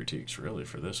any critiques really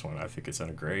for this one. I think it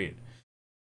sounded great.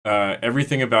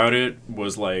 Everything about it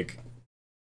was like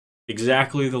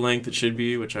exactly the length it should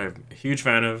be, which I'm a huge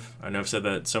fan of. I know I've said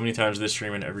that so many times this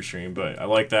stream and every stream, but I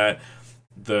like that.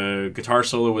 The guitar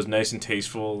solo was nice and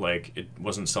tasteful, like it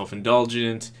wasn't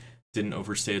self-indulgent, didn't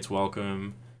overstay its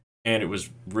welcome, and it was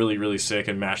really, really sick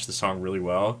and matched the song really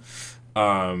well.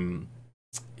 Yeah,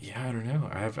 I don't know.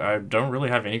 I don't really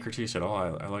have any critiques at all.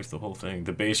 I liked the whole thing.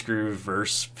 The bass groove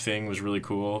verse thing was really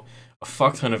cool. A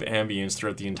fuck ton of ambience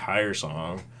throughout the entire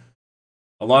song.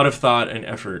 A lot of thought and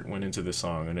effort went into this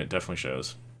song, and it definitely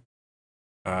shows.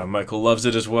 Michael loves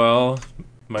it as well.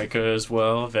 Micah as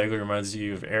well. Vaguely reminds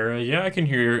you of Era. Yeah, I can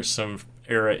hear some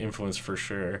Era influence for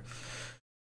sure.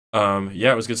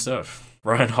 Yeah, it was good stuff.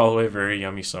 Ryan Holloway, very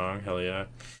yummy song. Hell yeah.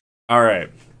 All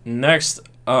right. Next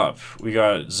up, we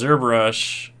got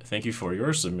Zerbrush. Thank you for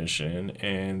your submission.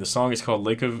 And the song is called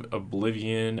Lake of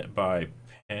Oblivion by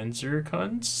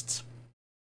Panzerkunst.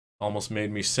 Almost made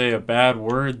me say a bad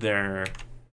word there.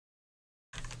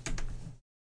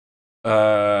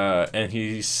 And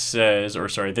he says, or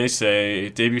sorry, they say,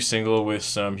 debut single with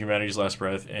some Humanity's Last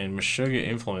Breath and Meshuggah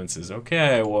influences.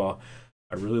 Okay, well,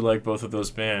 I really like both of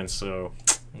those bands, so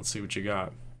let's see what you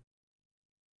got.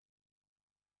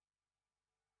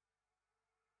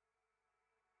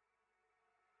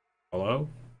 Hello?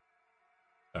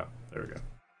 Oh, there we go.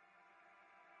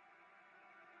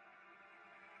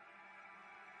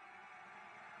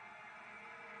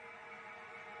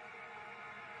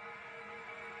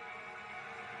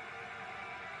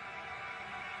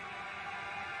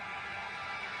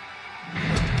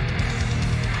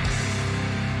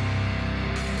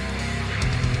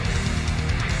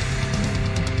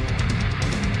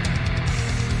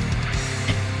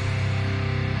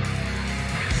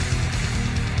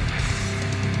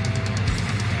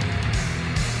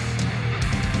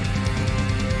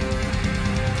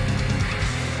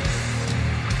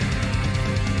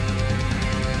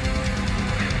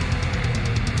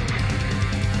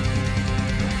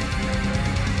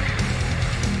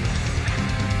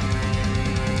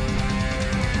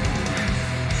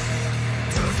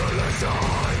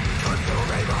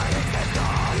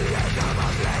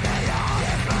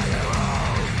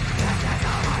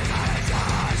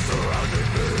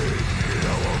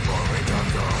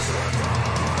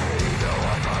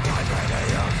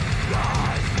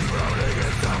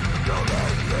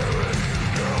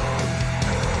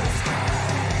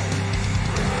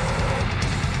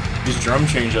 drum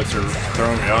change-ups are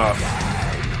throwing me off.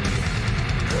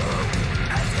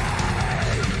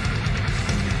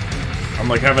 I'm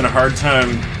like having a hard time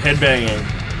headbanging.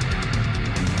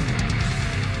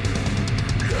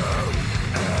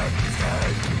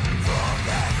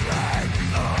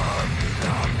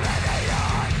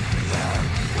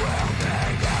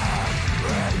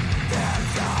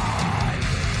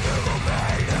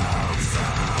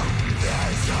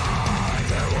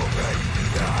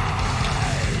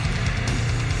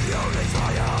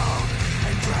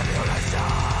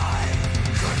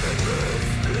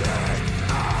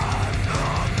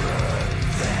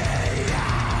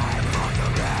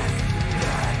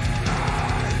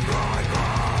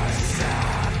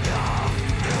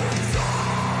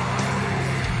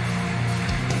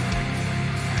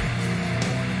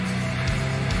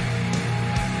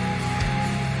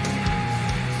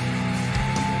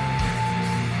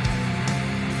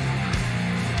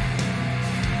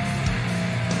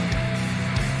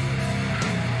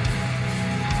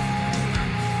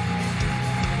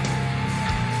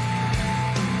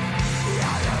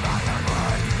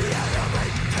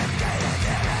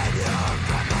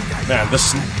 Man,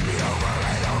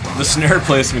 the snare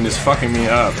placement is fucking me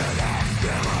up.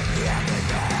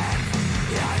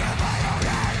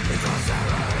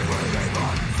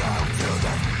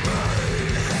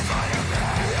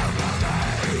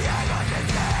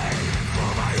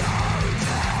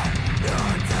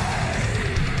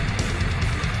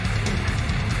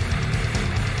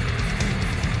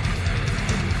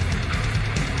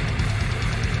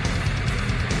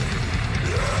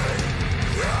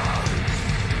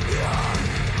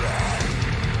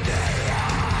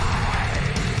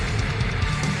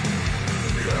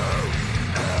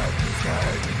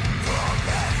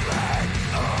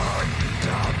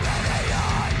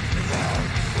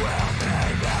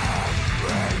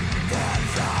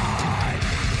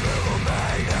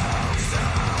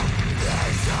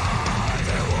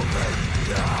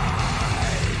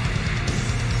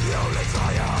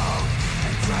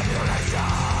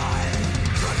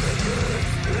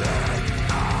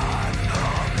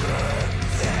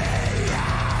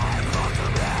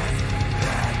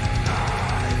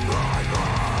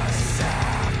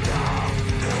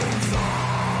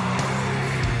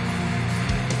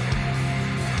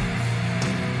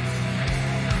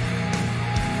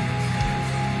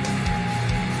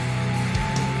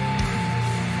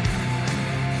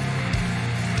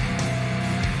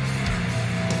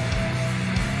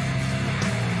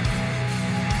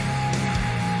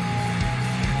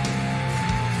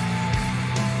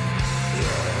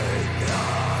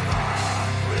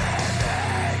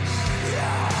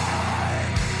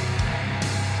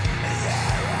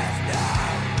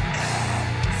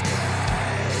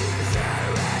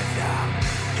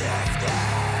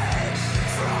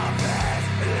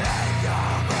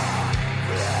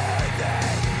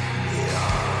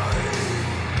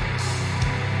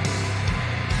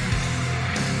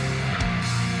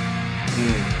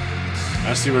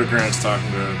 I see what Grant's talking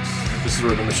about. This is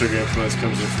where the Meshuggah influence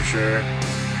comes in for sure.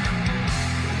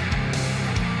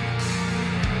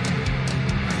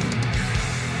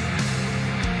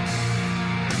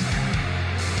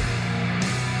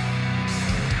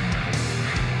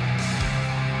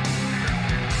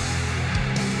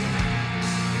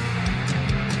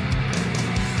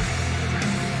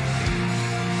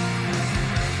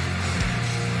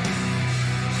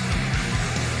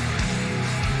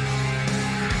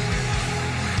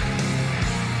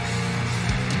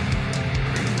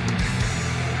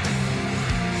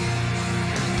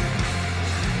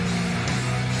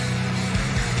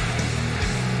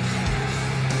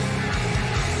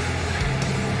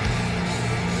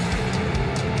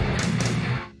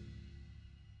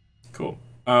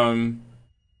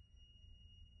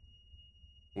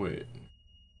 Wait.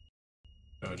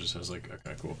 Oh, it just has like,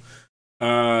 okay, cool.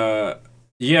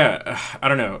 Yeah, I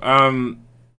don't know.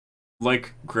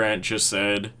 Like Grant just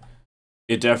said,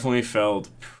 it definitely felt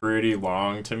pretty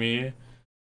long to me.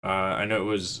 I know it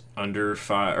was under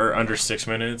 6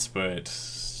 minutes,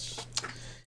 but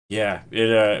yeah,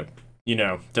 it you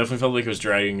know, definitely felt like it was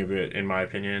dragging a bit, in my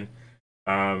opinion.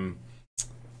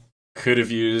 Could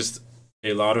have used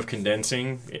a lot of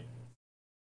condensing,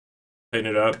 tighten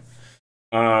it up.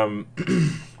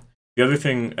 The other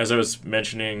thing, as I was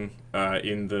mentioning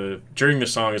during the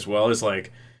song as well, is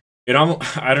like it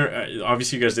almost, I don't,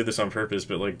 obviously you guys did this on purpose,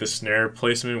 but like the snare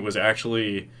placement was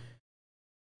actually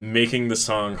making the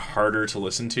song harder to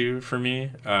listen to for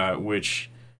me, which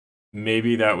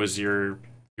maybe that was your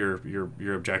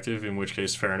objective, in which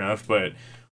case fair enough. But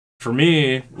for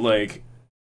me, like,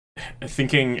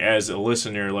 thinking as a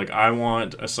listener, like, I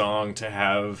want a song to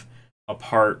have a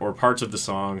part or parts of the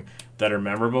song that are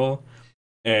memorable.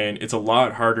 And it's a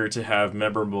lot harder to have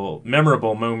memorable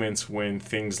moments when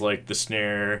things like the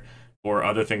snare or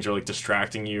other things are like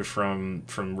distracting you from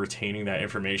retaining that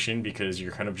information, because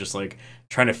you're kind of just like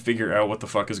trying to figure out what the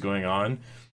fuck is going on,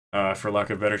 for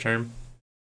lack of a better term.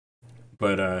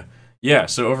 But yeah,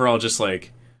 so overall, just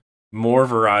like more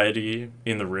variety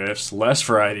in the riffs, less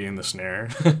variety in the snare,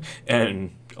 and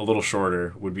a little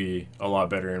shorter would be a lot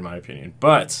better in my opinion.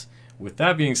 But with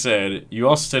that being said, you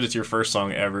also said it's your first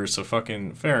song ever, so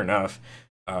fucking fair enough.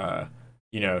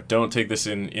 You know, don't take this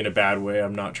in a bad way.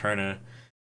 I'm not trying to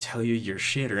tell you your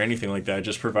shit or anything like that.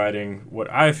 Just providing what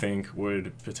I think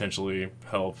would potentially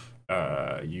help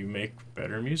you make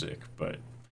better music. But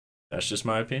that's just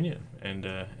my opinion, and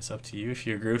it's up to you if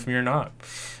you agree with me or not.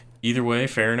 Either way,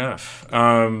 fair enough.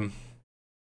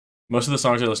 Most of the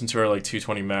songs I listen to are like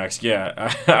 220 max.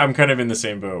 Yeah, I'm kind of in the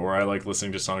same boat where I like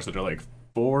listening to songs that are like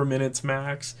 4 minutes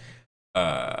max.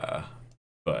 But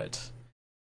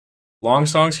long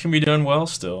songs can be done well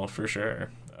still, for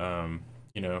sure.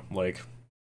 You know, like,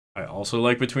 I also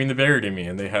like Between the Buried and Me,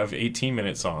 and they have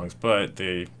 18-minute songs, but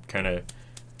they kind of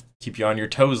keep you on your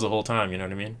toes the whole time, you know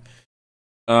what I mean?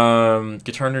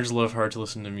 Guitar nerds love hard to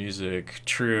listen to music.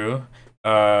 True.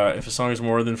 If a song is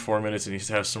more than 4 minutes, it needs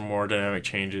to have some more dynamic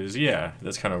changes. Yeah,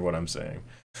 that's kind of what I'm saying.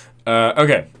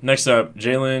 Okay, next up,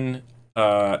 Jalen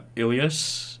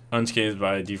Ilias, Unscathed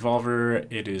by Devolver.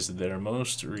 It is their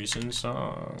most recent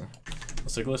song.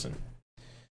 Let's take a listen.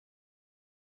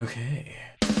 Okay.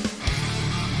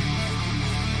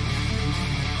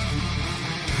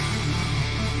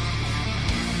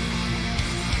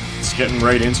 It's getting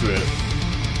right into it.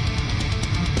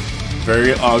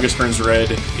 Very August Burns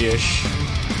Red-ish.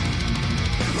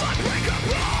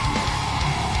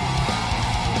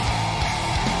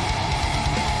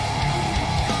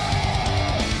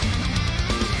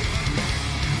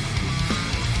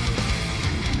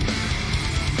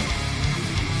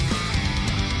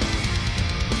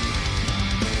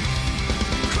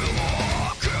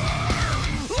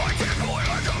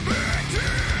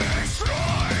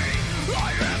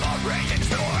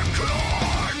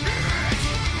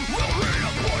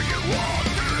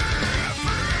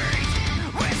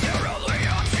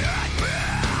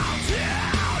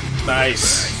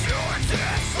 Nice.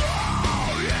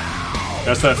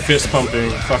 That's that fist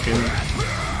pumping fucking.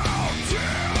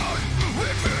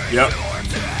 Yep.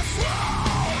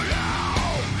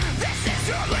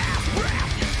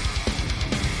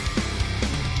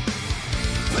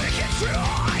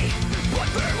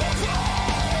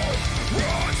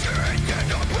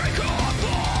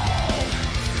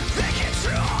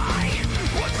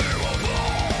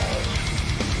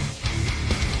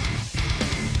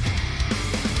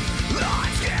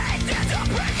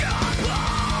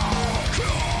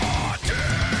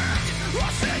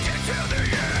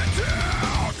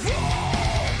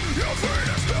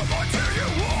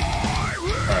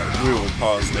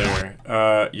 Pause there.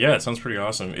 Yeah, it sounds pretty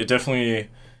awesome. It definitely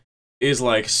is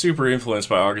like super influenced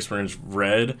by August Burns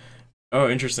Red. Oh,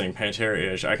 interesting.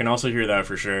 Pantera-ish. I can also hear that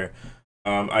for sure.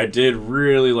 I did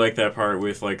really like that part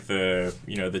with like the,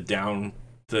 you know,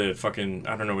 the fucking,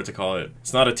 I don't know what to call it.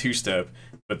 It's not a two-step,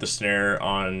 but the snare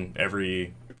on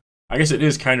every, I guess it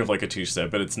is kind of like a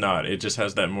two-step, but it's not. It just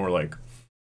has that more like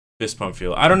fist pump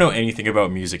feel. I don't know anything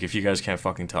about music, if you guys can't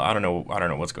fucking tell. I don't know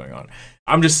what's going on.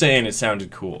 I'm just saying it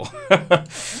sounded cool.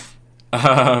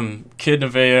 Kid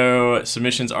Neveo,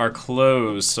 submissions are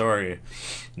closed. Sorry.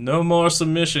 No more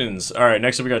submissions. Alright,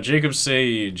 next up we got Jacob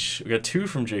Sage. We got 2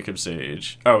 from Jacob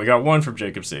Sage. Oh, we got 1 from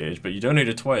Jacob Sage, but you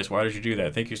donated twice. Why did you do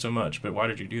that? Thank you so much, but why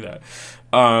did you do that?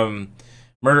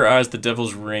 Murder Eyes, The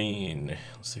Devil's Reign.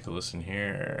 Let's take a listen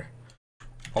here.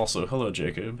 Also, hello,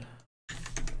 Jacob.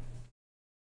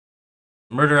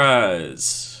 Murder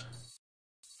Eyes.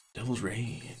 Devil's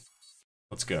Reign.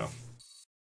 Let's go.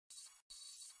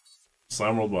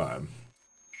 Slam Worldwide.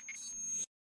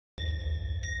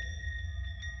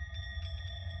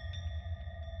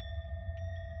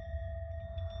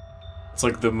 It's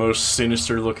like the most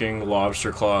sinister looking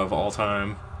lobster claw of all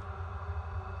time.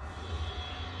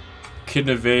 Kid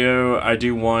Neveo, I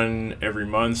do one every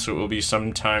month, so it will be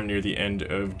sometime near the end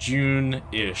of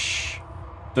June-ish.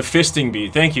 The fisting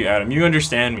beat. Thank you, Adam. You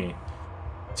understand me.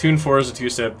 Tune 4 is a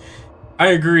two-step. I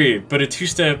agree, but a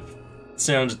two-step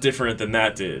sounds different than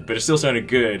that did. But it still sounded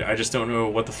good. I just don't know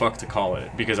what the fuck to call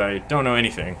it, because I don't know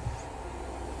anything.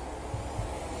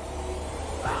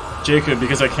 Jacob,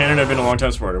 because I can and I've been a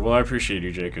long-time supporter. Well, I appreciate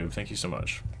you, Jacob. Thank you so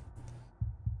much.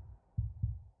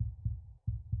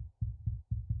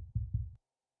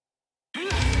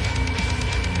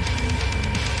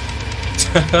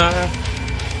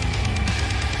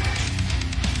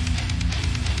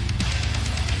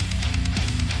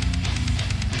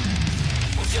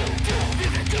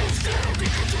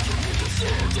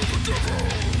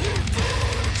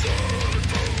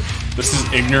 This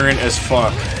is ignorant as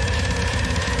fuck.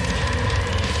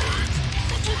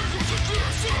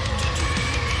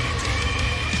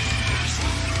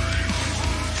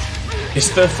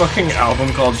 Is the fucking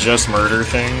album called Just Murder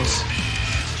Things?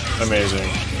 Amazing.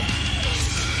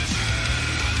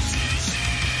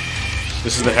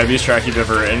 This is the heaviest track you've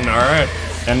ever written? Alright.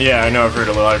 And yeah, I know I've heard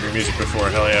a lot of your music before,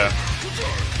 hell yeah.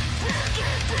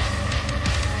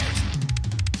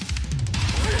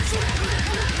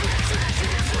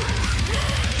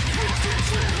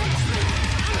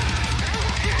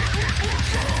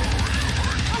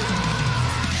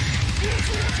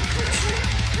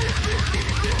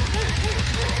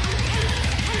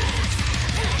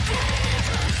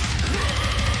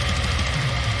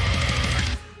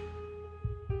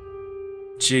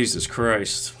 Jesus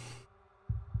Christ.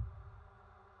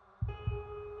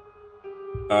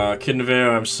 Kid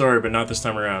Neveo, I'm sorry, but not this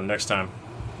time around. Next time.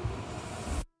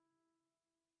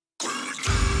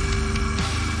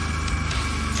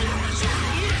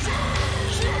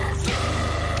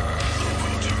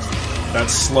 That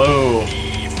slow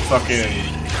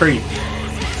fucking creep.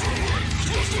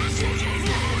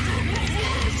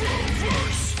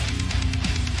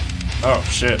 Oh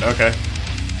shit, okay.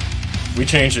 We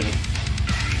changing.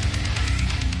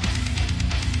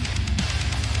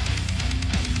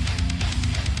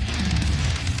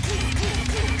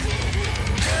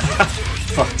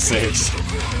 Fuck's sakes.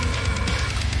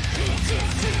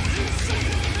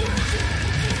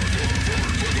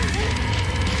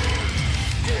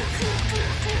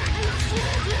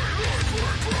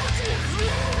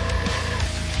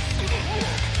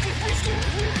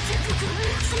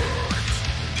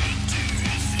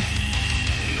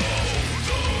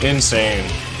 Insane.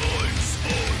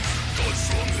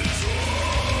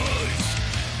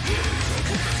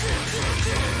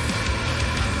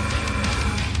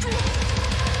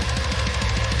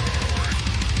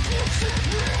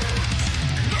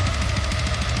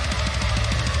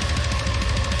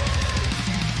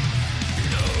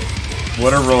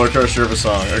 What a roller coaster of a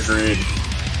song, agreed.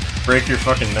 Break your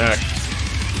fucking neck.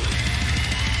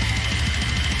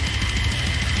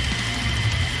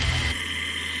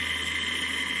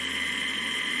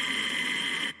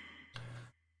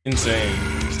 Insane.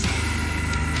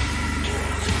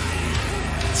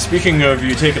 Speaking of,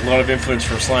 you take a lot of influence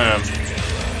from Slam.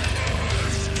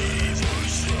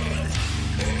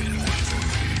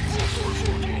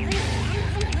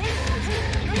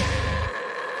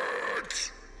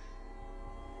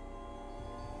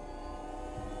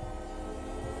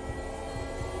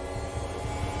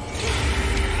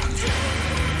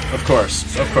 Of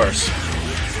course, of course.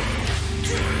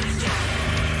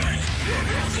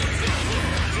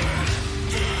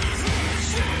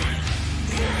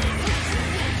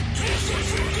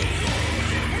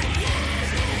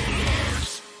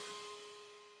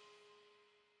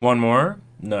 One more?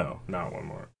 No, not one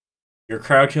more. You're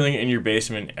crowd killing in your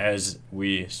basement as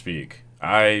we speak.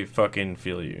 I fucking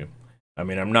feel you. I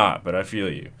mean, I'm not, but I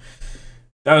feel you.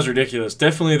 That was ridiculous.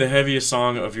 Definitely the heaviest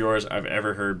song of yours I've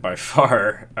ever heard by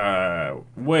far.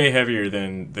 Way heavier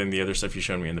than the other stuff you've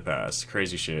shown me in the past.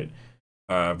 Crazy shit.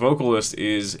 Vocalist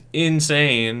is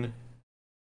insane.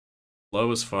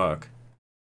 Low as fuck.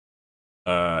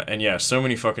 And yeah, so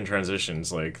many fucking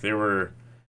transitions. Like, they were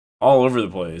all over the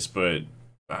place, but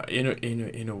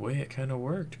in a way it kind of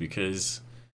worked because,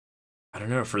 I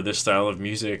don't know, for this style of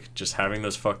music, just having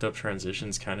those fucked up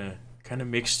transitions kind of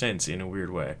makes sense in a weird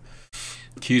way.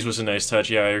 Keys was a nice touch.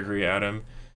 Yeah, I agree, Adam.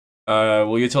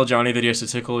 Will you tell Johnny that he has to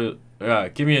tickle...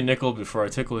 give me a nickel before I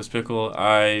tickle his pickle.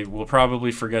 I will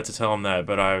probably forget to tell him that,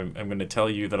 but I'm going to tell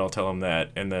you that I'll tell him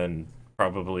that, and then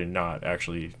probably not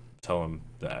actually tell him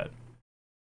that. Does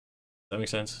that make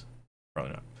sense?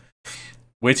 Probably not.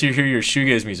 Wait till you hear your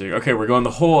shoegaze music. Okay, we're going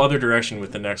the whole other direction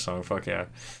with the next song. Fuck yeah.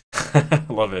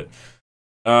 Love it.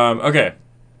 Okay.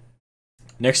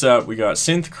 Next up, we got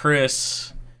Synth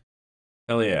Chris.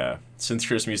 Hell yeah. Synth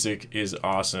Chris music is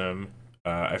awesome.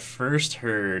 I first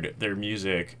heard their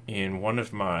music in one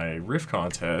of my riff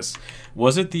contests.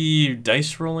 Was it the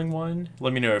dice rolling one?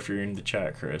 Let me know if you're in the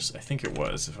chat, Chris. I think it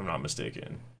was, if I'm not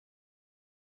mistaken.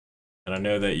 And I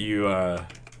know that you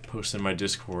post in my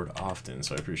Discord often,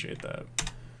 so I appreciate that.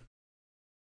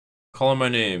 Calling my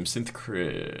name, Synth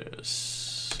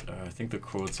Chris. I think the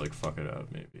quotes like fuck it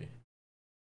up, maybe.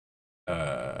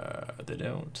 They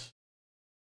don't.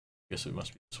 I guess it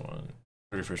must be this one.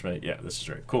 31st minute. Yeah, this is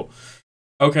right. Cool.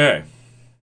 Okay.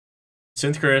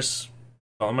 Synth Chris.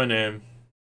 Calling my name.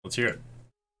 Let's hear it.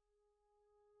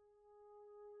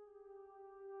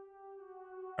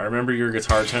 I remember your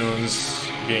guitar tones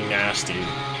being nasty,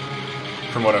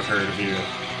 from what I've heard of you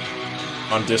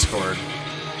on Discord.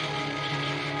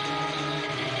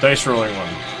 Dice rolling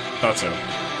one. Thought so.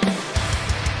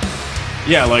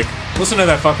 Yeah, like, listen to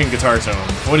that fucking guitar tone.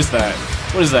 What is that?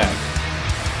 What is that?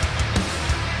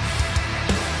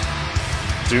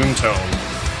 Doom tone.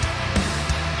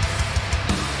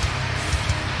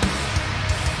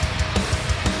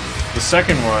 The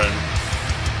second one...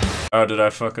 Oh, did I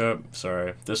fuck up?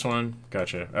 Sorry. This one?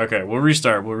 Gotcha. Okay, we'll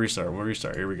restart. We'll restart. We'll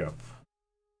restart. Here we go.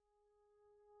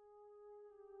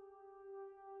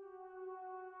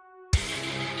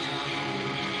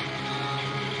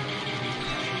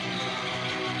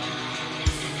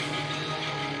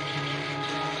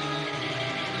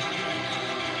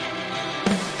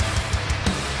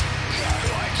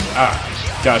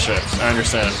 Ah, gotcha. I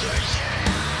understand.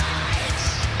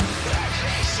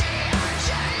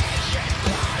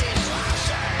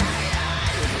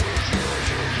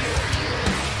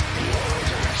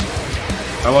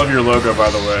 I love your logo, by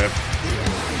the way.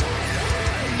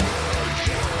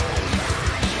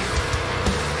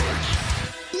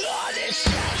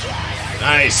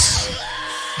 Nice.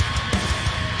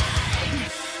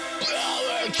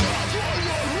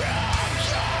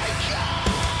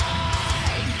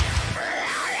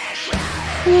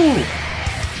 Woo.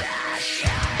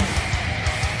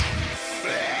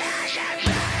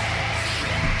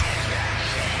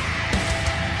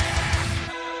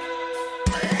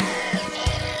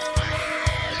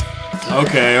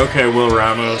 Okay, okay, Will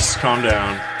Ramos, calm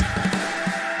down.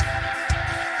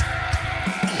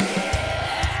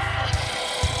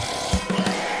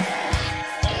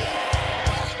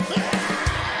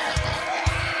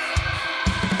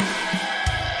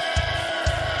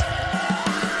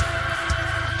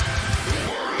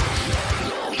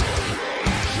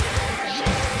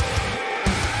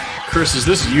 Chris, is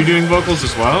this you doing vocals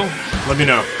as well? Let me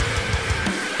know.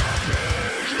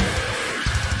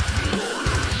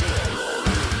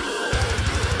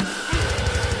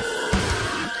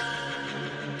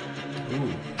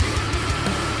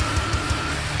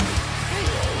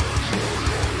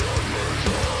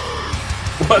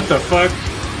 What the fuck?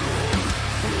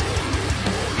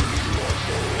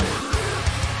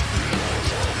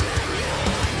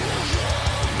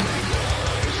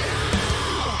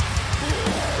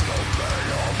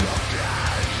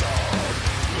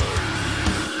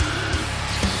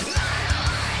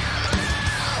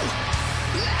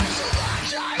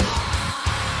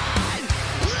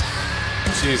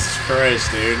 Jesus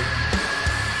Christ, dude.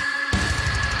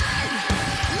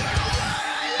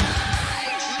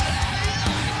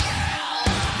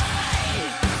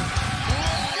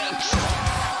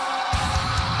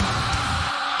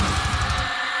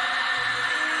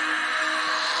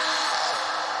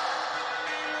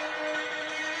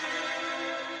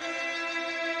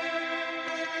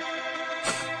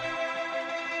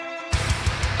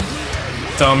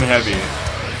 Dumb heavy.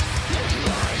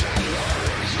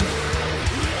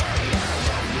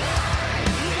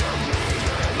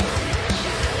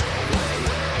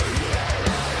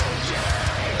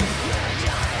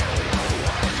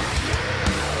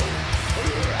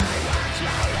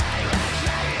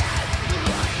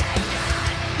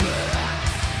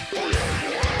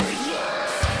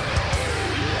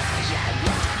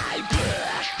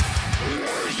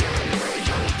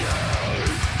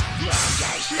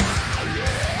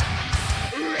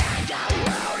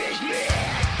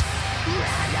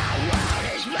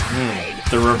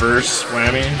 The reverse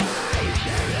whammy.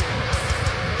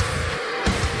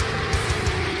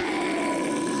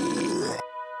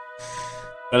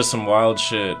 That is some wild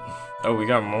shit. Oh, we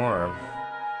got more.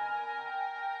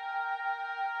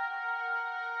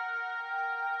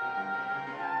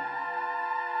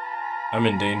 I'm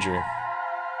in danger.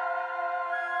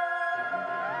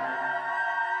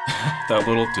 That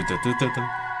little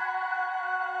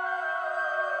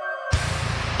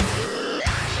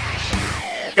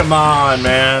Come on,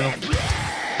 man.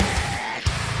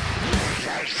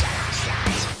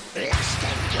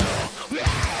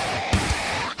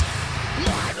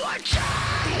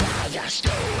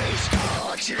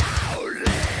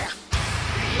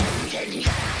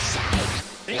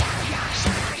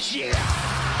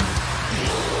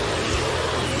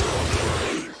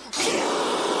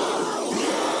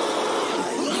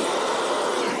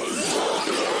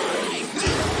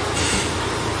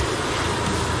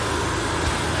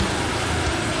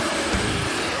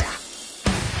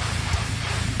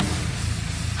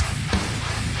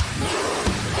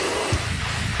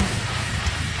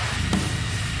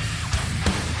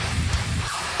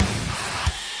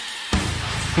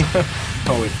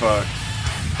 Holy fuck.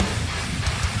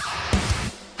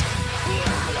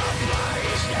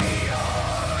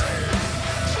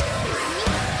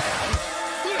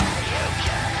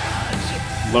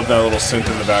 Love that little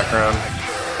synth in the background.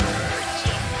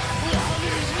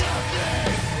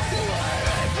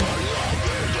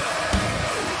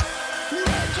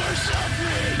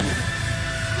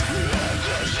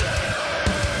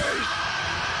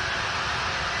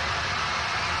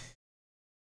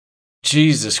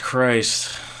 Jesus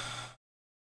Christ.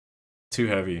 Too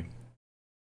heavy.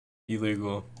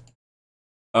 Illegal.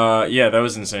 Yeah, that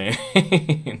was insane.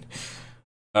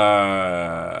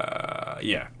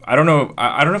 Yeah. I don't know.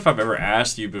 I don't know if I've ever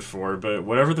asked you before, but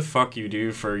whatever the fuck you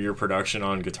do for your production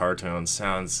on guitar tones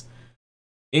sounds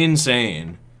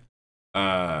insane.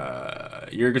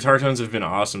 Your guitar tones have been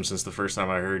awesome since the first time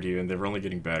I heard you, and they're only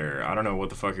getting better. I don't know what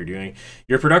the fuck you're doing.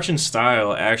 Your production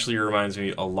style actually reminds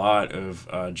me a lot of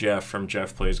Jeff from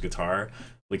Jeff Plays Guitar.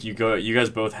 Like you guys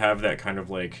both have that kind of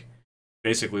like,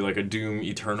 basically like a Doom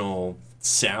Eternal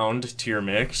sound to your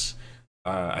mix.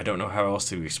 I don't know how else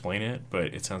to explain it,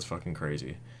 but it sounds fucking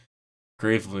crazy.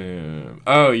 Graveloom.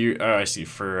 Oh, I see.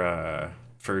 For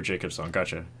Jacob's song.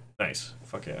 Gotcha. Nice.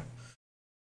 Fuck yeah.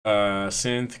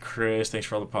 Synth, Chris, thanks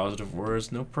for all the positive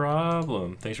words. No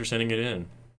problem. Thanks for sending it in.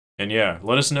 And yeah,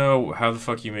 let us know how the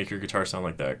fuck you make your guitar sound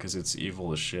like that, because it's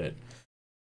evil as shit.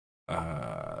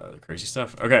 Crazy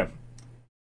stuff. Okay.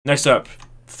 Next up,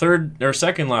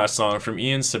 second last song from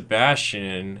Ian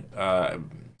Sebastian.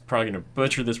 Probably gonna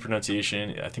butcher this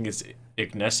pronunciation. I think it's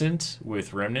Ignescent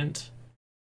with Remnant.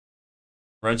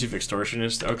 Runs of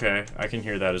Extortionist. Okay, I can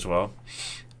hear that as well.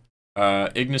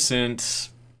 Ignescent,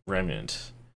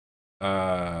 Remnant.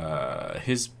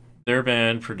 Their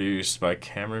band produced by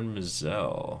Cameron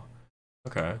Mazel.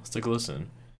 Okay, let's take a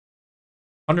listen.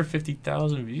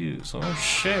 150,000 views. Oh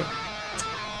shit.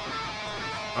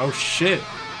 Oh shit.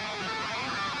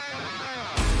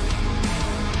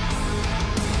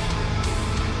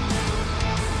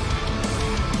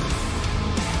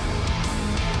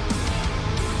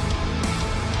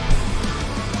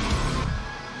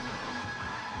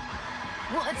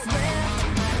 What's left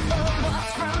of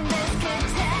us from this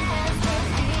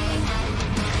catastrophe?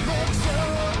 The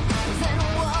chosen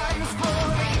ones for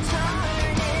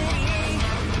eternity.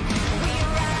 We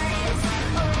rise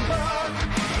above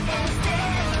in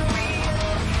stereo.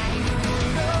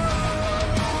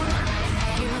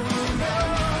 You know.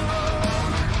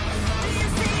 Do you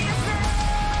see us now?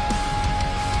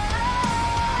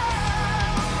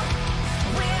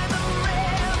 We're the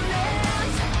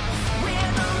remnant.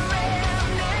 We're the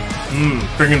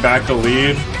remnant. Bringing back the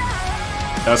lead.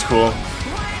 That's cool.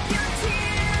 Wipe your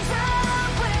tears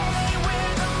away.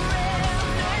 We're the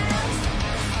remnant.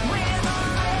 We're the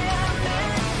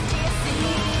remnant. Do you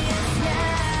see us now?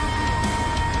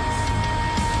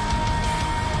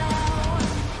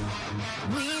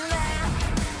 We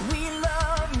laugh, we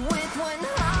love with one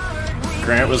heart.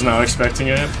 Grant was not expecting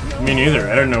it. Me neither.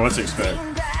 I didn't know what to expect.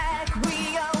 Looking back,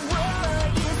 we are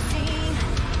what you see.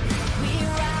 We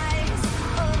rise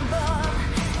above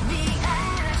the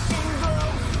ash and glow.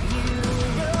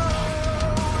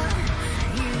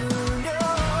 You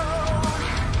know.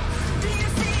 Do you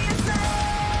see us now?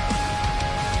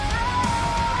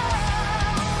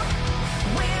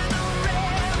 We're the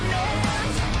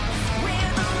remnant.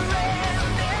 We're the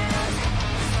remnant.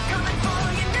 Coming for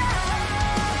you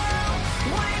now.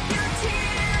 Wipe your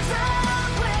tears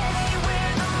away.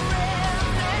 We're the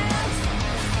remnant.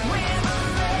 We're the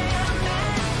remnant.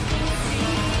 Can you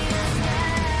see us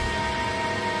now?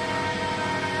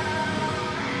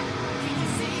 Can you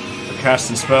see us?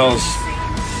 Casting spells.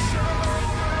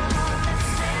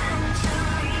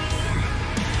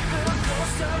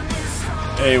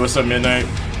 Hey, what's up, Midnight?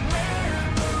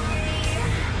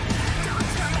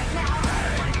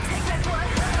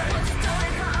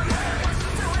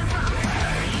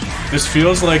 This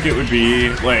feels like it would be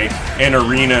like an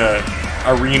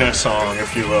arena song,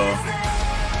 if you will.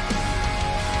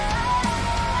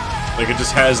 Like it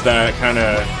just has that kind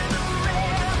of,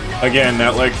 again,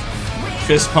 that like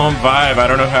fist pump vibe. I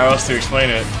don't know how else to explain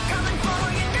it. Coming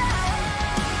for you now.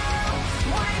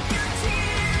 Wipe your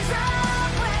tears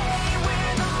away. We're the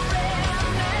remnant.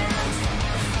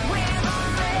 We're the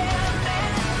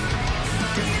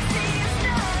remnant. Do you see us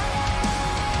now? We're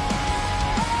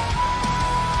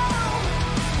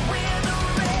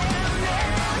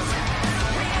the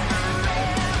remnant. We're the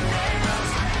remnant.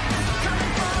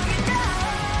 Coming for you now.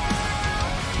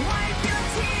 Wipe your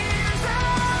tears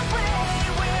away.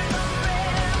 We're the remnant.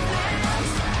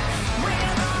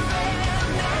 We're the remnant.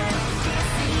 Do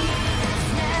you see us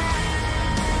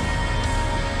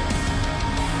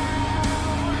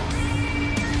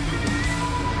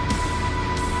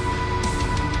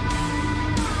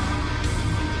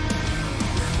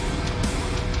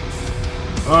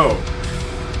Oh,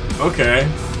 okay.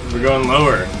 We're going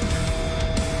lower.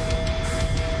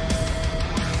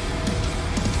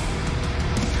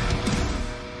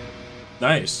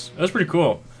 Nice. That was pretty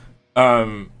cool.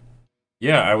 Yeah,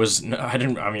 I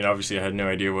mean, obviously I had no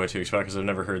idea what to expect because I've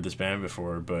never hered this band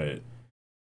before, but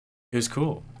It was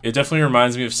cool. It definitely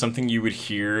reminds me of something you would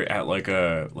hear at like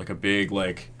a big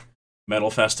like metal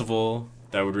festival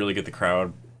that would really get the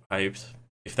crowd hyped.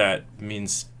 If that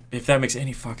makes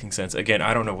any fucking sense. Again,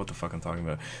 I don't know what the fuck I'm talking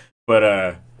about. But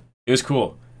it was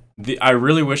cool. I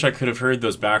really wish I could have heard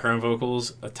those background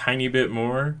vocals a tiny bit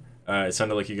more. It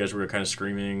sounded like you guys were kind of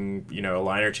screaming, you know, a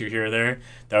line or two here or there.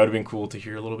 That would have been cool to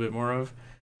hear a little bit more of.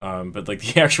 But like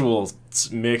the actual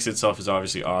mix itself is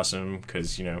obviously awesome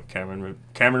because, you know, Cameron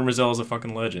Mazel is a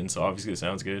fucking legend, so obviously it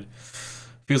sounds good.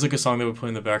 Feels like a song that would play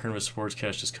in the background of a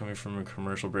sportscast just coming from a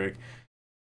commercial break.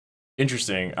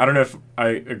 Interesting. I don't know if I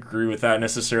agree with that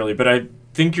necessarily, but I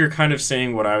think you're kind of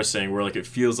saying what I was saying, where like it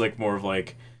feels like more of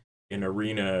like an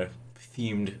arena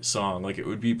themed song. Like it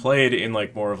would be played in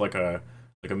like more of like a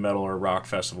metal or rock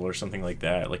festival or something like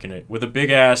that, like with a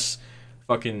big ass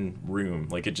fucking room.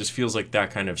 Like it just feels like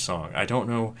that kind of song. I don't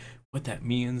know what that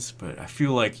means, but I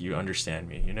feel like you understand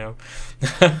me, you know?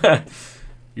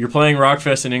 You're playing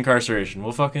Rockfest in incarceration.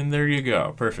 Well, fucking there you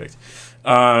go. Perfect.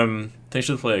 Thanks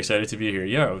for the play. Excited to be here.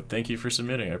 Yo, thank you for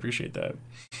submitting. I appreciate that.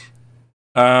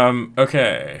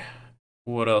 Okay.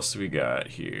 What else do we got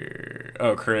here?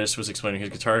 Oh, Chris was explaining his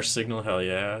guitar signal. Hell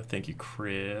yeah. Thank you,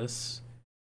 Chris.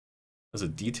 That's a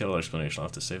detailed explanation. I'll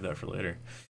have to save that for later.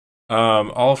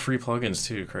 All free plugins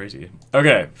too. Crazy.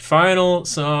 Okay, final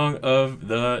song of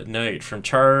the night from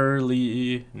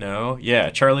Charlie O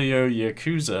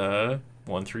Yakuza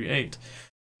 138.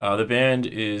 The band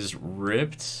is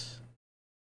Ripped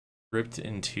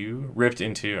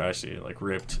Into, I see, like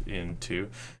Ripped Into,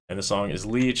 and the song is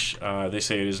Leech. They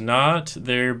say it is not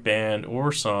their band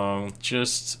or song,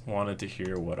 just wanted to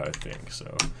hear what I think.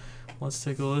 So let's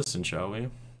take a listen, shall we?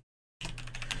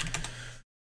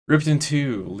 Ripped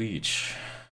Into, Leech,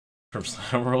 from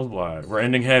Slam Worldwide. We're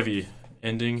ending heavy,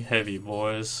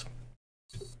 boys.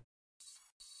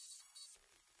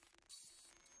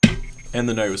 End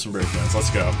the night with some breakdowns. Let's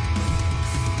go.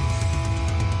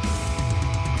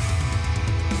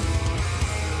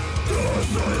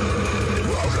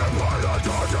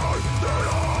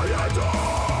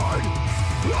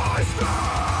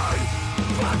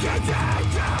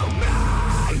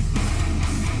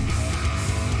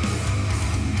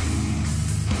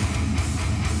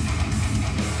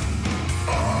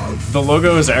 The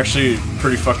logo is actually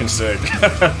pretty fucking sick.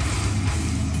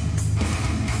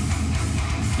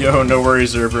 Yo, no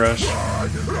worries, Airbrush.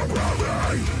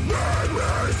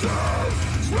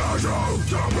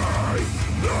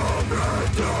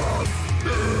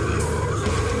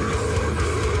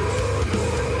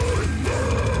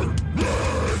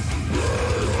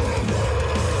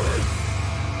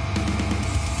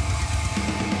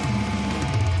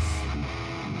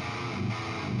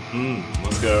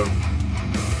 Let's go.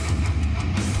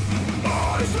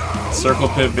 Circle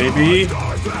pit, baby.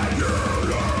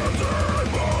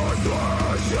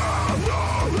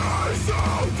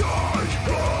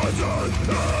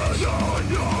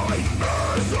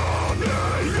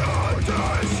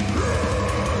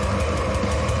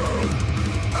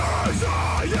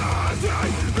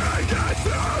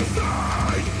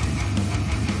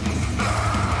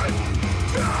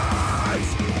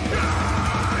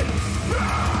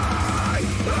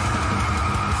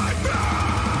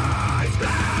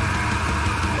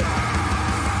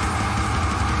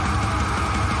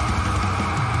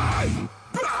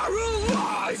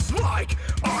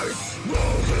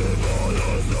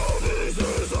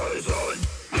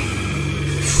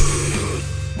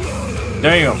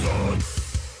 Damn.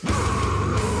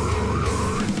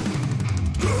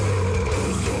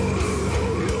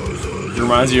 It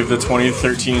reminds you of the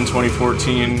 2013,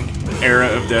 2014 era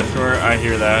of deathcore. I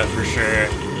hear that for sure.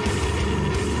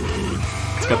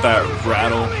 It's got that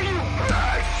rattle.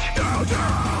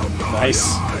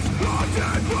 Nice.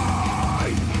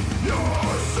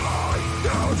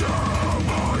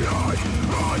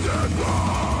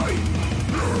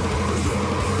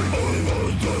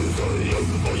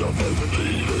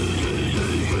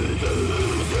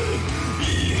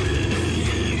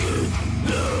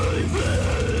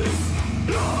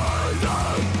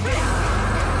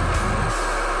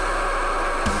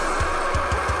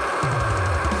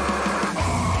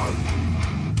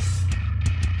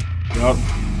 Yup.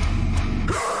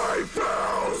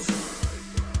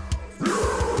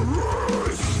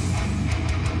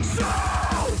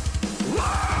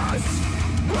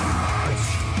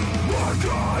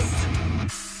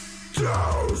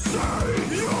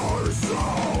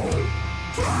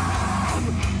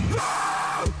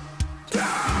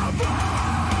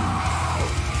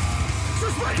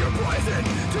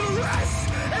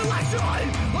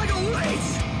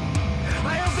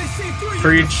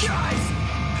 Preach.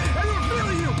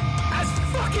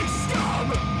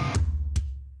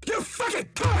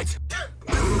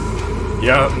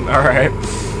 Yeah, alright.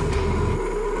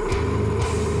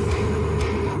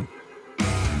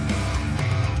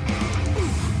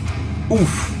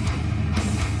 Oof.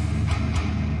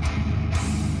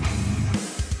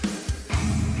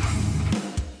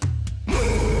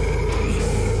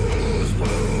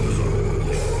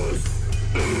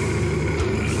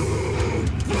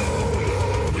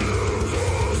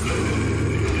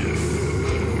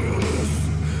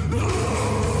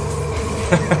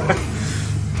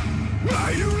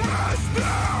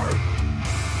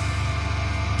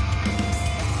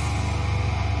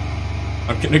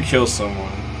 I'm gonna kill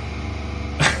someone.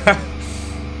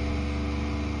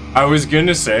 I was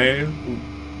gonna say,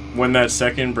 when that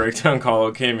second breakdown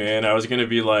call came in, I was gonna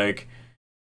be like,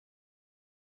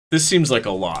 this seems like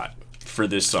a lot for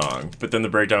this song. But then the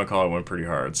breakdown call went pretty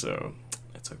hard, so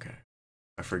it's okay.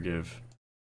 I forgive.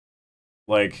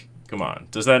 Like, come on.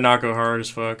 Does that not go hard as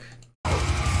fuck?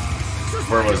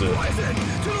 Where was it?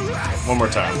 One more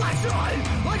time. I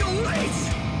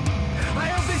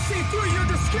hope they see through your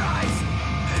disguise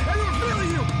and reveal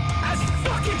you as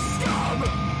fucking scum!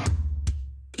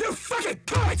 You fucking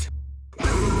cunt!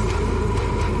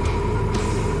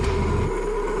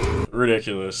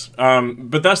 Ridiculous.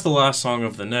 But that's the last song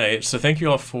of the night. So thank you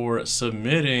all for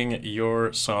submitting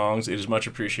your songs. It is much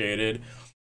appreciated.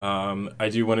 I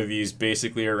do one of these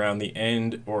basically around the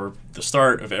end or the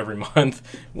start of every month,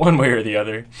 one way or the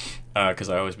other, because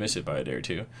I always miss it by a day or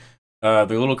two. The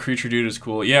little creature dude is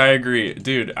cool. Yeah, I agree.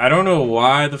 Dude, I don't know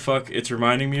why the fuck it's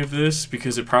reminding me of this,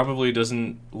 because it probably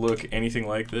doesn't look anything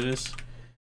like this.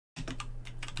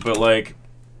 But, like,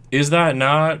 is that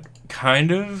not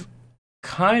kind of,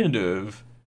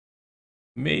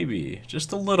 maybe,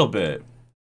 just a little bit,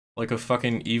 like a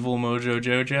fucking evil Mojo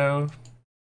Jojo?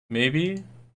 Maybe?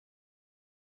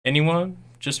 Anyone?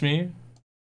 Just me?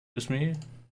 Just me?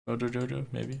 Mojo Jojo?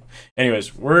 Maybe?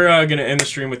 Anyways, we're gonna end the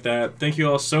stream with that. Thank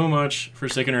you all so much for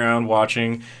sticking around,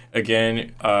 watching.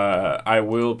 Again, I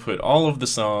will put all of the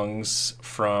songs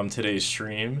from today's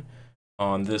stream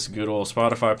on this good old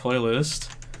Spotify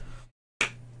playlist.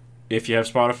 If you have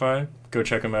Spotify, go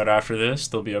check them out after this.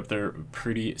 They'll be up there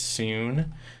pretty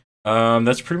soon.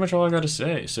 That's pretty much all I got to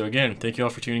say. So again, thank you all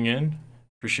for tuning in.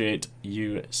 Appreciate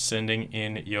you sending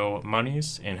in your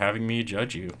monies and having me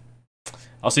judge you.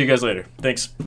 I'll see you guys later. Thanks.